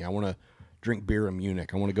Germany. I want to drink beer in Munich.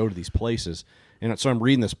 I want to go to these places. And so I'm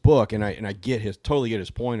reading this book, and I totally get his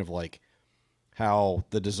point of like how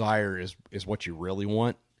the desire is what you really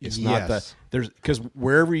want. It's not Yes. because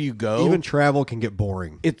wherever you go, Even travel can get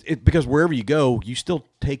boring. because wherever you go, you still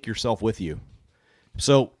take yourself with you.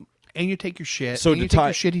 So And you take your shit. So and to you take tie-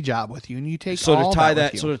 your shitty job with you, and you take so all to tie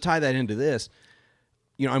that. that, to tie that into this,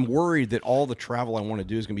 you know, I'm worried that all the travel I want to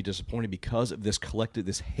do is going to be disappointed because of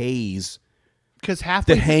this haze because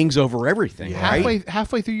halfway that hangs over everything. Right?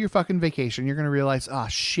 halfway through your fucking vacation, you're gonna realize, oh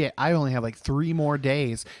shit, I only have like 3 more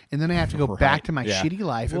days, and then I have to go back to my yeah. shitty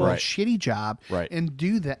life and my Right. shitty job, Right. and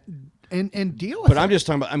do that and deal with But it. I'm just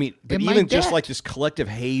talking about. I mean, but In my even just debt. like this collective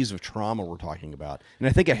haze of trauma we're talking about, and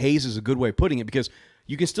I think a haze is a good way of putting it because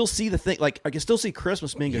you can still see the thing. Like I can still see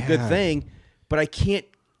Christmas being a good Yeah. thing, but I can't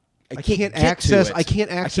I get can't to access. it. I can't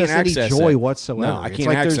access any access joy it. whatsoever. No, I It's can't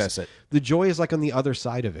like there's- access it. The joy is like on the other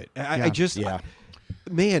side of it. I just, Yeah.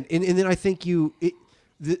 man, and then I think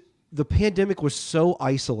the pandemic was so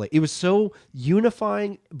isolating. It was so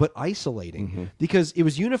unifying, but isolating because it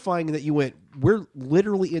was unifying that you went, we're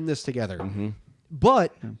literally in this together.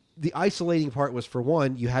 But the isolating part was, for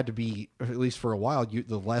one, you had to be, or at least for a while,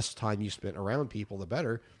 the less time you spent around people, the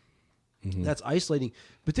better. That's isolating.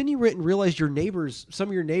 But then you went and realized your neighbors, some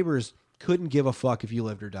of your neighbors couldn't give a fuck if you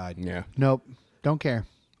lived or died. Yeah. Nope, don't care.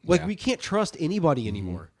 Like Yeah. we can't trust anybody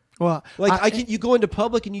anymore. Well, Like you go into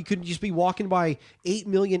public and you could just be walking by 8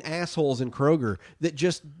 million assholes in Kroger that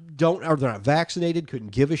just don't, or they're not vaccinated,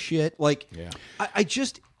 couldn't give a shit. Like, I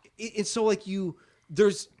just, it's so like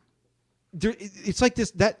it's like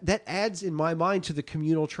this that adds in my mind to the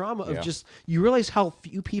communal trauma of just you realize how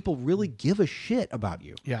few people really give a shit about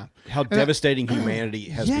you. Yeah, how devastating humanity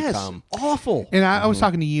has become. Awful. And I was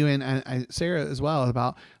talking to you and Sarah as well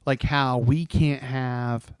about like how we can't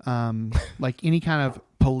have like any kind of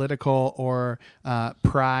political or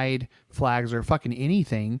pride flags or fucking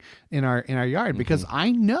anything in our yard because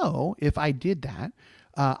I know if I did that,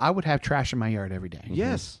 I would have trash in my yard every day.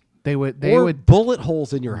 Yes. They would bullet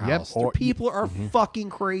holes in your house. Or people are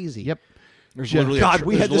fucking crazy. Yep. There's literally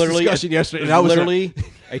we had this discussion yesterday. There's literally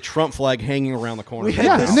a Trump flag hanging around the corner.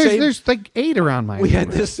 And there's like 8 around my. We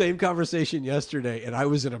had this same conversation yesterday, and I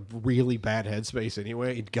was in a really bad headspace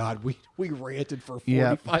anyway. And God, we ranted for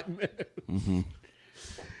 45 minutes.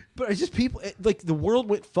 But it's just people like the world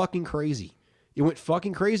went fucking crazy. It went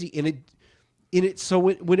fucking crazy, and so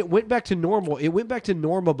when it went back to normal, it went back to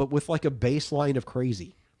normal, but with like a baseline of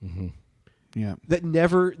crazy. Yeah, that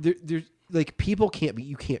never there's like people can't be.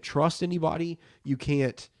 You can't trust anybody. You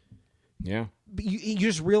can't. Yeah, but you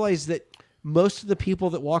just realize that most of the people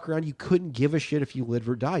that walk around, you couldn't give a shit if you lived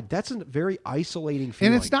or died. That's a very isolating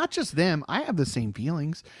feeling. And it's not just them. I have the same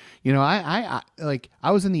feelings. You know, I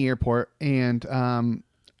was in the airport and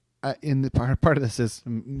in the part of this is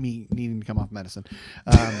me needing to come off medicine,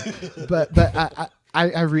 but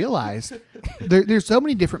I realized there's so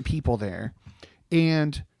many different people there,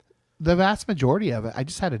 and the vast majority of it, I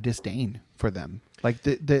just had a disdain for them. Like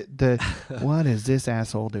the what is this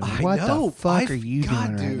asshole doing? What the fuck are you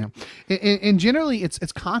doing right now? And generally,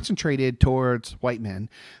 it's concentrated towards white men,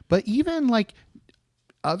 but even like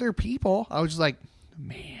other people, I was just like,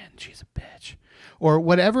 man, she's a bitch, or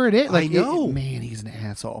whatever it is. Like, I know, man, he's an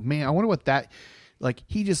asshole. Man, I wonder what that. Like,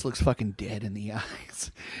 he just looks fucking dead in the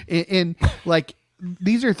eyes, and like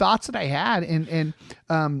these are thoughts that I had, and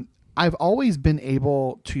I've always been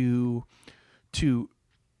able to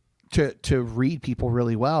read people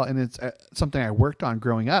really well, and it's something I worked on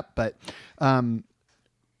growing up. But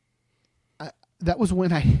that was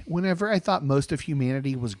whenever I thought most of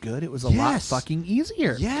humanity was good, it was a lot fucking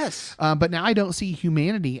easier. Yes. But now I don't see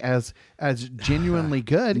humanity as genuinely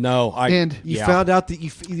good. No, you found out that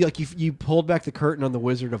you pulled back the curtain on the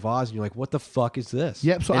Wizard of Oz, and you're like, what the fuck is this?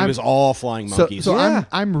 Yep. So it was all flying monkeys. So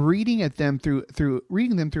I'm reading at them through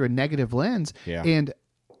reading them through a negative lens. Yeah. And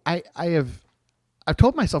I've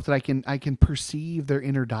told myself that I can perceive their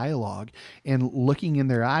inner dialogue, and looking in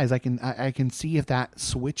their eyes, I can see if that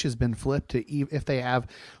switch has been flipped to if they have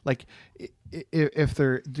like if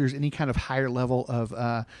there's any kind of higher level of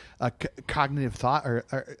cognitive thought,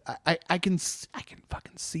 or I can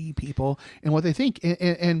fucking see people and what they think,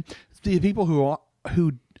 and the people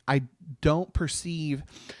who I don't perceive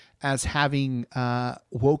as having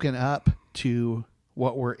woken up to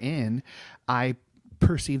what we're in, I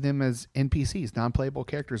perceive them as NPCs, non-playable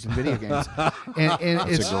characters in video games, and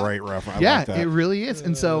it's a great reference. Yeah, I like that. it really is.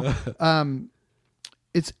 And so,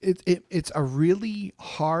 it's a really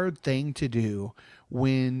hard thing to do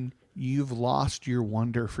when you've lost your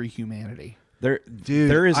wonder for humanity. There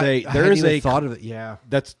is a thought of it. Yeah,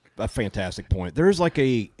 that's a fantastic point. There's like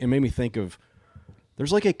it made me think of.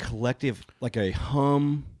 There's like a collective, like a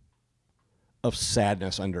hum of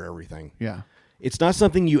sadness under everything. Yeah. It's not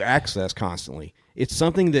something you access constantly. It's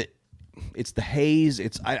something that it's the haze.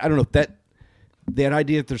 It's I don't know, that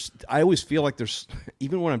idea that I always feel like there's,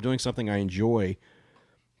 even when I'm doing something I enjoy,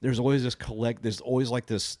 there's always there's always like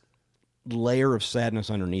this layer of sadness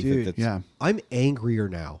underneath it. I'm angrier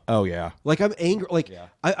now. Oh yeah. Like I'm angry. Like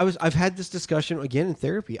I've had this discussion again in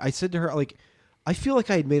therapy. I said to her, like, I feel like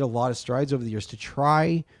I had made a lot of strides over the years to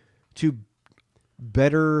try to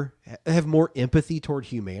better have more empathy toward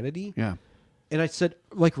humanity. Yeah. And I said,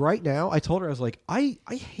 like, right now, I told her, I was like, I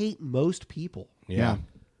hate most people. Yeah.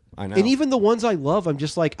 I know. And even the ones I love, I'm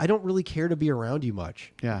just like, I don't really care to be around you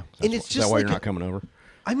much. Yeah. And it's just is that why like you're not coming over?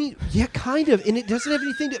 I mean, yeah, kind of. And it doesn't have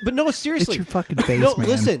anything to, but no, seriously. It's your fucking face, no, man.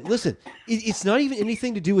 Listen. It's not even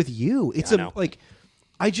anything to do with you. It's like,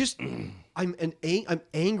 I'm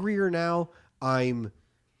angrier now.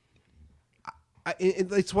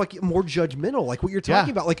 It's like more judgmental, like what you're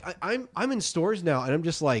talking about. Like I'm in stores now, and I'm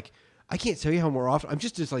just like, I can't tell you how more often I'm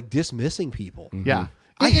just like dismissing people. Yeah.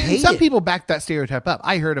 I hate some it. people back that stereotype up.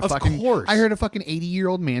 I heard a Of fucking course.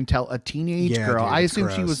 80-year-old man tell a teenage girl. dude, I it's assume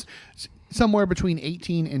she gross. was somewhere between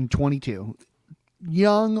 18 and 22.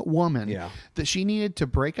 Young woman. Yeah. That she needed to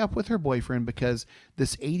break up with her boyfriend because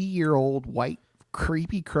this 80-year-old white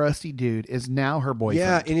creepy crusty dude is now her boyfriend.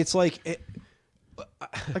 Yeah, and it's like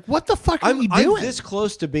Like, what the fuck are you I'm doing? this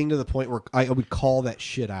close to being to the point where I would call that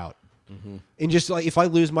shit out. And just like, if I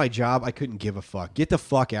lose my job, I couldn't give a fuck. Get the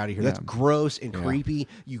fuck out of here. That's gross and creepy.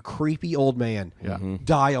 You creepy old man. Yeah.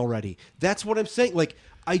 Die already. That's what I'm saying. Like,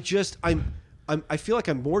 I feel like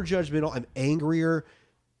I'm more judgmental. I'm angrier.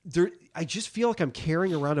 I just feel like I'm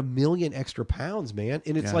carrying around 1 million extra pounds, man.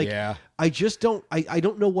 And it's I just don't, I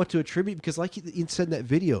don't know what to attribute, because like you said in that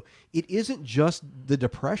video, it isn't just the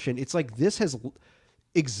depression. It's like this has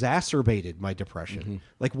exacerbated my depression.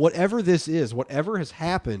 Like whatever this is, whatever has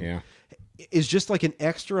happened is just like an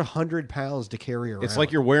extra 100 pounds to carry around. It's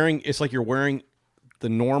like you're wearing the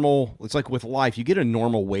normal, it's like with life, you get a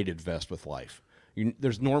normal weighted vest with life.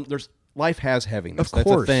 Life has heaviness. Of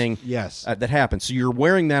course. That's a thing that happens. So you're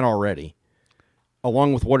wearing that already,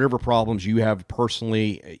 along with whatever problems you have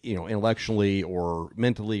personally, intellectually or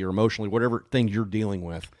mentally or emotionally, whatever things you're dealing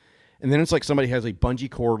with. And then it's like somebody has a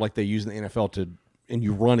bungee cord like they use in the NFL and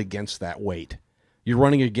you run against that weight. You're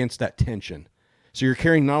running against that tension. So you're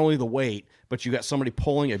carrying not only the weight, but you got somebody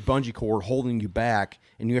pulling a bungee cord holding you back,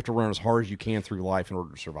 and you have to run as hard as you can through life in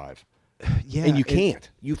order to survive. Yeah, and you can't.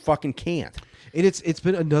 You fucking can't. And it's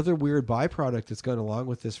been another weird byproduct that's gone along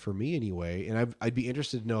with this for me anyway. And I'd be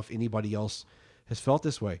interested to know if anybody else has felt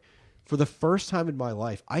this way. For the first time in my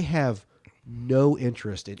life, I have no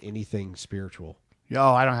interest in anything spiritual. Yo,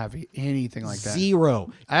 I don't have anything like that.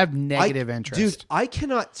 Zero. I have negative interest. Dude, I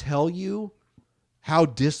cannot tell you how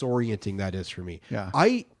disorienting that is for me. Yeah.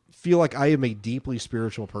 I feel like I am a deeply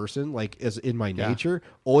spiritual person, like as in my nature,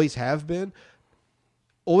 always have been.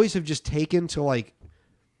 Always have just taken to like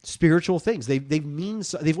spiritual things.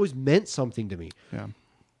 They've always meant something to me. Yeah.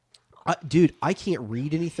 Dude, I can't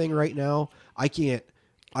read anything right now. I can't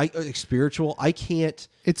spiritual. I can't.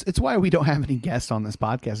 It's why we don't have any guests on this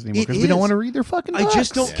podcast anymore, because we don't want to read their fucking books. I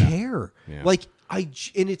just don't care. Yeah. Like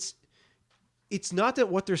it's not that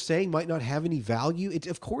what they're saying might not have any value.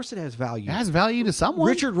 Of course it has value. It has value to someone.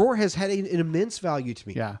 Richard Rohr has had an immense value to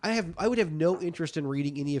me. Yeah. I would have no interest in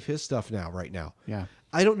reading any of his stuff right now. Yeah.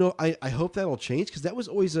 I don't know. I hope that'll change, because that was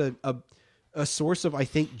always a source of, I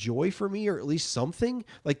think, joy for me, or at least something,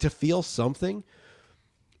 like to feel something.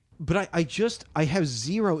 But I have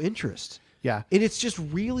zero interest. Yeah. And it's just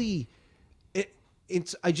really,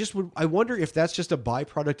 I wonder if that's just a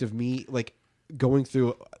byproduct of me, like, going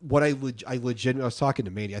through what I was talking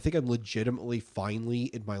to Mandy. I think I'm legitimately finally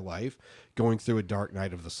in my life going through a dark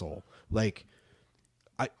night of the soul. Like,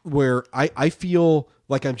 where I feel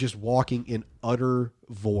like I'm just walking in utter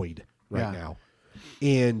void right now.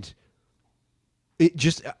 And it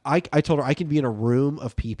just, I told her I can be in a room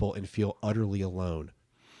of people and feel utterly alone.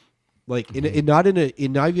 Like, not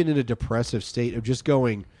even in a depressive state of just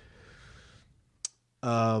going,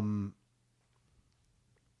 I'm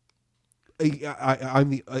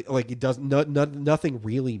like, it does nothing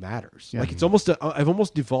really matters. Yeah. Like, it's almost I've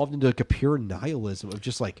almost devolved into like a pure nihilism of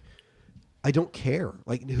just like, I don't care.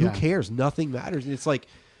 Like, who cares? Nothing matters. And it's like,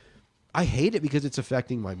 I hate it because it's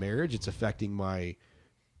affecting my marriage. It's affecting my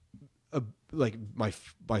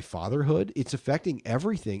my fatherhood. It's affecting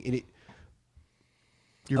everything. And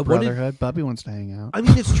your brotherhood. Bubby wants to hang out. I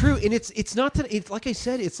mean, it's true. And it's not that it's like I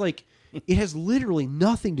said, it's like, it has literally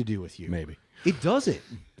nothing to do with you. Maybe. It doesn't.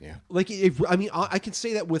 Yeah. Like, I can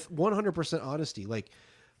say that with 100% honesty. Like,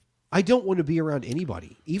 I don't want to be around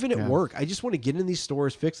anybody, even at work. I just want to get in these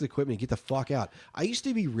stores, fix the equipment, and get the fuck out. I used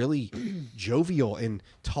to be really jovial and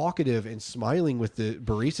talkative and smiling with the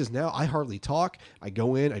baristas. Now I hardly talk. I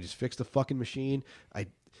go in, I just fix the fucking machine. I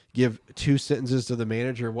give 2 sentences to the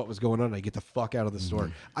manager of what was going on, and I get the fuck out of the store.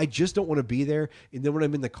 I just don't want to be there. And then when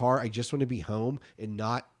I'm in the car, I just want to be home and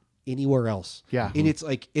not anywhere else. Yeah. And it's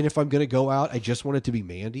like, and if I'm going to go out, I just want it to be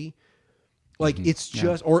Mandy. Like, it's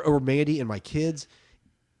just, or Mandy and my kids.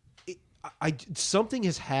 Something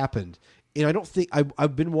has happened, and I don't think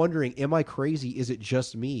I've been wondering, am I crazy? Is it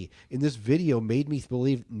just me? And this video made me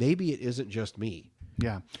believe maybe it isn't just me.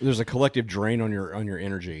 Yeah. There's a collective drain on your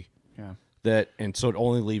energy. Yeah. And so it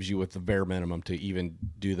only leaves you with the bare minimum to even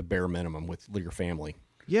do the bare minimum with your family.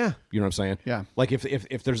 Yeah. You know what I'm saying? Yeah. Like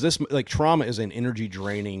if there's this, like, trauma is an energy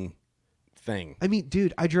draining thing. I mean,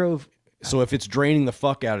 dude, I drove. So if it's draining the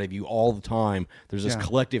fuck out of you all the time, there's this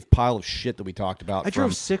collective pile of shit that we talked about. I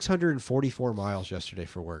drove 644 miles yesterday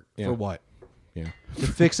for work. Yeah. For what? Yeah. To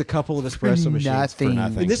fix a couple of espresso machines. Nothing.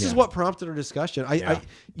 And this is what prompted our discussion. I texted like,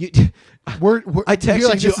 you. I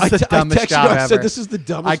texted you. I said, this is the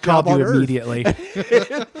dumbest I called job you on earth. immediately. And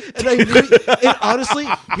I knew, and honestly,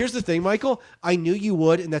 here's the thing, Michael. I knew you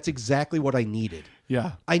would, and that's exactly what I needed.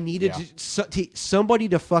 Yeah. I needed somebody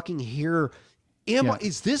to fucking hear.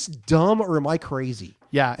 Is this dumb or am I crazy?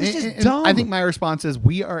 Yeah. This is and dumb. I think my response is,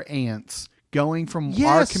 we are ants going from our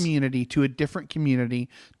Yes. community to a different community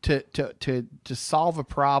to solve a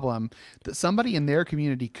problem that somebody in their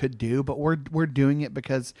community could do, but we're doing it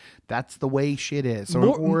because that's the way shit is.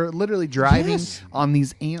 So we're literally driving Yes. on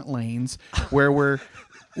these ant lanes where we're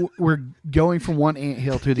going from one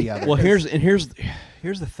anthill to the other. Well, here's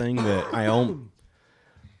the thing that I own.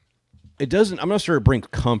 It doesn't. I'm not sure it brings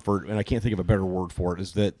comfort, and I can't think of a better word for it.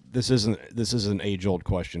 Is that this is an age old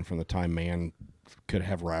question from the time man could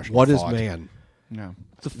have rational What is thought. man? No.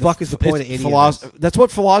 What the fuck is the point of any of this? That's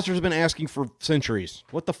what philosophers have been asking for centuries.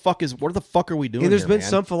 What the fuck are we doing? And there's here, been man?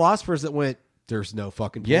 some philosophers that went, "There's no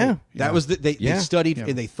fucking point." Yeah. That was they Yeah. studied Yeah.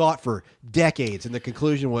 and they thought for decades, and the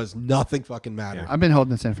conclusion was nothing fucking mattered. I've been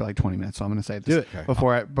holding this in for like 20 minutes, so I'm going to say this Do it. Okay.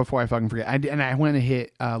 before I fucking forget. I went to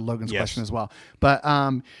hit Logan's Yes. question as well. But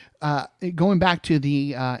going back to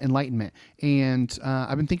the Enlightenment, and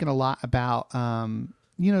I've been thinking a lot about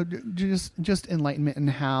just Enlightenment and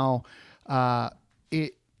how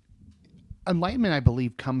Enlightenment, I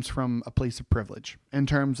believe, comes from a place of privilege in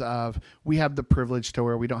terms of we have the privilege to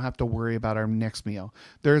where we don't have to worry about our next meal.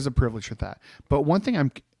 There is a privilege with that. But one thing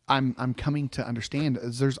I'm coming to understand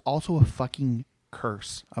is there's also a fucking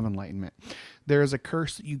curse of enlightenment. There is a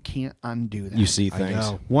curse that you can't undo. That You see things.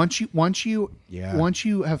 know. once you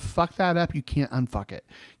Yeah. have fucked that up, you can't unfuck it.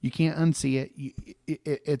 You can't unsee it.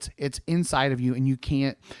 It's inside of you, and you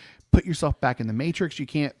can't put yourself back in the matrix. You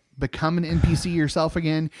can't become an NPC yourself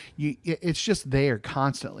again. It's just there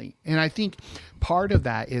constantly. And I think part of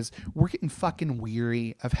that is we're getting fucking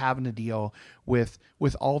weary of having to deal with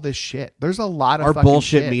all this shit. There's a lot of Our fucking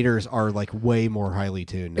bullshit shit. meters are like way more highly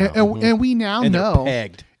tuned now. And we now And they're know,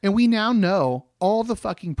 pegged. and we now know all the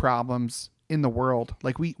fucking problems in the world.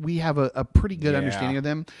 Like we have a pretty good Yeah. understanding of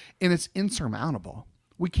them, and it's insurmountable.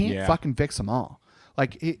 We can't Yeah. fucking fix them all.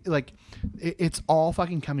 It's all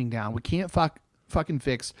fucking coming down. We can't fucking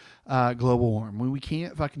fix global warming. We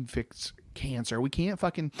can't fucking fix cancer. We can't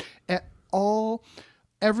fucking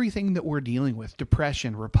everything that we're dealing with,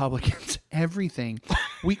 depression, Republicans, everything.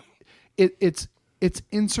 It's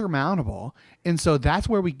insurmountable. And so that's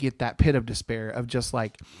where we get that pit of despair of just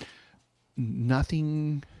like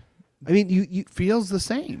nothing I mean, you feels the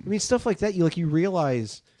same. I mean, stuff like that. You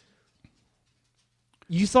realize.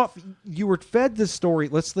 You thought you were fed this story.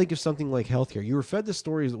 Let's think of something like healthcare. You were fed the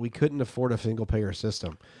stories that we couldn't afford a single payer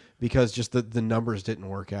system because just the numbers didn't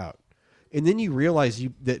work out. And then you realize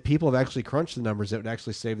that people have actually crunched the numbers that would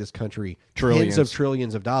actually save this country tens of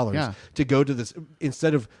trillions of dollars Yeah. to go to this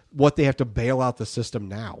instead of what they have to bail out the system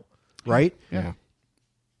now, right? Yeah.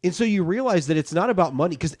 And so you realize that it's not about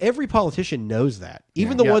money because every politician knows that.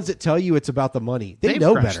 Even the Yeah. ones that tell you it's about the money, they They've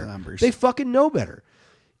know crunched better. the numbers. They fucking know better.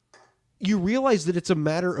 You realize that it's a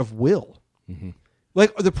matter of will.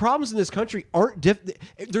 Like the problems in this country aren't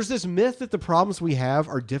there's this myth that the problems we have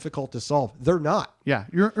are difficult to solve. They're not. Yeah.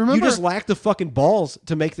 Remember, You just lack the fucking balls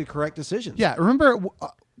to make the correct decisions. Yeah, remember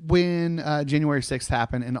when January 6th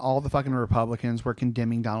happened and all the fucking Republicans were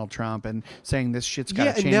condemning Donald Trump and saying this shit's got to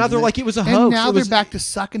Yeah, change. and now they're like it was a hoax. And now It they're was- back to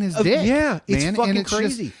sucking his dick. yeah, it's man. fucking and just-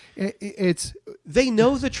 crazy. it's They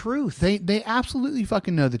know the truth. they absolutely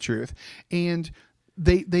fucking know the truth, and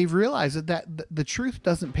they've realized that the truth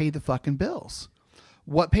doesn't pay the fucking bills.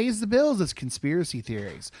 What pays the bills is conspiracy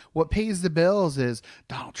theories. What pays the bills is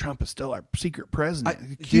Donald Trump is still our secret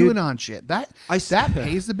president. QAnon shit. That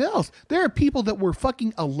pays the bills. There are people that were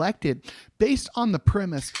fucking elected based on the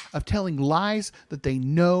premise of telling lies that they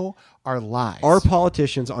know are lies. Are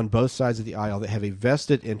politicians on both sides of the aisle that have a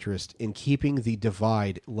vested interest in keeping the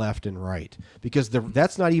divide left and right? Because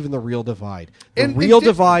that's not even the real divide. The And real Dem-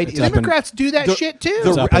 divide is Democrats do that shit too.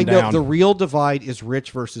 It's up I and know down. the real divide is rich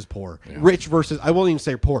versus poor. Rich versus I won't even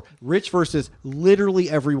say poor. Rich versus literally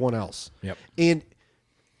everyone else. Yep. And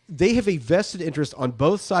they have a vested interest on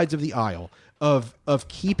both sides of the aisle of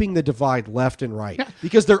keeping the divide left and right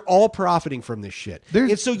because they're all profiting from this shit.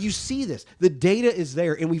 And so you see this. The data is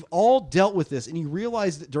there, and we've all dealt with this. And you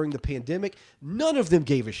realize that during the pandemic, none of them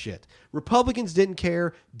gave a shit. Republicans didn't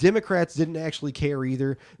care. Democrats didn't actually care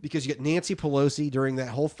either because you got Nancy Pelosi during that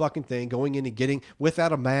whole fucking thing going in and getting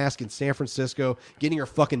without a mask in San Francisco, getting her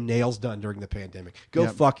fucking nails done during the pandemic. Go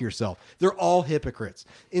fuck yourself. They're all hypocrites.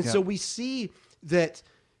 And so we see that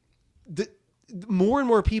more and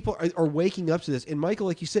more people are waking up to this. And Michael,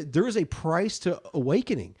 like you said, there is a price to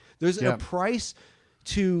awakening. There's a price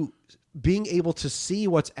to being able to see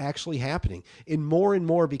what's actually happening. And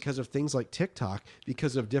more because of things like TikTok,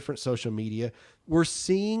 because of different social media, we're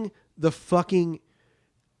seeing the fucking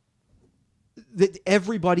that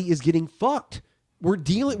everybody is getting fucked. We're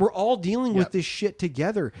all dealing with this shit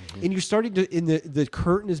together. And you're starting to the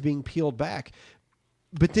curtain is being peeled back.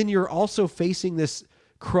 But then you're also facing this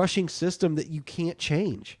crushing system that you can't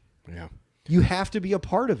change. Yeah. You have to be a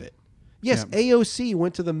part of it. Yes, AOC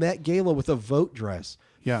went to the Met Gala with a vote dress.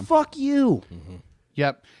 Yeah. Fuck you.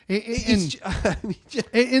 Yep.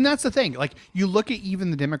 And that's the thing. Like, you look at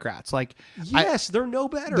even the Democrats. Like, Yes, they're no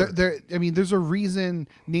better. I mean, there's a rean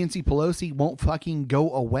Nancy Pelosi won't fucking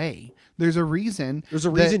go away. There's a reason. There's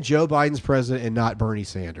a reason Joe Biden's president and not Bernie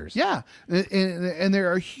Sanders. Yeah. And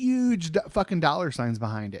there are huge fucking dollar signs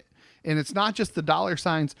behind it. And it's not just the dollar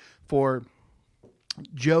signs for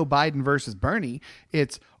Joe Biden versus Bernie.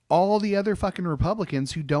 It's all the other fucking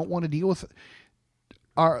Republicans who don't want to deal with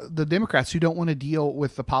the Democrats who don't want to deal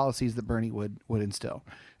with the policies that Bernie would instill.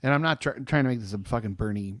 And I'm not trying to make this a fucking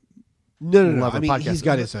Bernie. No. I mean, podcast. he's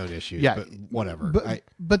got his own issues. Yeah, but whatever.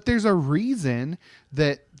 But there's a reason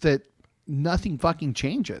that nothing fucking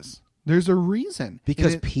changes. There's a reason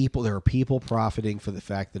because there are people profiting for the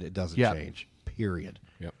fact that it doesn't change. Period.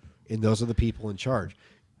 Yep. And those are the people in charge.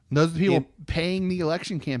 And those are the people paying the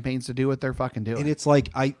election campaigns to do what they're fucking doing. And it's like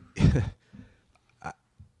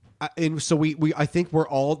and so I think we're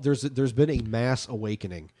all there's been a mass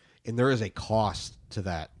awakening, and there is a cost to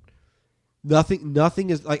that. Nothing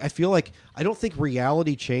is like, I feel like I don't think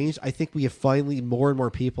reality changed. I think we have finally more and more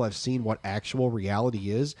people have seen what actual reality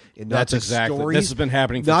is, and not That's the exactly. stories. This has been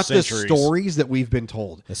happening for not centuries. the stories that we've been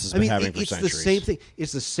told. This has been happening for it's centuries. the same thing.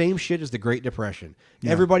 It's the same shit as the Great Depression.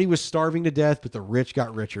 Everybody was starving to death, but the rich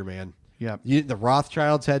got richer, man. Yeah. The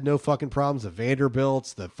Rothschilds had no fucking problems. The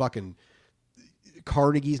Vanderbilts, the fucking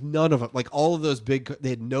Carnegies, none of them. Like all of those they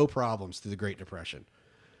had no problems through the Great Depression.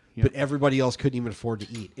 But everybody else couldn't even afford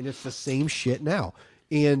to eat. And it's the same shit now.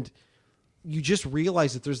 And you just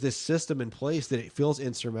realize that there's this system in place that it feels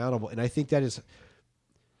insurmountable. And I think that is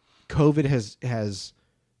COVID has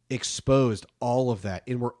exposed all of that.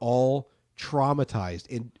 And we're all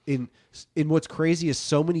traumatized. And what's crazy is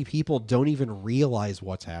so many people don't even realize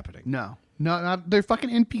what's happening. No, they're fucking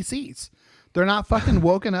NPCs. They're not fucking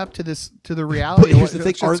woken up to the reality. But here's the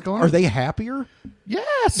thing: going are they happier?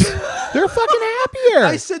 Yes, they're fucking happier.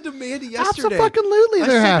 I said to Mandy yesterday. Absolutely, they're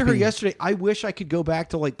I said happy. to her yesterday. I wish I could go back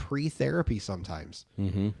to like pre-therapy sometimes.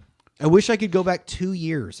 Mm-hmm. I wish I could go back 2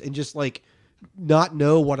 years and just like not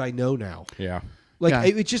know what I know now. Yeah. Like Yeah.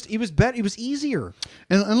 it was better. It was easier.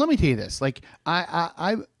 And let me tell you this: like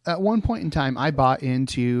I at one point in time, I bought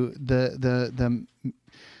into the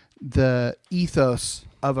ethos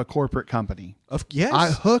of a corporate company. Yes.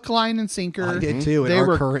 I hook, line, and sinker. I did too in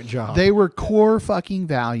our current job. They were core fucking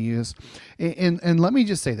values. And let me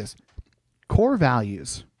just say this. Core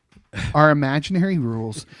values are imaginary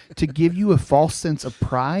rules to give you a false sense of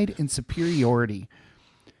pride and superiority.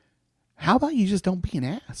 How about you just don't be an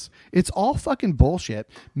ass? It's all fucking bullshit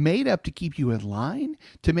made up to keep you in line,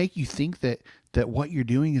 to make you think that what you're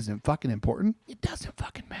doing isn't fucking important. It doesn't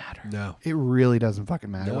fucking matter. No. It really doesn't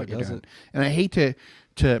fucking matter No, what it you're doesn't. doing. And I hate to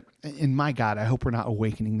and my God, I hope we're not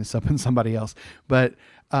awakening this up in somebody else. But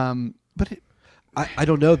I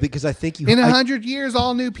don't know, because I think in 100 years,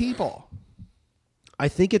 all new people. I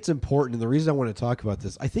think it's important, and the reason I want to talk about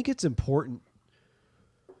this, I think it's important.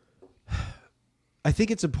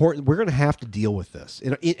 We're going to have to deal with this,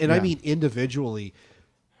 and I mean individually,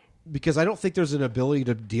 because I don't think there's an ability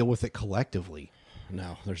to deal with it collectively.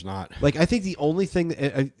 No, there's not. Like, I think the only thing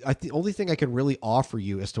I can really offer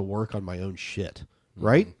you is to work on my own shit,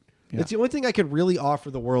 right? Yeah. It's the only thing I can really offer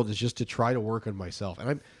the world is just to try to work on myself,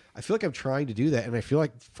 and I feel like I'm trying to do that, and I feel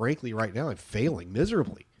like, frankly, right now I'm failing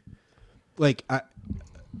miserably. Like,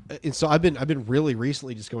 and so I've been really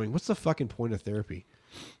recently just going, what's the fucking point of therapy?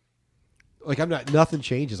 Like, nothing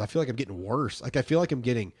changes. I feel like I'm getting worse. Like, I feel like I'm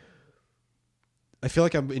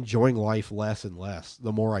enjoying life less and less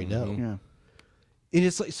the more I know. Yeah. And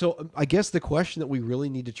it's like, so I guess the question that we really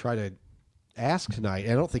need to try to ask tonight,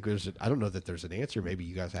 and I don't know that there's an answer. Maybe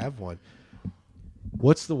you guys have one.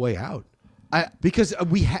 What's the way out? Because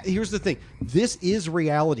here's the thing. This is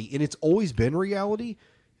reality, and it's always been reality.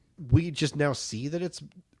 We just now see that it's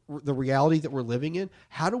the reality that we're living in.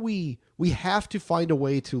 How do we have to find a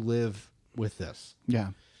way to live with this? Yeah.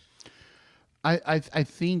 I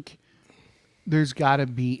think there's got to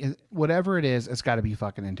be, whatever it is, it's got to be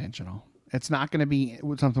fucking intentional. It's not going to be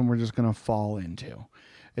something we're just going to fall into.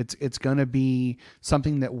 It's going to be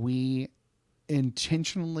something that we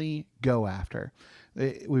intentionally go after.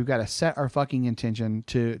 We've got to set our fucking intention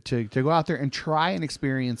to go out there and try and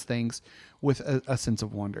experience things with a sense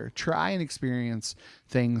of wonder. Try and experience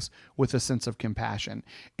things with a sense of compassion.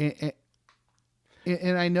 And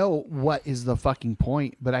I know what is the fucking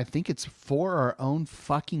point, but I think it's for our own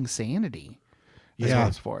fucking sanity. That's what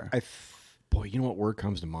it's for. Boy, you know what word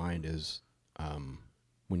comes to mind is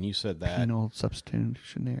when you said that. Penal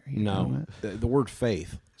substitutionary. No, the word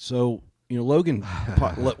faith. So, Logan,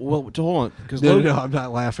 hold on. Because No, I'm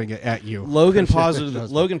not laughing at you. Logan posited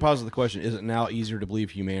the question, is it now easier to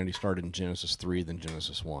believe humanity started in Genesis 3 than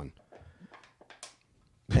Genesis 1?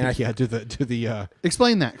 And to the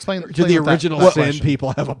Explain that. Explain to the what that- original what sin, question.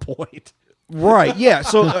 people have a point. Right, yeah.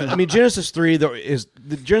 So, Genesis 3,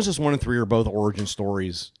 Genesis 1 and 3 are both origin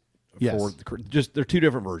stories. Yes. They're two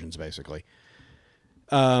different versions, basically.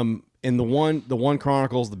 And the one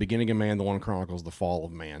chronicles the beginning of man, the one chronicles the fall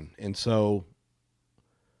of man. And so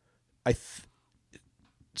I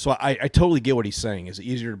totally get what he's saying. It's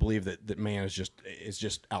easier to believe that man is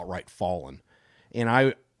just outright fallen.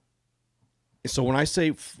 And so when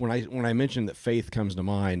I mention that faith comes to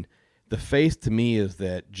mind, the faith to me is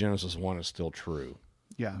that Genesis 1 is still true.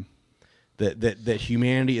 Yeah. That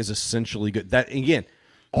humanity is essentially good. That again,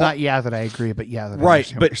 Not that I agree, but that I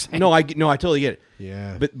right. understand what you're But saying. I totally get it.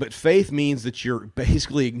 Yeah. But faith means that you're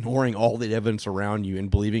basically ignoring all the evidence around you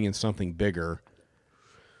and believing in something bigger.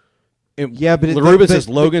 And Yeah, but Ruben says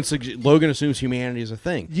Logan assumes humanity is a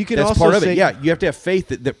thing. You can That's also part of say- it. Yeah, you have to have faith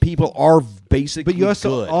that people are basically But you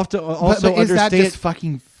also good. also But is that understand just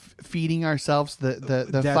fucking feeding ourselves the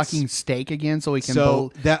That's- fucking steak again so we can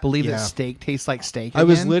believe that steak tastes like steak I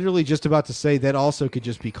was again? literally just about to say that also could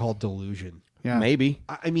just be called delusion. Yeah. Maybe.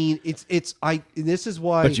 I mean, this is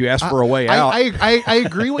why. But you asked for a way out. I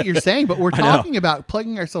agree what you're saying, but we're I know. talking about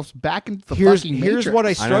plugging ourselves back into the here's fucking here's matrix. what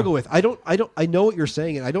I struggle know. with. I know what you're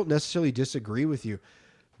saying, and I don't necessarily disagree with you,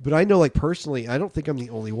 but I know, like, personally, I don't think I'm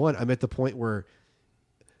the only one. I'm at the point where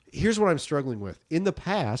here's what I'm struggling with. In the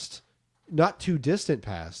past, not too distant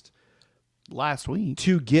past, last week,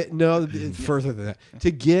 to get further than that,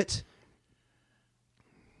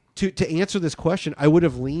 to answer this question, I would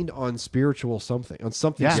have leaned on something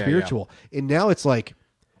Yeah. spiritual, and now it's like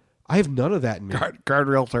I have none of that in me.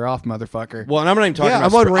 Guardrails are off, motherfucker. Well, and I'm not even talking Yeah,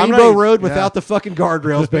 about I'm on I'm not Rainbow even- Road without the fucking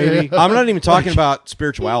guardrails, baby. I'm not even talking about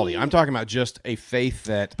spirituality. I'm talking about just a faith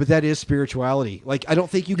that. But that is spirituality. Like, I don't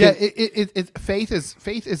think you Yeah, can. faith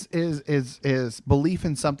is belief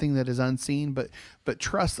in something that is unseen, but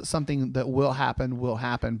trust that something that will happen.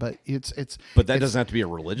 But But that doesn't have to be a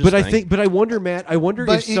religious. But thing. I wonder, Matt. I wonder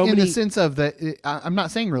But if so in many. the sense of that, I'm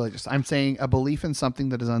not saying religious. I'm saying a belief in something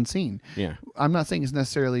that is unseen. Yeah. I'm not saying it's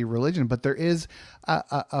necessarily religion, but there is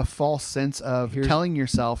a false sense of telling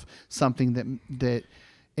yourself something that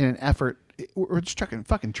in an effort. We're just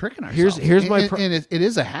fucking tricking ourselves. Here's my and it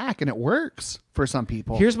is a hack and it works for some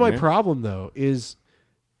people. Here's my problem, though, is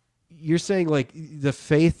you're saying, like, the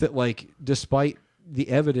faith that, like, despite the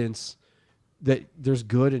evidence that there's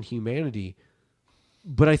good in humanity,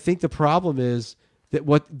 but I think the problem is that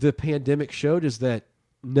what the pandemic showed is that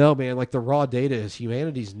no, man, like, the raw data is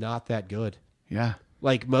humanity's not that good. Yeah.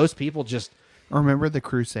 Like, most people just remember the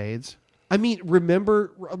Crusades. I mean,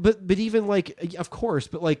 but even, like, of course,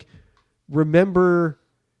 but, like, remember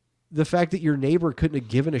the fact that your neighbor couldn't have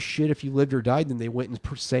given a shit if you lived or died, and they went and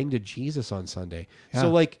sang to Jesus on Sunday. Yeah.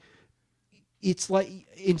 So, like, it's like,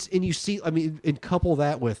 and you see, I mean, and couple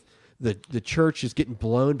that with the church is getting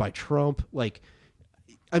blown by Trump, like,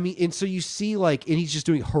 I mean, and so you see, like, and he's just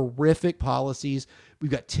doing horrific policies. We've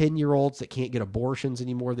got 10-year-olds that can't get abortions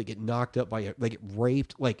anymore, that get knocked up they get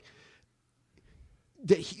raped, like.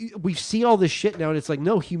 We see all this shit now, and it's like,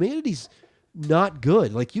 no, humanity's not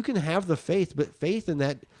good. Like, you can have the faith, but faith in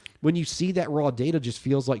that, when you see that raw data, just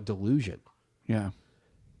feels like delusion. Yeah.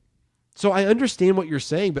 So I understand what you're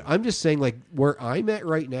saying, but I'm just saying, like, where I'm at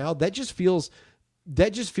right now, that just feels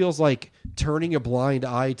like turning a blind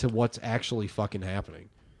eye to what's actually fucking happening,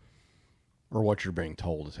 or what you're being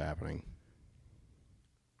told is happening.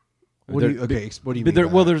 What do you mean? But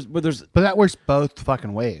that works both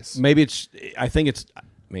fucking ways. Maybe it's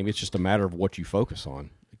just a matter of what you focus on,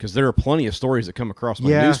 because there are plenty of stories that come across my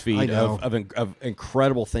newsfeed of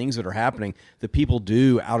incredible things that are happening that people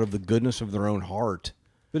do out of the goodness of their own heart.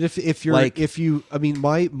 But if you're Like- I mean,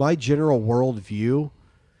 my general worldview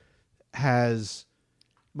has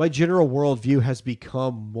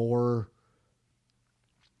become more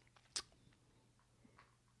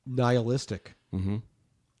nihilistic. Mm-hmm.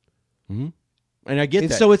 Mm-hmm. And I get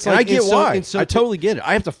And that. so it's And like- I get and so- why. and so- I totally get it.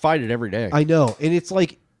 I have to fight it every day. I know, and it's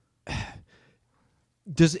like,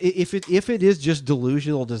 if it is just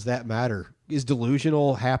delusional, does that matter? Is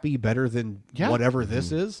delusional happy better than whatever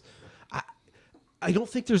this is? I don't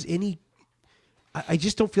think there's any. I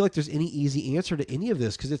just don't feel like there's any easy answer to any of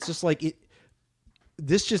this, because it's just like it.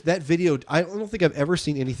 That video. I don't think I've ever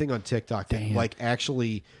seen anything on TikTok that like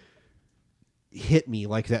actually hit me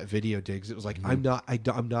like that video did. 'Cause it was like, I'm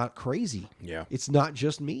not crazy. Yeah. It's not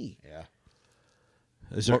just me. Yeah.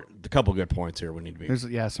 Is there a couple good points here we need to be?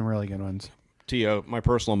 There's some really good ones. T.O., my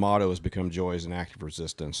personal motto has become joy is an active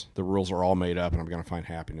resistance. The rules are all made up, and I'm going to find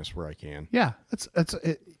happiness where I can. Yeah, that's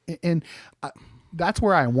it, and that's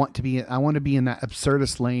where I want to be. I want to be in that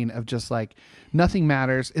absurdist lane of just like nothing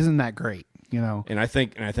matters. Isn't that great? You know. And I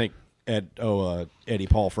think Eddie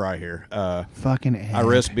Paul Fry here. Fucking Ed. I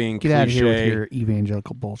risk being Get out of here with cliche. your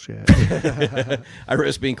evangelical bullshit. I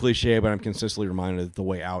risk being cliche, but I'm consistently reminded that the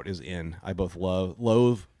way out is in. I both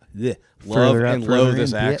loathe Further up, and further loathe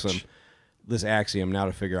this in, axiom. bitch. This axiom now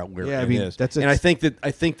to figure out where Yeah, I it mean, is. that's and I think that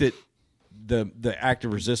the act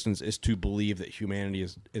of resistance is to believe that humanity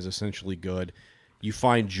is essentially good. You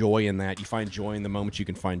find joy in that. You find joy in the moments you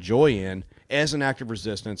can find joy in as an act of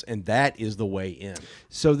resistance, and that is the way in.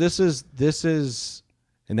 So this is,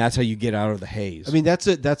 and that's how you get out of the haze. I mean, that's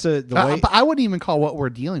the way. But I wouldn't even call what we're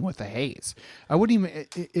dealing with a haze. I wouldn't even.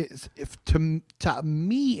 If to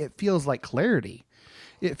me, it feels like clarity.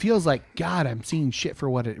 It feels like God. I'm seeing shit for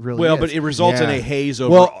what it really is. But it results in Yeah. a haze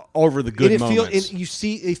over the good and moments.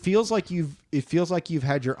 It feels like you've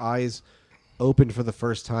had your eyes opened for the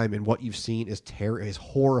first time, and what you've seen is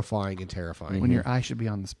horrifying and terrifying. when your eye should be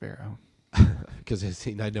on the sparrow. Because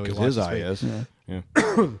I know he his watches eye me. is. Yeah.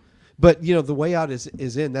 But the way out is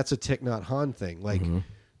in. That's a Thich Nhat Hanh thing. Like, and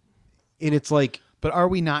it's like. But are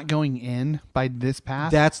we not going in by this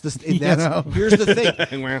path? That's here's the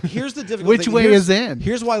thing. Here's the difficult Which thing. way Here's- is in?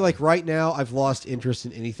 Here's why, like right now, I've lost interest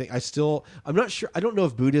in anything. I'm not sure. I don't know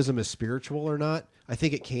if Buddhism is spiritual or not. I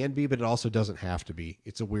think it can be, but it also doesn't have to be.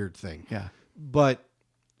 It's a weird thing. Yeah. But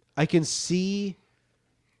I can see,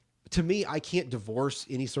 to me, I can't divorce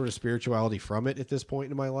any sort of spirituality from it at this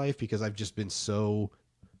point in my life because I've just been so,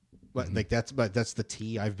 like that's the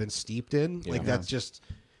tea I've been steeped in. Like that's just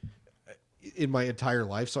in my entire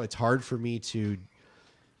life. So it's hard for me to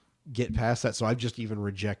get past that. So I've just even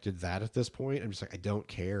rejected that at this point. I'm just like, I don't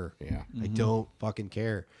care. Yeah. I don't fucking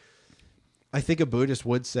care. I think a Buddhist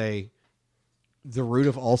would say the root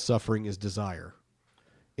of all suffering is desire,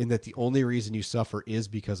 in that the only reason you suffer is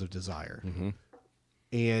because of desire.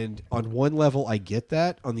 And on one level, I get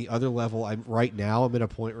that. On the other level, I'm at a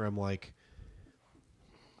point where I'm like,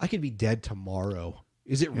 I could be dead tomorrow.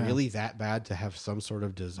 Is it really that bad to have some sort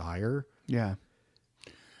of desire? Yeah.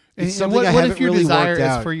 It's And something I what haven't if your really desire worked is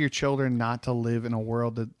out. for your children not to live in a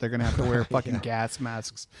world that they're going to have to wear fucking gas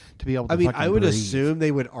masks to be able to I mean, fucking I would breathe? assume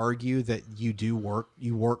they would argue that you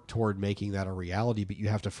work toward making that a reality, but you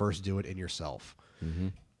have to first do it in yourself.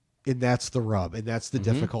 And that's the rub, and that's the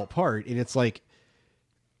difficult part. And it's like,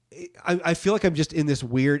 I feel like I'm just in this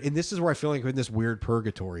weird, and this is where I feel like I'm in this weird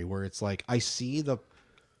purgatory where it's like, I see the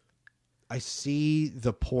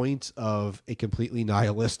point of a completely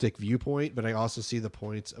nihilistic viewpoint, but I also see the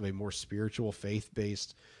points of a more spiritual,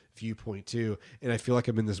 faith-based viewpoint too. And I feel like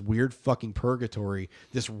I'm in this weird fucking purgatory,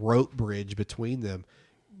 this rope bridge between them,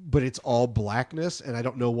 but it's all blackness and I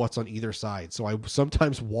don't know what's on either side. So I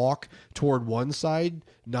sometimes walk toward one side,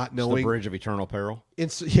 not It's knowing the bridge of eternal peril. and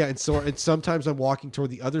sometimes I'm walking toward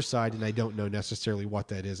the other side and I don't know necessarily what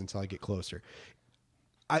that is until I get closer.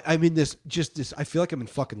 I'm in this I feel like I'm in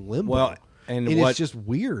fucking limbo. Well, and it's just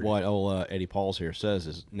weird. What old Eddie Pauls here says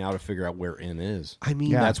is now to figure out where in is. I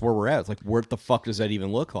mean, that's where we're at. It's like, where the fuck does that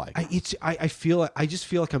even look like? I just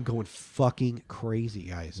feel like I'm going fucking crazy,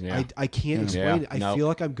 guys. Yeah. I can't explain it. I feel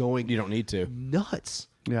like I'm going You don't need to. nuts.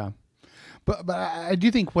 Yeah. But I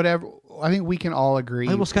do think I think we can all agree.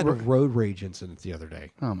 I almost got in a road rage incident the other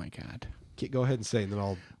day. Oh my God. Go ahead and say, and then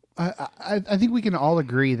I'll. I think we can all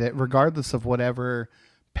agree that regardless of whatever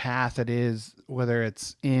path it is, whether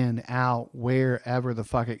it's in, out, wherever the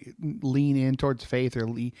fuck it, lean in towards faith or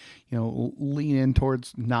lean in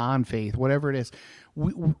towards non-faith, whatever it is,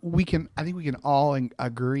 we can. I think we can all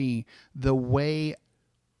agree the way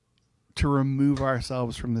to remove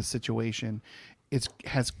ourselves from this situation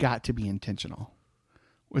has got to be intentional.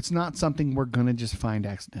 It's not something we're gonna just find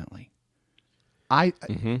accidentally.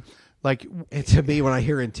 Like, and to me, when I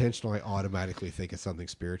hear intentional, I automatically think of something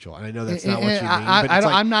spiritual, and I know that's not what you mean. But it's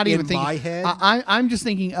like, I'm not even in thinking. my head. I'm just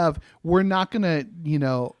thinking of we're not gonna,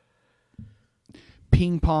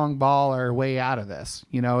 ping pong ball our way out of this.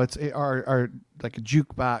 It's our like a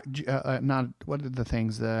jukebox. Not what are the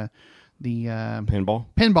things the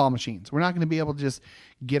pinball machines. We're not going to be able to just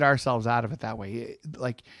get ourselves out of it that way.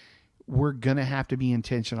 Like, we're gonna have to be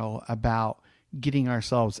intentional about getting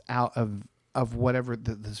ourselves out of whatever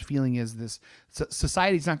this feeling is. This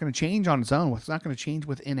society's not going to change on its own. It's not going to change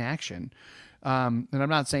with inaction. And I'm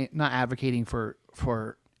not advocating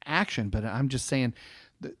for action, but I'm just saying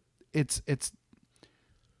that it's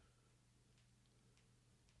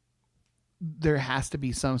there has to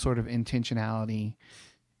be some sort of intentionality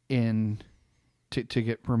in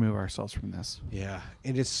to remove ourselves from this. Yeah,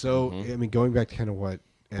 and it's so. I mean, going back to kind of what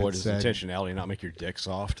Ed Boy, does said, intentionality not make your dick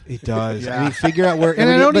soft? it does. Yeah. I mean, figure out where. And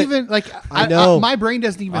I don't but- even like. I know. my brain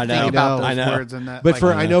doesn't even I know. think about I those know. words and that. But like,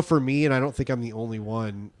 for I know for me, and I don't think I'm the only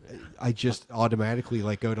one. I just automatically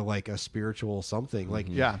like go to like a spiritual something. Like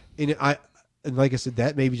Yeah. And like I said,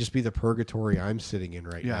 that maybe just be the purgatory I'm sitting in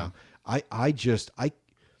right Yeah. now.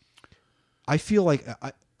 I feel like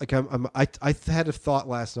I had a thought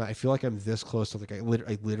last night. I feel like I'm this close to like a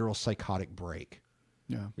literal psychotic break.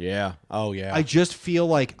 yeah. Yeah. Oh, yeah. I just feel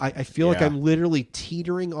like I feel like Yeah. I'm literally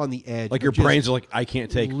teetering on the edge. like of your just brains are like, I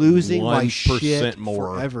can't take losing 1% my shit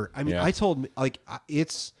more. forever. I mean, Yeah. I told like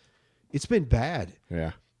it's been bad.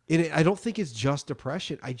 Yeah. And I don't think it's just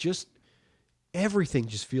depression. Everything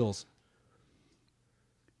just feels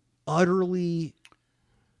utterly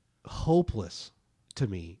hopeless to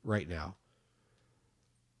me right now.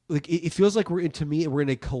 Like it feels like we're in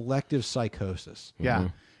a collective psychosis. Yeah.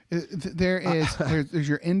 There's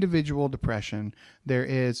your individual depression. There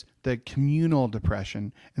is the communal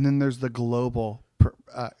depression, and then there's the global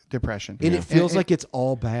depression. And it feels like it's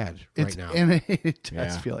all bad right now. And it does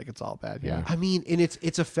Yeah. feel like it's all bad. Yeah. I mean, and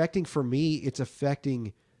it's affecting for me. It's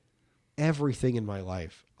affecting everything in my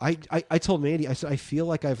life. I told Mandy, I said I feel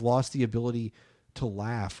like I've lost the ability to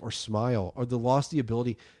laugh or smile, or lost the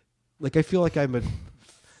ability. Like I feel like I'm a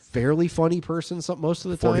fairly funny person most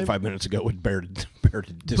of the time. 45 minutes ago would bear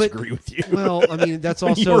to disagree with you. Well, I mean that's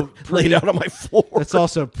When you also were laid out on my floor. That's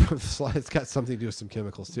also it's got something to do with some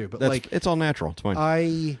chemicals too. But it's all natural. It's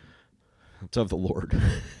fine. It's of the Lord.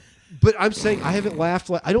 But I'm saying I haven't laughed.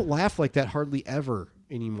 I don't laugh like that hardly ever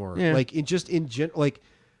anymore. Yeah. Like in general, like.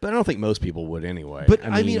 But I don't think most people would anyway. But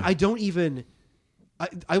I mean, I don't even.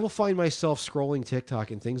 I will find myself scrolling TikTok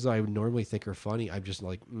and things that I would normally think are funny. I'm just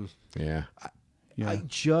like, yeah. I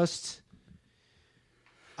just.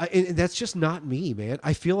 And that's just not me, man.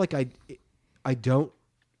 I feel like I don't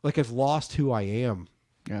like I've lost who I am.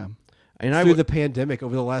 Yeah. And through the pandemic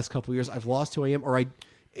over the last couple of years, I've lost who I am.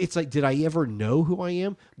 It's like, did I ever know who I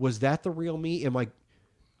am? Was that the real me? Am I?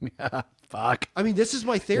 Fuck. I mean, this is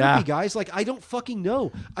my therapy, guys. Like, I don't fucking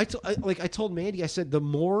know. I told Mandy, I said, the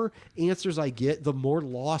more answers I get, the more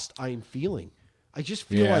lost I am feeling. I just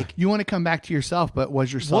feel like you want to come back to yourself, but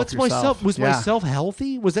was yourself what's yourself? myself? Was Yeah. myself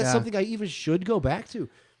healthy? Was that Yeah. something I even should go back to?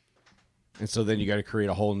 And so then you got to create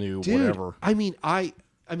a whole new Dude, whatever. I mean,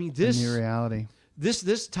 this New reality.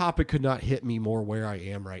 This topic could not hit me more where I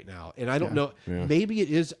am right now, and I don't know. Yeah. Maybe it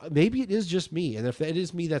is just me, and if that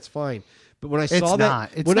is me, that's fine. But when I It's saw not.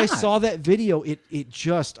 that, It's when I not. saw that video, it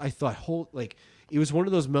I thought, it was one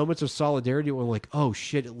of those moments of solidarity where I'm like, oh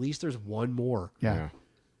shit, at least there's one more. Yeah.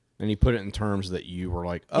 And you put it in terms that you were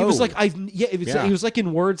like, oh. It was like it was like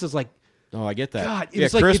in words as like Oh, I get that. God, it yeah,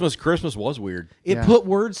 was like Christmas was weird. it Yeah. put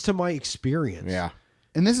words to my experience. Yeah.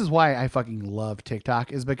 And this is why I fucking love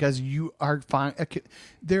TikTok, is because you are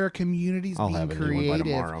there are communities I'll being have a new one by created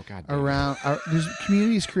tomorrow. God damn it. around. There's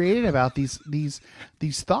communities created about these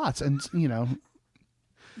thoughts, and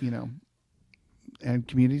and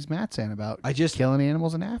communities Matt's saying about killing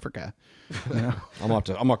animals in Africa. You know? I'm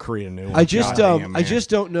gonna create a new one. I just Goddamn, I man. just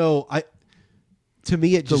don't know. To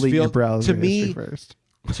me it just Delete your feels browser to me history first.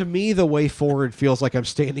 to me the way forward feels like I'm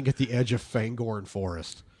standing at the edge of Fangorn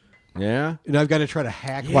Forest. Yeah. And I've got to try to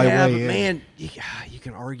hack Yeah, my but way in. man, you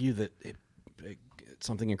can argue that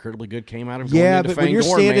something incredibly good came out of Yeah, going into but when you're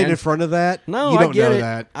Fangorn, standing man. in front of that, No, you I don't get know it.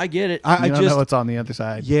 that. I get it. I You don't just know what's on the other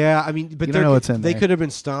side. Yeah, I mean, but You don't know what's in they there. could have been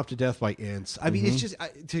stomped to death by ants. I mean, Mm-hmm. it's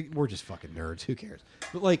just we're just fucking nerds. Who cares?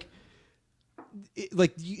 But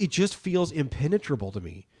it just feels impenetrable to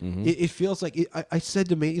me. Mm-hmm. It feels like I said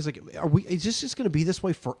to me, he's like, is this just going to be this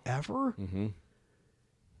way forever? Mm-hmm.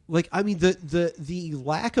 Like, I mean, the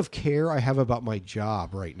lack of care I have about my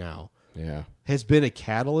job right now Yeah. has been a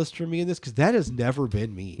catalyst for me in this, because that has never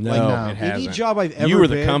been me. No, like, it hasn't. any job I've ever You were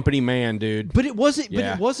the been, company man, dude. but it wasn't.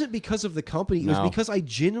 Yeah. But it wasn't because of the company. It No. was because I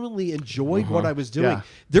genuinely enjoyed what I was doing. Yeah.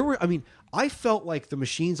 There were. I mean, I felt like the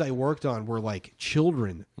machines I worked on were like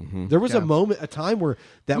children. Mm-hmm. There was a time where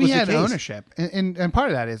that We was had the case. ownership, and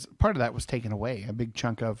part of that was taken away. A big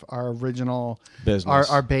chunk of our original Business.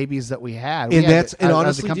 our babies that we had, And we had that's to- and as a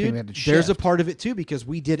honestly, company, we dude, had to there's a shift. part of it too, because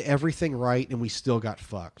we did everything right and we still got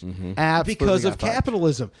fucked Absolutely because got of fucked.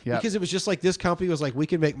 capitalism. Yep. Because it was just like this company was like, we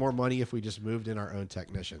can make more money if we just moved in our own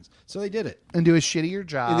technicians. So they did it, and do a shittier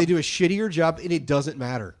job. and they do a shittier job, and it doesn't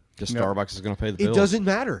matter. Just Starbucks is going to pay the bills. It doesn't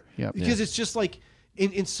matter. Yep. Because it's just like,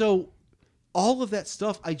 and so all of that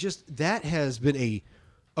stuff, that has been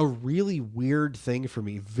a really weird thing for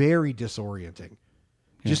me. Very disorienting.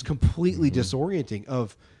 Just completely disorienting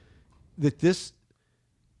of that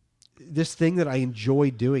this thing that I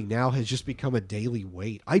enjoy doing now has just become a daily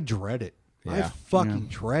weight. I dread it. I Yeah. fucking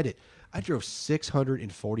dread it. I drove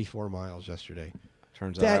 644 miles yesterday.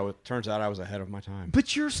 Turns That- out I was ahead of my time.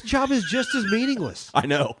 But your job is just as meaningless. I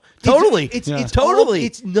know. Totally. It's totally.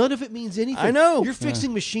 It's none of it means anything. I know. You're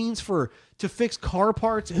fixing machines to fix car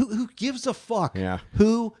parts. Who gives a fuck? Yeah.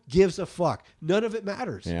 Who gives a fuck? None of it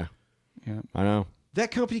matters. Yeah. Yeah. I know. That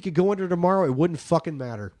company could go under tomorrow. It wouldn't fucking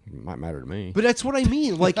matter. It might matter to me. But that's what I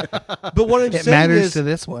mean. Like, but what I'm It saying matters is, to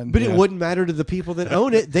this one. But Yeah. it wouldn't matter to the people that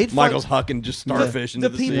own it. They'd Michael's find, hucking just starfish into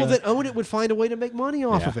the the people sea. that own it would find a way to make money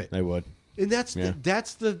off Yeah, of it. They would. And that's Yeah.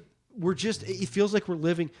 we're just. It feels like we're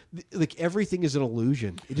living like everything is an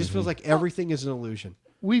illusion. It just feels like everything is an illusion.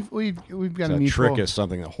 We've got So a a mutual trick is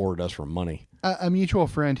something that horror does for money. a mutual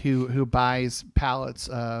friend who buys pallets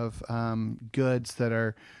of goods that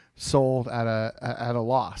are sold at a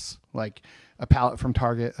loss, like a pallet from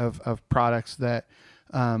Target of products that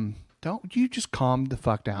don't you just calm the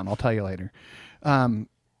fuck down. I'll tell you later.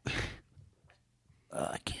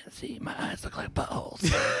 I can't see. My eyes look like buttholes.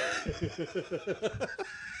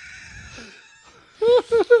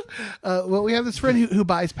 Well, we have this friend who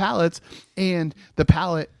buys pallets, and the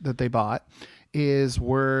pallet that they bought is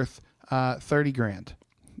worth $30,000.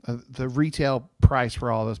 The retail price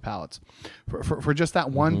for all those pallets for just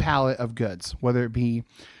that one pallet of goods, whether it be,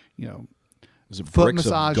 Is it foot bricks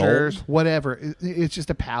of massagers, gold? whatever. It's just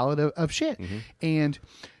a pallet of shit, and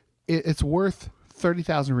it's worth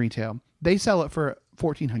 $30,000 retail. They sell it for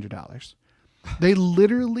 $1,400. They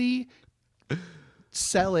literally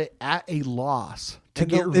sell it at a loss to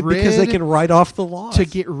get rid because they can write off the loss. to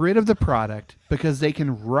get rid of the product because they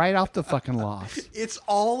can write off the fucking loss. It's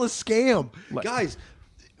all a scam, guys.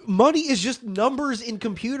 Money is just numbers in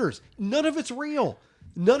computers. None of it's real.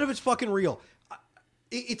 None of it's fucking real.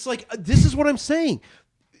 It's like this is what I'm saying.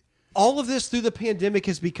 All of this through the pandemic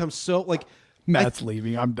has become so like. Matt's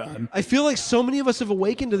leaving. I'm done. I feel like so many of us have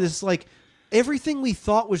awakened to this. Like everything we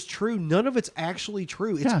thought was true, none of it's actually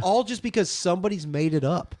true. It's Yeah. all just because somebody's made it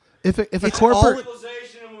up. If a It's corporate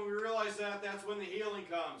And when we realize that, that's when the healing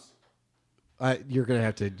comes. You're gonna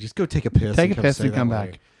have to just go take a piss. Take a piss say and that come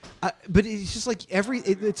later. back. But it's just like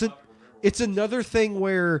it's another thing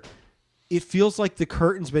where it feels like the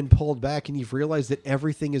curtain's been pulled back and you've realized that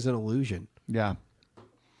everything is an illusion. Yeah.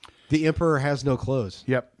 The emperor has no clothes.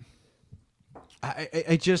 Yep.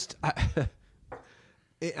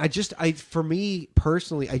 For me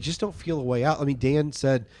personally, I just don't feel a way out. I mean, Dan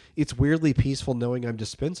said it's weirdly peaceful knowing I'm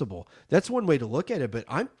dispensable. That's one way to look at it, but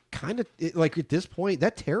I'm kind of like at this point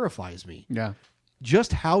that terrifies me. Yeah.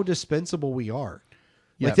 Just how dispensable we are.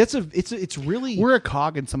 Yeah. Like it's really We're a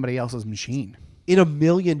cog in somebody else's machine. in a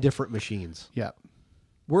million different machines. Yeah.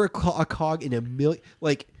 We're a cog in a million.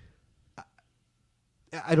 Like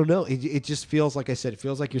I don't know. It just feels like I said. It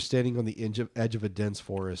feels like you're standing on the edge of a dense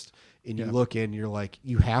forest, and you look in. And you're like,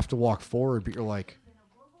 you have to walk forward, but you're like,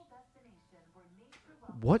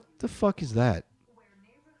 what the fuck is that?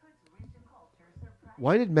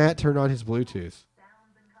 Why did Matt turn on his Bluetooth?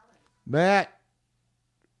 Matt,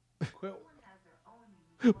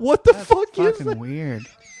 what the fuck is Fucking that? weird.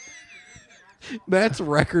 Matt's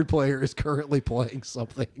record player is currently playing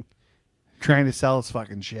something. Trying to sell his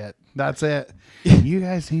fucking shit. That's it. You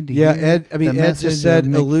guys need to Yeah, hear Ed. I mean, the Ed message just said,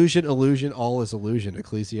 of "Illusion, illusion, all is illusion."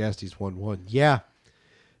 Ecclesiastes 1:1. Yeah,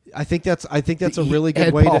 I think that's a really good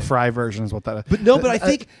Ed way Paul to. Fry version is what that is. But no, but I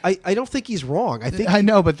think I don't think he's wrong. I think I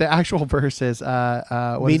know, but the actual verse is what is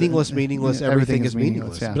it? meaningless, meaningless. Yeah, Everything is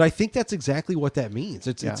meaningless. Yeah. But I think that's exactly what that means.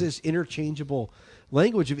 It's Yeah. this interchangeable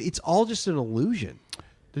language. It's all just an illusion.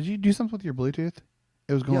 Did you do something with your Bluetooth?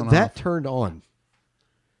 It was going That off turned on.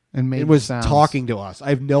 and made It was sounds. talking to us. I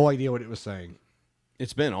have no idea what it was saying.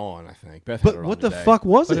 It's been on, I think. Beth had But it what on the today. fuck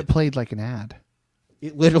was But it? it played like an ad.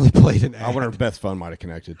 It literally played an ad. I wonder if Beth's phone might have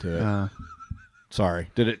connected to it. Sorry.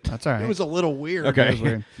 Did it? That's all right. It was a little weird. It was Okay.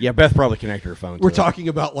 weird. Yeah, Beth probably connected her phone to We're it. talking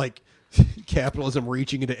about like capitalism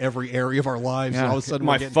reaching into every area of our lives. And Yeah. all of a sudden,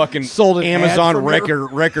 My we're getting fucking sold an ad Amazon from her.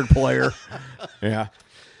 record player. Yeah.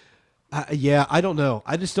 Yeah, I don't know.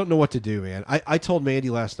 I just don't know what to do, man. I told Mandy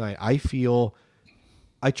last night. I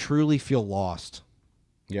truly feel lost.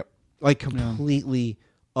 Yep. Like completely,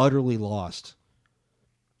 utterly lost.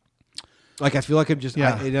 Like I feel like I'm just.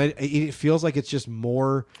 Yeah. It feels like it's just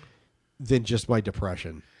more than just my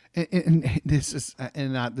depression. And this is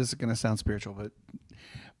this is going to sound spiritual,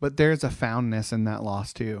 but there's a foundness in that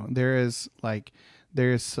loss too. There's a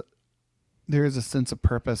sense of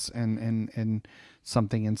purpose and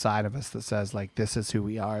something inside of us that says like this is who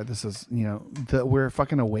we are. This is that we're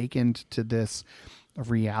fucking awakened to this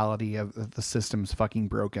reality of the system's fucking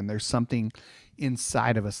broken. There's something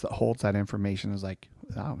inside of us that holds that information. Is like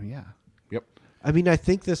Oh yeah. Yep. I mean, I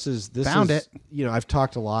think this Found is, it. You know, I've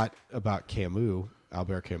talked a lot about Camus,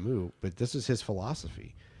 Albert Camus, but this is his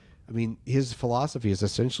philosophy. I mean, his philosophy is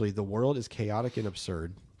essentially the world is chaotic and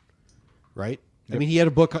absurd, right? I mean, he had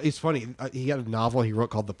a book. It's funny. He had a novel he wrote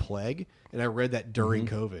called The Plague, and I read that during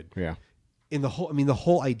COVID. Yeah. In the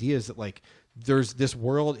whole idea is that like this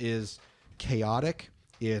world is chaotic.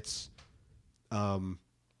 It's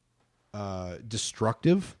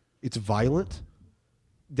destructive. It's violent.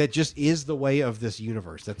 That just is the way of this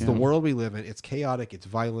universe. That's the world we live in. It's chaotic. It's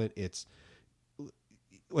violent. It's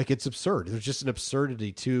like it's absurd. There's just an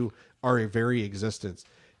absurdity to our very existence.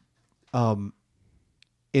 And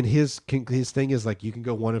his thing is like you can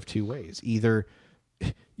go one of two ways. Either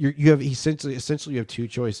you have essentially you have two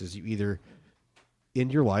choices. You either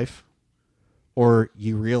end your life, or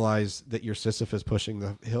you realize that your Sisyphus pushing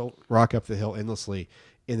the rock up the hill endlessly,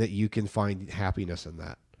 and that you can find happiness in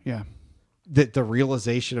that. Yeah. That the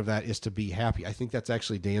realization of that is to be happy. I think that's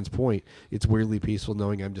actually Dan's point. It's weirdly peaceful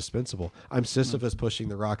knowing I'm dispensable. I'm Sisyphus pushing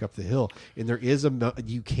the rock up the hill, and there is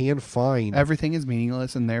you can find Everything is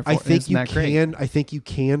meaningless, and therefore I think isn't that great? I think you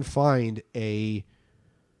can find a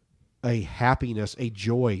happiness, a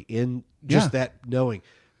joy in just that knowing.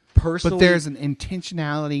 Personally, But there's an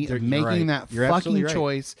intentionality of making right. that You're fucking absolutely right.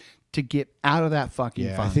 choice to get out of that fucking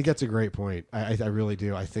Yeah, funk. I think that's a great point. I really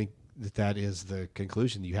do. I think that is the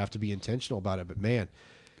conclusion. You have to be intentional about it. But man,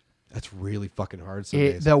 that's really fucking hard some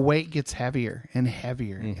days. The weight gets heavier and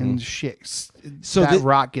heavier, and shit. So that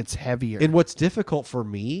rock gets heavier. And what's difficult for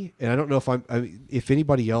me, and I don't know if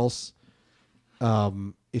anybody else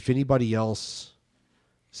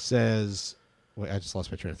says, wait, I just lost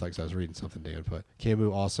my train of thought because I was reading something Dan put.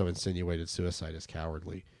 Camus also insinuated suicide as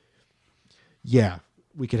cowardly. Yeah,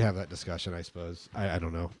 we could have that discussion, I suppose. I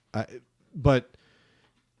don't know. But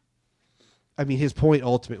I mean, his point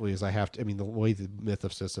ultimately is the way the myth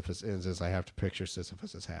of Sisyphus ends is I have to picture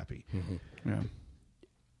Sisyphus as happy. Yeah.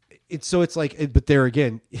 It's like, but there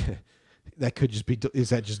again, that could just be, is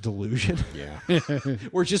that just delusion? Yeah.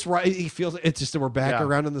 We're just right. He feels it's just that we're back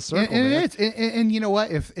around in the circle. And man. it is. And you know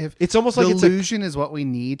what? If It's almost like it's delusion is what we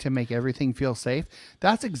need to make everything feel safe,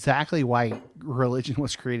 that's exactly why religion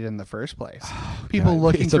was created in the first place. People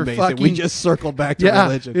looking it's for amazing. fucking. We just circled back to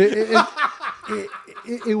religion.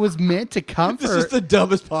 It was meant to comfort. This is the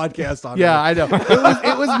dumbest podcast on Yeah, earth. I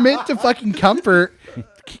know. It was meant to fucking comfort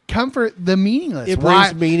the meaningless. It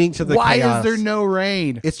brings meaning to the Why chaos. is there no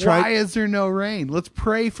rain? It's why trying- is there no rain? Let's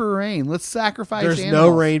pray for rain. Let's sacrifice There's animals. no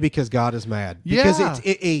rain because God is mad. Because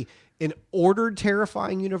Yeah. an ordered,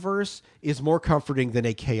 terrifying universe is more comforting than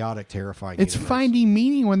a chaotic, terrifying It's universe. finding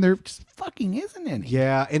meaning when there just fucking isn't any.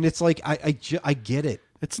 Yeah, and it's like I get it.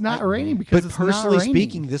 It's not raining because But it's personally not raining.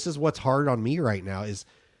 speaking, this is what's hard on me right now is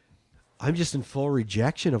I'm just in full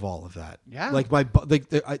rejection of all of that. Yeah. Like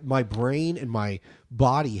my brain and my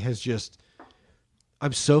body has just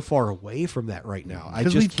I'm so far away from that right now. I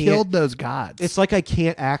Because just we've can't killed those gods. It's like I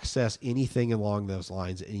can't access anything along those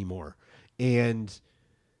lines anymore. And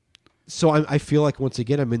so I feel like once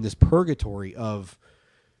again I'm in this purgatory of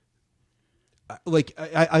like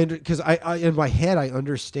because I in my head I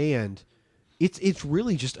understand it's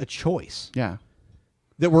really just a choice. Yeah.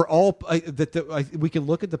 That we're all we can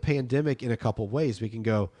look at the pandemic in a couple of ways. We can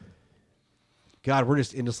go, God, we're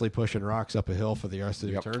just endlessly pushing rocks up a hill for the rest of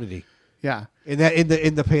eternity. Yeah. And that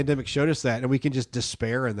in the pandemic showed us that, and we can just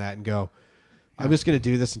despair in that and go, I'm just going to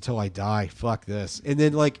do this until I die. Fuck this. And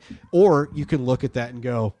then or you can look at that and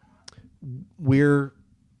go, we're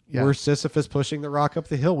Sisyphus pushing the rock up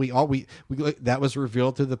the hill. We that was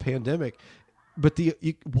revealed through the pandemic. But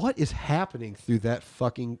what is happening through that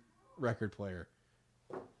fucking record player?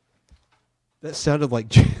 That sounded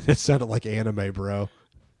like anime, bro.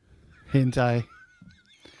 Hentai.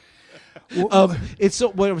 It's so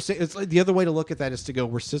what I'm saying. It's like the other way to look at that is to go,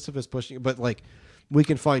 we're Sisyphus pushing, but like we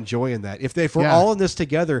can find joy in that. If we're all in this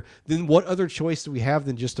together, then what other choice do we have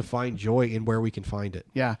than just to find joy in where we can find it?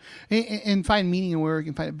 Yeah, and find meaning in where we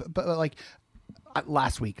can find it. But like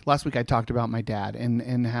last week I talked about my dad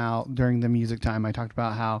and how during the music time I talked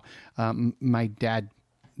about how my dad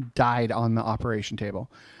died on the operation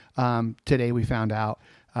table. Today we found out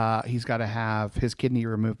he's got to have his kidney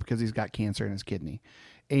removed because he's got cancer in his kidney,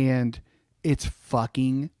 and it's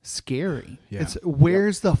fucking scary. Yeah.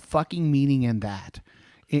 Where's the fucking meaning in that?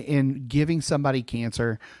 In giving somebody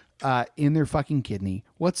cancer in their fucking kidney?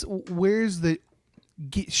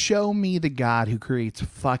 Show me the God who creates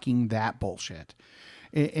fucking that bullshit.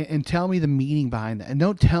 And tell me the meaning behind that. And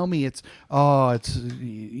don't tell me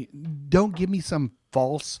don't give me some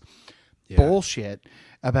false bullshit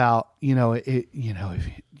about,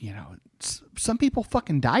 some people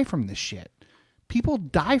fucking die from this shit. People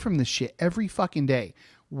die from this shit every fucking day.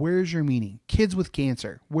 Where's your meaning? Kids with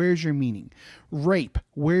cancer. Where's your meaning? Rape.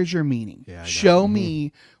 Where's your meaning? Yeah, I know. Show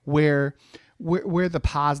me where the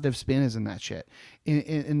positive spin is in that shit.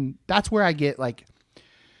 And that's where I get like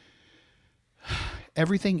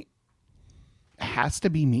everything has to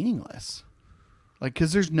be meaningless. Like,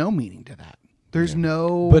 because there's no meaning to that. There's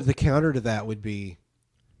no. But the counter to that would be,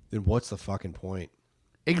 then what's the fucking point?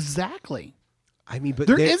 Exactly. I mean, but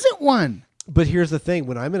there isn't one. But here's the thing: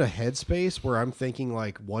 when I'm in a headspace where I'm thinking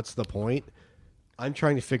like, "What's the point?" I'm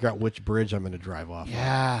trying to figure out which bridge I'm going to drive off.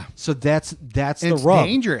 Yeah. So that's the It's rub.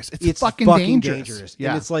 dangerous. It's fucking dangerous. Yeah.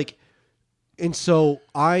 And it's like, and so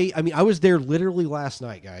I mean, I was there literally last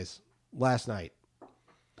night, guys. Last night,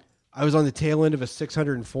 I was on the tail end of a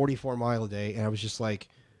 644 mile a day, and I was just like,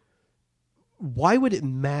 why would it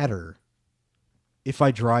matter if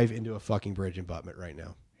I drive into a fucking bridge abutment right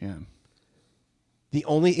now? Yeah. The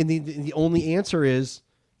only answer is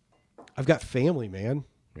I've got family, man.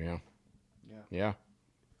 Yeah.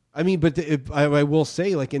 I mean, but I will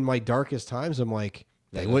say, like in my darkest times, I'm like,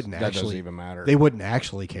 That wouldn't doesn't actually even matter. They wouldn't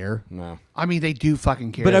actually care. No. I mean, they do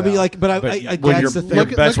fucking care. But I mean, though. like, But I when that's the thing.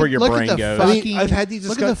 that's where your brain the goes. I Fucking, mean, I've had these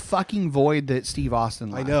look at the fucking void that Steve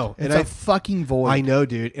Austin left. I know, It's and a fucking void. I know,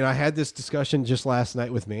 dude. And I had this discussion just last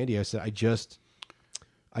night with Mandy. I said, I just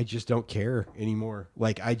don't care anymore.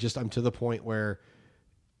 Like, I'm to the point where,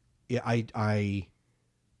 I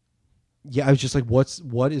was just like,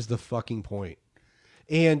 what is the fucking point?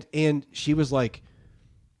 And she was like,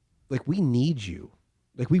 we need you,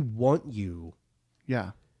 like we want you.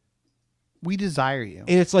 Yeah. We desire you.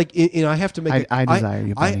 And it's like, and I have to make. I desire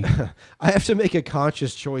you, buddy. I have to make a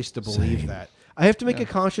conscious choice to believe that. I have to make a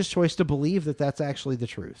conscious choice to believe that that's actually the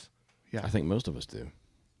truth. Yeah. I think most of us do.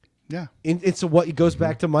 Yeah. And so what it goes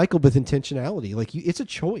back to Michael with intentionality. Like it's a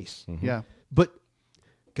choice. Yeah. But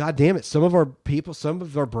God damn it, some of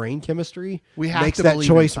our brain chemistry We have makes to that believe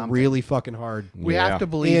in choice something. really fucking hard. We Yeah. have to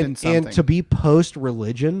believe in something. And to be post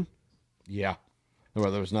religion, Yeah. Well,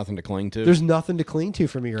 there was nothing to cling to. there's nothing to cling to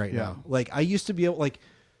for me right Yeah. now. Like I used to be able, like,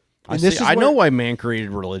 I, and this see, is I know where- why man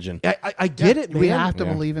created religion. I get it, man. We have to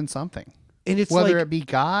Yeah. believe in something. And it's whether like, it be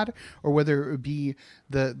God or whether it be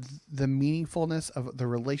the meaningfulness of the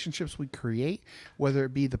relationships we create, whether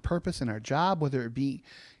it be the purpose in our job, whether it be,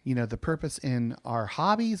 the purpose in our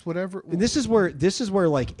hobbies, whatever. and this is where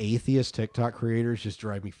like atheist TikTok creators just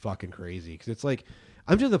drive me fucking crazy because it's like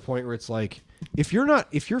I'm to the point where it's like if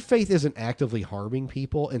your faith isn't actively harming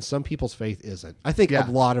people, and some people's faith isn't. I think Yeah,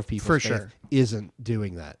 a lot of people's for faith sure. isn't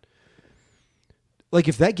doing that. Like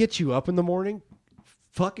if that gets you up in the morning,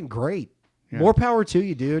 fucking great. Yeah. More power to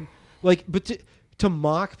you, dude. Like, but to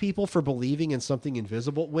mock people for believing in something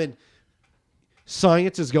invisible when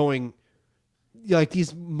science is going, like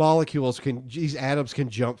these atoms can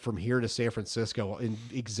jump from here to San Francisco and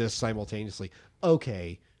exist simultaneously.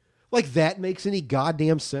 Okay. Like that makes any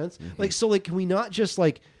goddamn sense. Mm-hmm. Like, so like, can we not just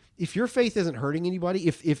like, if your faith isn't hurting anybody,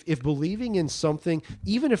 if believing in something,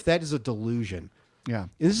 even if that is a delusion, Yeah. and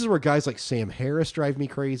this is where guys like Sam Harris drive me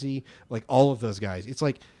crazy, like all of those guys. It's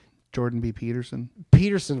like Jordan B. Peterson.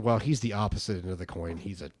 Peterson, well, he's the opposite end of the coin.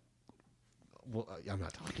 Well, I'm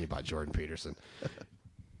not talking about Jordan Peterson.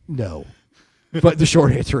 No. But the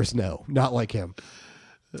short answer is no, not like him.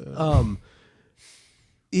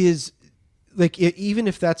 Is like, even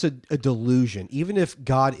if that's a delusion, even if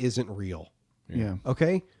God isn't real, Yeah.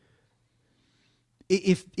 okay?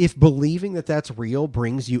 If believing that that's real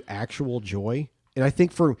brings you actual joy, and I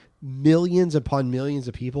think for millions upon millions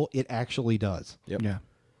of people, it actually does. Yep. Yeah.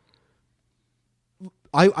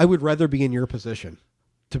 I would rather be in your position,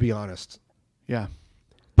 to be honest. Yeah.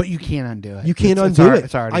 But you can't undo it. You can't It's undo already- it.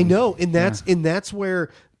 It's already. I know, and that's where,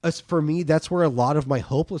 for me, that's where a lot of my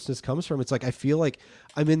hopelessness comes from. It's like I feel like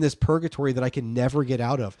I'm in this purgatory that I can never get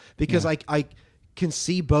out of because I can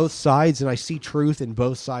see both sides and I see truth in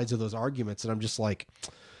both sides of those arguments, and I'm just like,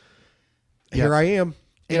 here I am,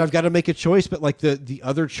 and I've got to make a choice. But like the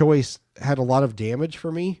other choice had a lot of damage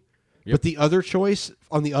for me. Yep. But the other choice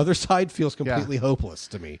on the other side feels completely hopeless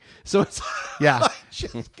to me. So it's Yeah.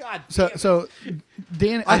 just, God. So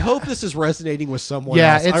Dan, I hope this is resonating with someone.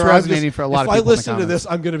 Yeah, else. it's I'm resonating just- for a lot of If I people in the listen to comments.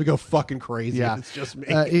 this, I'm going to go fucking crazy. Yeah, If it's just me.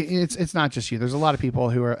 It's not just you. There's a lot of people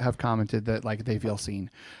who have commented that like they feel seen.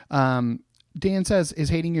 Dan says, "Is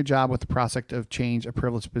hating your job with the prospect of change a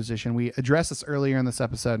privileged position?" We addressed this earlier in this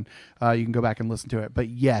episode. You can go back and listen to it. But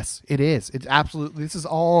yes, it is. It's absolutely. This is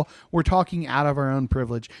all we're talking out of our own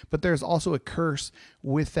privilege. But there's also a curse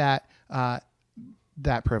with that.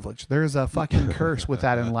 That privilege. There's a fucking curse with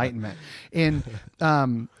that enlightenment. And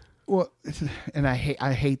well, and I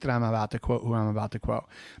hate that I'm about to quote who I'm about to quote.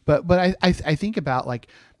 But I think about like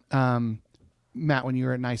Matt, when you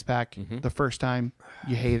were at Nice Pack the first time,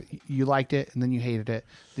 you liked it, and then you hated it.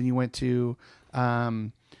 Then you went to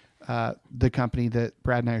the company that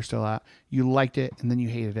Brad and I are still at. You liked it, and then you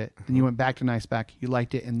hated it. Then you went back to Nice Pack. You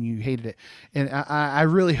liked it, and you hated it. And I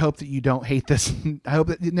really hope that you don't hate this. I hope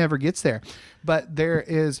that it never gets there. But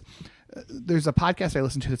there's a podcast I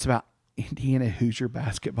listen to that's about Indiana Hoosier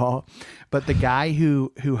basketball, but the guy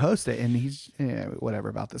who hosts it, and he's whatever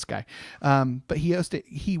about this guy, but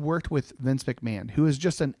he worked with Vince McMahon, who is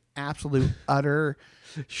just an absolute utter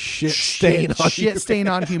shit stain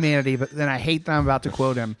on humanity. But then I hate that I'm about to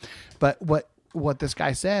quote him. But what this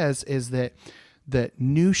guy says is that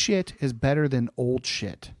new shit is better than old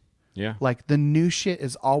shit. Yeah. Like the new shit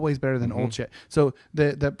is always better than old shit. So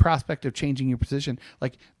the prospect of changing your position,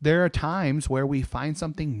 like there are times where we find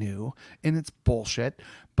something new and it's bullshit,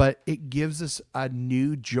 but it gives us a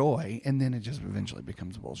new joy, and then it just eventually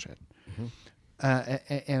becomes bullshit.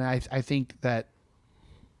 And I think that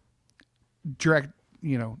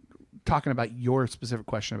talking about your specific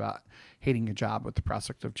question about hating a job with the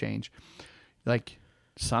prospect of change, like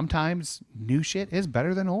sometimes new shit is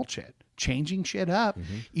better than old shit. Changing shit up,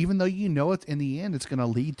 even though you know it's in the end it's going to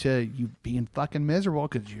lead to you being fucking miserable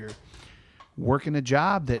because you're working a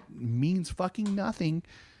job that means fucking nothing,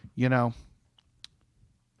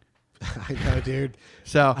 I know, dude.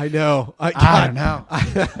 So I know. I don't know. I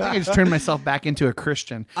think I just turned myself back into a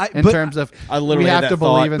Christian in terms of I literally we had have to that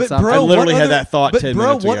thought. believe in But something. I literally had that thought 10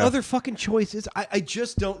 minutes what ago. other fucking choice is? I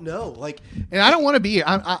just don't know. Like, And I don't want to be.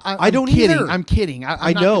 I don't kidding. either. I'm kidding. I'm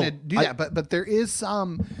I not know. going to do that. But there is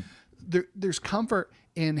some. There's comfort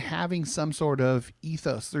in having some sort of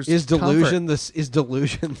ethos. There's is delusion comfort. is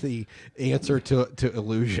delusion the answer to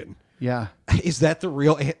illusion? Yeah. Is that the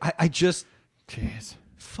real? I just. Jeez.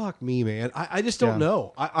 Fuck me, man. I just don't Yeah.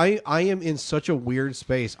 know. I am in such a weird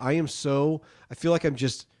space. I feel like I'm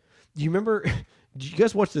just. Do you remember? Did you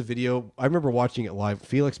guys watch the video? I remember watching it live.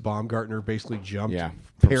 Felix Baumgartner basically jumped,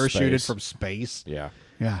 parachuted from space. Yeah.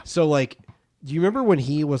 Yeah. So like, do you remember when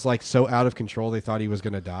he was like so out of control they thought he was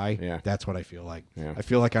going to die? Yeah. That's what I feel like. Yeah. I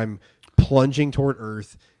feel like I'm plunging toward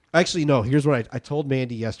Earth. Actually, no. Here's what I told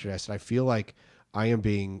Mandy yesterday. I said I feel like I am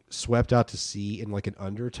being swept out to sea in like an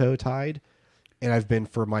undertow tide, and I've been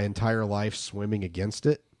for my entire life swimming against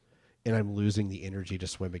it, and I'm losing the energy to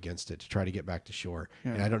swim against it to try to get back to shore.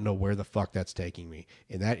 Yeah. And I don't know where the fuck that's taking me,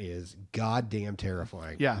 and that is goddamn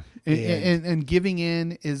terrifying. Yeah. And giving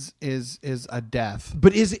in is a death.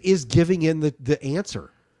 But is giving in the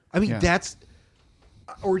answer? I mean, Yeah. that's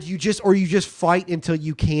or you just fight until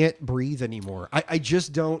you can't breathe anymore. I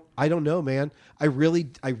just don't. I don't know, man. I really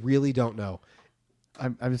don't know.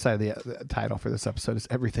 I've decided the title for this episode is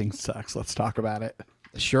 "Everything Sucks." Let's talk about it.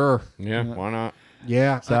 Sure. Yeah. Why not?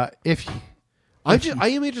 Yeah. So I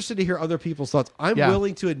am interested to hear other people's thoughts. I'm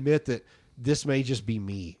willing to admit that this may just be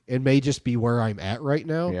me. It may just be where I'm at right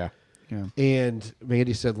now. Yeah. Yeah. And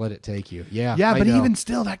Mandy said, "Let it take you." Yeah. Yeah, I but know. even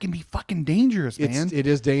still, that can be fucking dangerous, man. It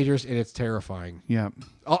is dangerous and it's terrifying. Yeah.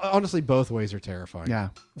 Honestly, both ways are terrifying. Yeah.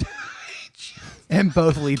 And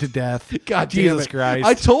both lead to death. God damn Jesus it. Christ.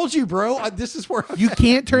 I told you, bro. This is where You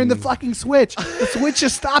can't turn the fucking switch. The switch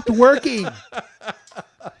just stopped working.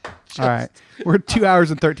 All right. We're 2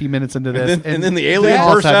 hours and 13 minutes into this. And then the alien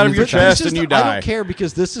all bursts have out of your music chest This is and you the- I die. don't care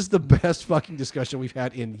because this is the best fucking discussion we've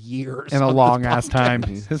had in years. in a on this long ass podcast. time.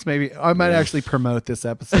 This I might actually promote this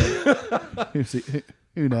episode.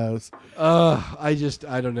 Who knows? I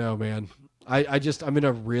don't know, man. I'm in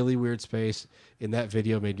a really weird space, and that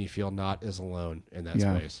video made me feel not as alone in that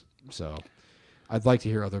Yeah. space. So I'd like to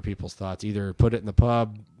hear other people's thoughts. Either put it in the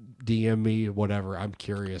pub, DM me, whatever. I'm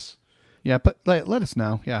curious. Yeah, but let us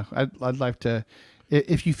know. Yeah, I'd like to.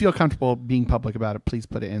 If you feel comfortable being public about it, please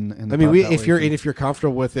put it in. The I mean, pub. That if way you're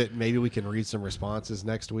comfortable with it, maybe we can read some responses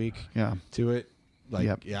next week. Yeah. To it. Like,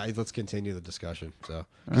 Yep. yeah, let's continue the discussion. So,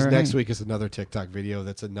 because All next right. week is another TikTok video.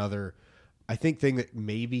 That's another, I think, thing that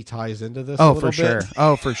maybe ties into this. Oh, a little for sure. bit.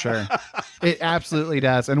 Oh, for sure. It absolutely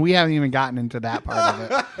does, and we haven't even gotten into that part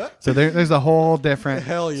of it. So there's a whole different.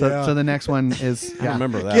 Hell So, yeah. so the next one is. I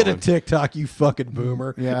remember that Get one. a TikTok, you fucking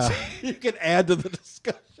boomer. Yeah. So you can add to the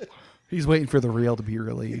discussion. He's waiting for the reel to be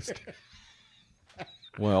released.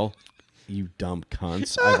 Well, you dumb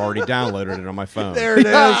cunts. I've already downloaded it on my phone. There it is.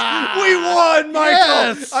 We won, Michael.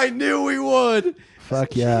 Yes. I knew we would.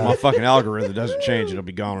 Fuck yeah. My fucking algorithm doesn't change. It'll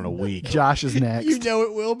be gone in a week. Josh is next. You know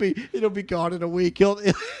it will be. It'll be gone in a week.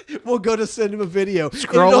 We'll go to send him a video. and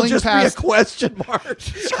it'll Scrolling just past- be a question mark.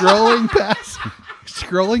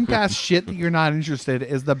 Scrolling past shit that you're not interested in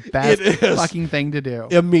is the best It is. fucking thing to do.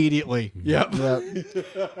 Immediately. Yep.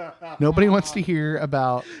 Nobody wants to hear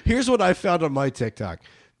about. Here's what I found on my TikTok.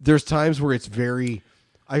 There's times where it's very,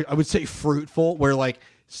 I would say fruitful, where like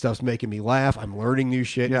stuff's making me laugh. I'm learning new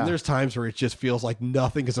shit. Yeah. And there's times where it just feels like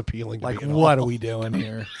nothing is appealing to Like, me. At what all. are we doing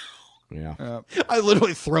here? Yeah. I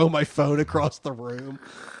literally throw my phone across the room.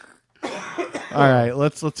 All right,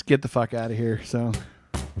 let's get the fuck out of here. So,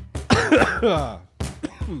 Well,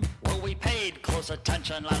 we paid close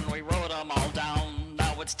attention and we wrote them all down.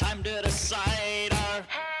 Now it's time to decide our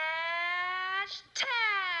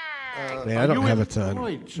Man, I don't have a ton.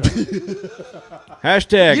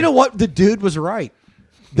 Hashtag. You know what? The dude was right.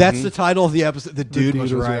 That's the title of the episode. The dude,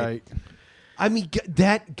 was right. I mean,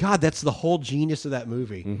 that's the whole genius of that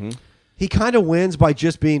movie. He kind of wins by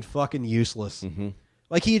just being fucking useless.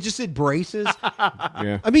 Like he just embraces.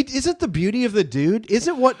 Yeah. I mean, isn't the beauty of the dude?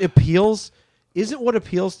 Isn't what appeals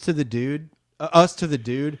to the dude, us to the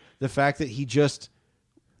dude, the fact that he just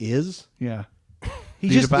is? yeah. He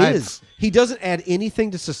Dude just abides. is. He doesn't add anything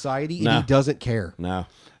to society, and No. he doesn't care. No.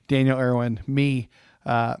 Daniel Irwin, me.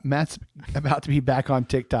 Matt's about to be back on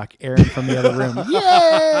TikTok. Aaron from the other room.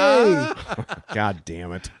 Yay! God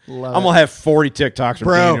damn it. Love I'm going to have 40 TikToks from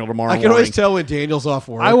Bro, Daniel tomorrow I can always morning. tell when Daniel's off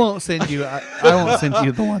work. I won't send you. I won't send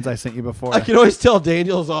you the ones I sent you before. I can always tell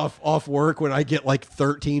Daniel's off work when I get like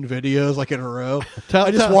 13 videos like in a row. I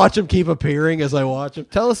just watch him keep appearing as I watch him.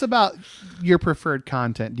 Tell us about your preferred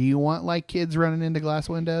content. Do you want like kids running into glass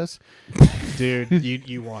windows? Dude,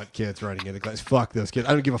 you want kids running into glass. Fuck those kids.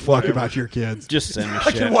 I don't give a fuck about your kids. Just send me I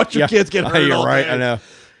shit. can watch your kids get hurt You're all right. day. I know.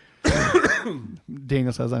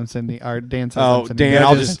 Daniel says I'm sending. Or Dan says Oh, I'm sending. Dan, you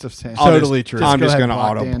I'll evidence just, of sin. Totally true. I'm go just ahead going to and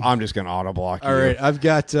block auto. Dan. I'm just going to auto block you. All right, I've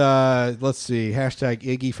got let's see, hashtag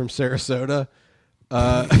Iggy from Sarasota.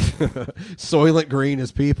 Soylent Green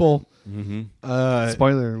is people.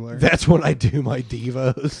 Spoiler alert. That's when I do my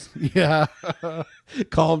Devos. Yeah.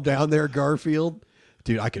 Calm down there, Garfield.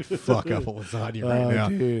 Dude, I could fuck up a lasagna right Oh, now.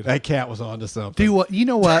 dude. That cat was onto something. Do what you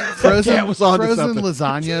know? What frozen cat was onto frozen something.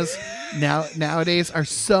 lasagnas nowadays are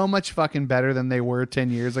so much fucking better than they were 10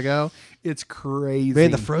 years ago. It's crazy.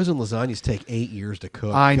 Man, the frozen lasagnas take 8 years to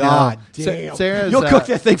cook. I know. God Sa- damn. Sarah's, You'll cook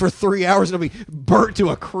that thing for 3 hours and it'll be burnt to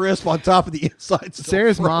a crisp on top of the inside. still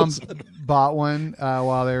Sarah's mom frozen. bought one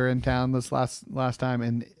while they were in town this last time,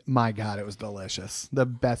 and my God, it was delicious. The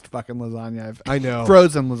best fucking lasagna I know.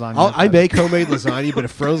 Frozen lasagna. I make homemade lasagna, but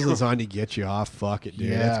if frozen lasagna gets you off, fuck it, dude.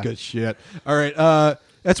 Yeah. That's good shit. All right.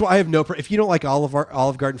 That's why I have no. If you don't like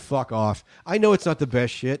Olive Garden, fuck off. I know it's not the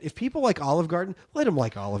best shit. If people like Olive Garden, let them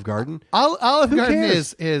like Olive Garden. Olive Who Garden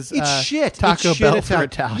cares? is it's shit. Taco It's Bell shit for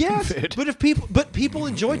Italian yes, food. but people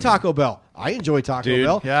enjoy Taco Bell. I enjoy Taco Dude,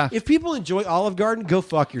 Bell. yeah. If people enjoy Olive Garden, go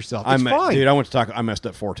fuck yourself. It's fine. Dude, I went to taco. I messed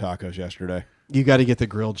up 4 tacos yesterday. You got to get the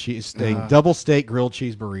grilled cheese steak, double steak grilled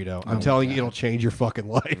cheese burrito. I'm telling you, it'll change your fucking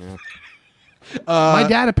life. My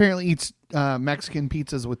dad apparently eats Mexican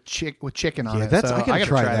pizzas with chicken on Yeah, it. that's- so I gotta gotta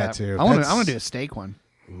try that too. I want That's- to do a steak one.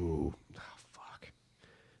 Ooh, fuck.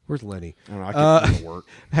 Where's Lenny? I don't know. I couldn't work.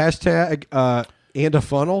 Hashtag and a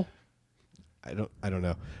funnel. I don't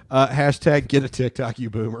know. Hashtag get a TikTok, you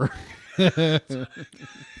boomer.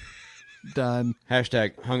 Done.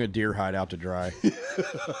 Hashtag hung a deer hide out to dry.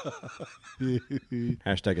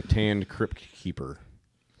 Hashtag a tanned crypt keeper.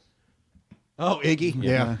 Oh, Iggy.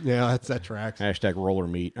 Yeah, that tracks. Hashtag roller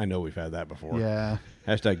meat. I know we've had that before. Yeah.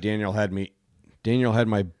 Hashtag Daniel had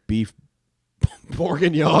my beef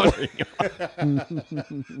Bourguignon.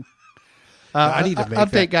 I need to make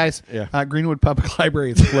update, that. guys. Yeah. Greenwood Public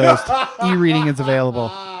Library is closed. E-reading is available.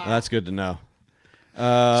 That's good to know.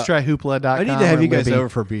 Just try hoopla.com. I need to have or you guys Libby. over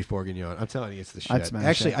for beef bourguignon. I'm telling you, it's the I'd shit. smash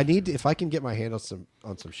Actually, it. I need to, if I can get my hand on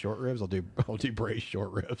some short ribs, I'll do braised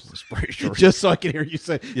short ribs. Braised short Just so I can hear you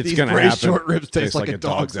say It's these gonna braised happen. short ribs taste Tastes like a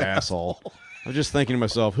dog's asshole. I was just thinking to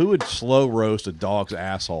myself, who would slow roast a dog's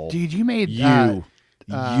asshole? Dude, you made you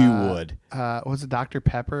would. was it Dr.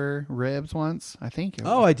 Pepper ribs once? I think.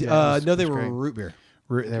 Oh, I did. Yeah, it was- No, it they was were great. root beer.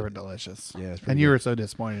 They were delicious. Yeah, it's pretty and you good. were so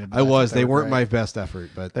disappointed. I was. They weren't great. my best effort,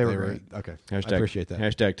 but They they were were great. okay. Hashtag, I appreciate that.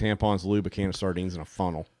 Hashtag tampons, lube, a can of sardines, and a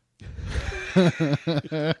funnel.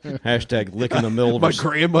 Hashtag lick in the middle of My a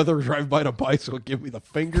grandmother would drive by on a bicycle, give me the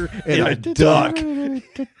finger and a duck.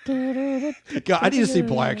 God, I need to see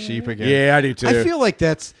Black Sheep again. Yeah, I do too. I feel like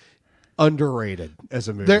that's underrated as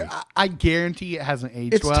a movie. I guarantee it hasn't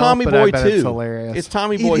aged It's well. Tommy but Boy I bet It's too. hilarious. It's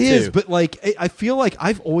Tommy It Boy is, too. but like I feel like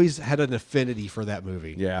I've always had an affinity for that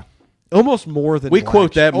movie. Yeah. Almost more than We Black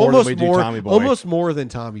quote that Sheep. more than Almost we do Tommy Boy. Almost more than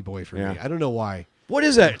Tommy Boy for Yeah. me. I don't know why. What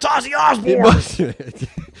is that? It's Ozzy It Osbourne.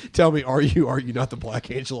 must- Tell me, are you not the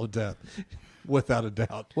Black Angel of Death? Without a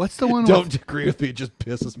doubt. What's the one? Don't agree with me. It just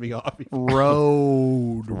pisses me off.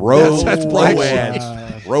 Road. That's black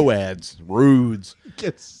Roads. Roads. Rudes.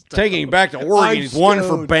 Gets Taking him back to Oregon. I'm He's one for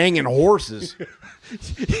stoned. banging horses.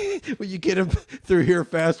 when you get him through here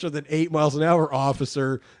faster than 8 miles an hour,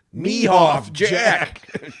 officer. Mehoff Jack.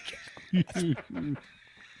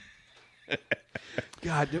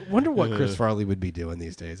 God, I wonder what Chris Farley would be doing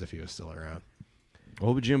these days if he was still around.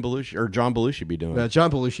 What would Jim Belushi or John Belushi be doing? John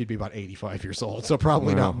Belushi would be about 85 years old, so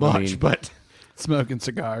probably Well, not much, I mean- but Smoking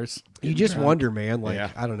cigars. you just wonder, man. Like, Yeah.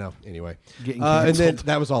 I don't know. Anyway. Getting And then canceled.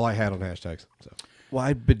 that was all I had on hashtags. So. Well,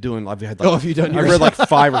 I've been doing. I've had. Oh, have you done I yours? read like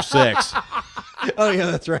 5 or 6. Oh, yeah,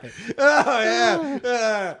 that's right. Oh,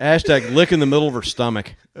 yeah. Hashtag lick in the middle of her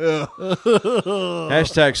stomach.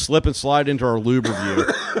 Hashtag slip and slide into our lube review.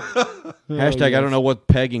 Hashtag I don't know what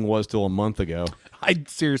pegging was till a month ago. I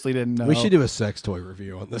seriously didn't know. We should do a sex toy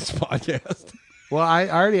review on this podcast. Well, I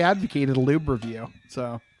already advocated a lube review,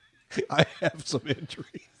 so I have some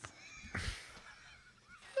injuries.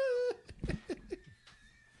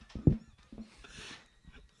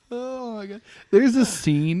 oh my god, there's a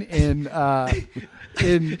scene in every.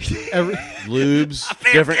 Lubes,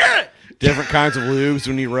 different kinds of lubes.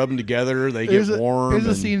 When you rub them together, they get warm. There's a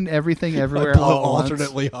and scene in Everything Everywhere Blow All at Once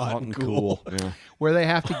alternately hot hot and and cool. cool. Yeah. where they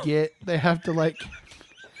have to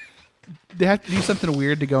do something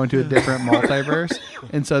weird to go into a different multiverse,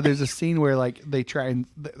 and so there's a scene where like they try and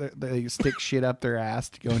they stick shit up their ass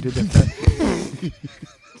to go into different.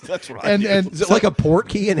 That's right. and Is it like a port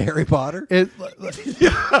key in Harry Potter? it.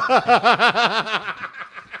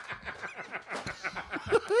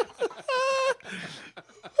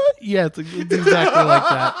 Yeah, it's exactly like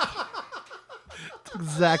that. It's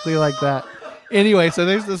exactly like that. Anyway, so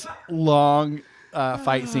there's this long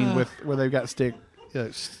fight scene where they've got stuff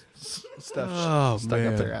stuck up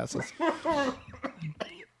their asses.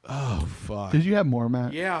 Oh, fuck. Did you have more,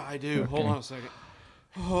 Matt? Yeah, I do. Hold on a second.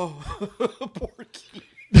 Oh, Porky.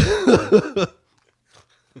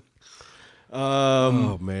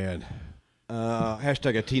 Oh, man.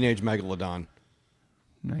 Hashtag a teenage megalodon.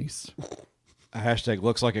 Nice. A hashtag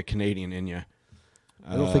looks like a Canadian in you.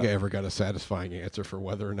 I don't think I ever got a satisfying answer for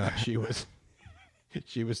whether or not she was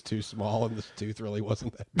too small and this tooth really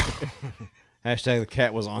wasn't that big. Hashtag that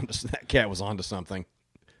cat was onto something.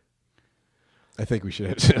 I think we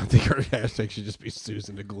should I think our hashtag should just be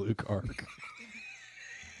Susan a glue cark.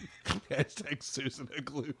 Hashtag Susan a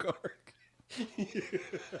glue cark.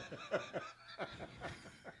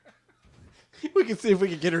 We can see if we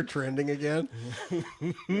can get her trending again.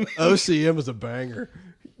 OCM is a banger.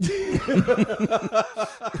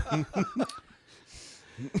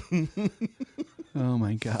 Oh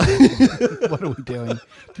my god. What are we doing?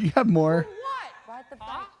 Do you have more? What the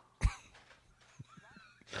fuck?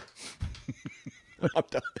 I'm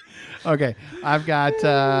done. Okay, I've got.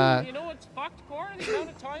 You know what's fucked, Cora? The amount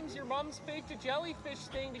of times your mom's faked a jellyfish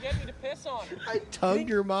sting to get me to piss on her. I tugged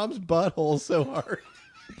your mom's butthole so hard.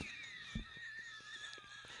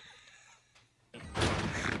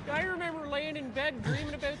 I remember laying in bed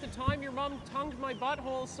dreaming about the time your mom tongued my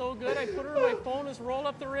butthole so good I put her in my phone as roll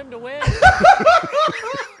up the rim to win.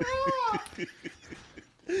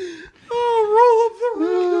 Oh, roll up the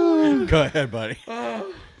rim. Go ahead, buddy.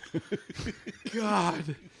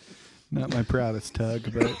 God. Not my proudest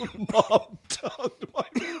tug, but Mom tugged my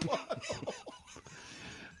butthole.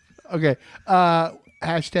 okay.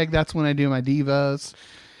 Hashtag that's when I do my devos.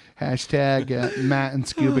 Hashtag Matt and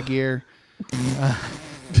scuba gear.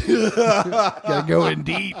 Gotta go in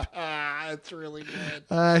deep. That's really good.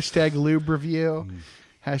 Hashtag lube review.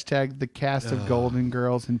 Hashtag the cast of Golden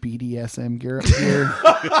Girls and BDSM gear.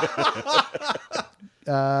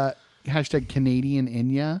 Hashtag Canadian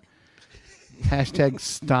Inya. Hashtag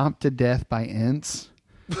stomped to death by Ents.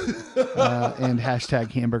 And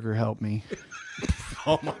hashtag hamburger help me.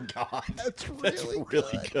 Oh my god, that's really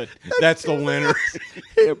good. That's the winner.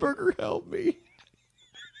 Hamburger help me.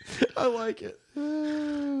 I like it.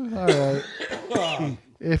 All right.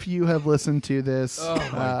 If you have listened to this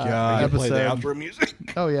God. Play the episode, outro music.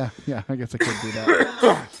 oh yeah, I guess I could do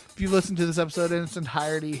that. If you listen to this episode in its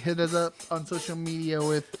entirety, hit us up on social media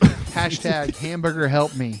with hashtag hamburger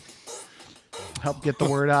help me. Help get the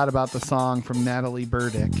word out about the song from Natalie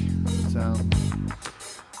Burdick. So,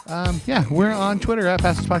 yeah, we're on Twitter at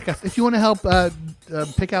Pastors Podcast. If you want to help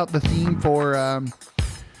pick out the theme for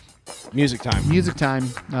Music time.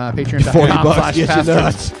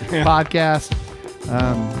 Patreon.com/Pastors Podcast.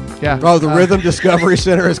 Yeah. Oh, the Rhythm Discovery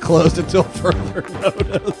Center is closed until further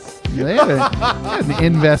notice. They had an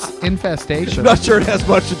infestation. I'm not sure it has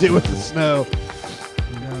much to do with the snow.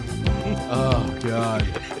 Oh, God.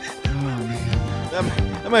 Oh,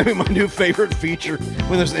 man. That might be my new favorite feature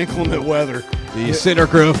when there's inclement weather. The Center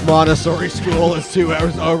Grove Montessori School is 2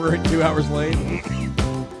 hours over and 2 hours late.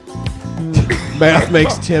 Math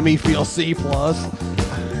makes Timmy feel C+.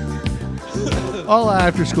 All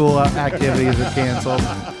after-school activities are canceled.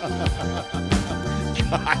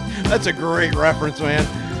 God, that's a great reference, man.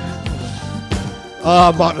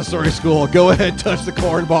 Montessori School. Go ahead, touch the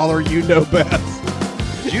cornballer. You know best.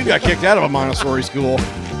 June got kicked out of a Montessori school.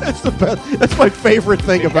 That's the best. That's my favorite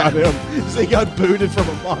thing about him. Is he got booted from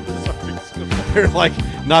a Montessori school. They're like,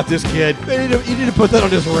 not this kid. You need to put that on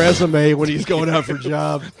his resume when he's going out for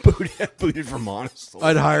jobs. Booted from Montessori.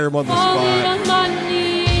 I'd hire him on the Falling spot. on my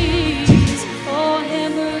knees for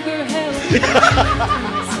hamburger help.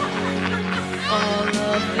 All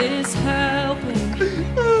of this helping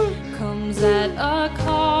comes at a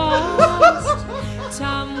cost.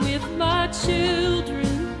 Time with my children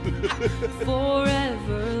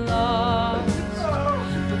forever lost.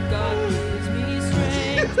 But God gives me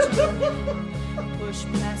strength to push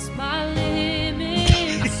past my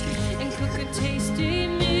limits and cook a tasty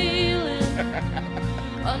meal in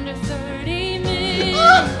under 30 minutes.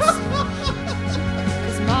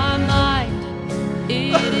 'Cause my mind,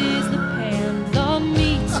 it is the pan, the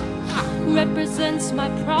meat represents my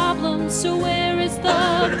problems. So where is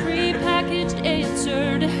the prepackaged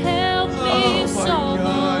answer to help me solve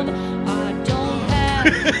them? I don't have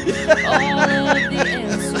all of the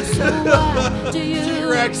answers. So why do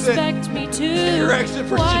you expect me to?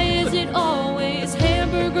 Why is it always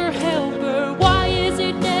hamburger helper? Why is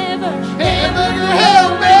it never hamburger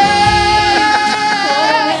helper?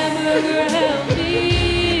 Oh, hamburger help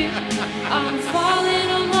me. I'm falling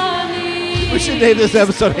on my knees. We should name this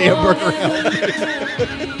episode Hamburger Help.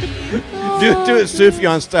 Do it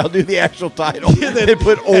Sufjan style. Do the actual title. Then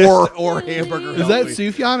put or Hamburger Is Help that Me.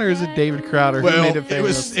 Sufjan or is it David Crowder who Well, made it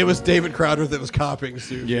famous? it was David Crowder that was copying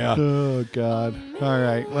Sue. Yeah. Oh God! All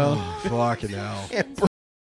right. Well, Fucking hell.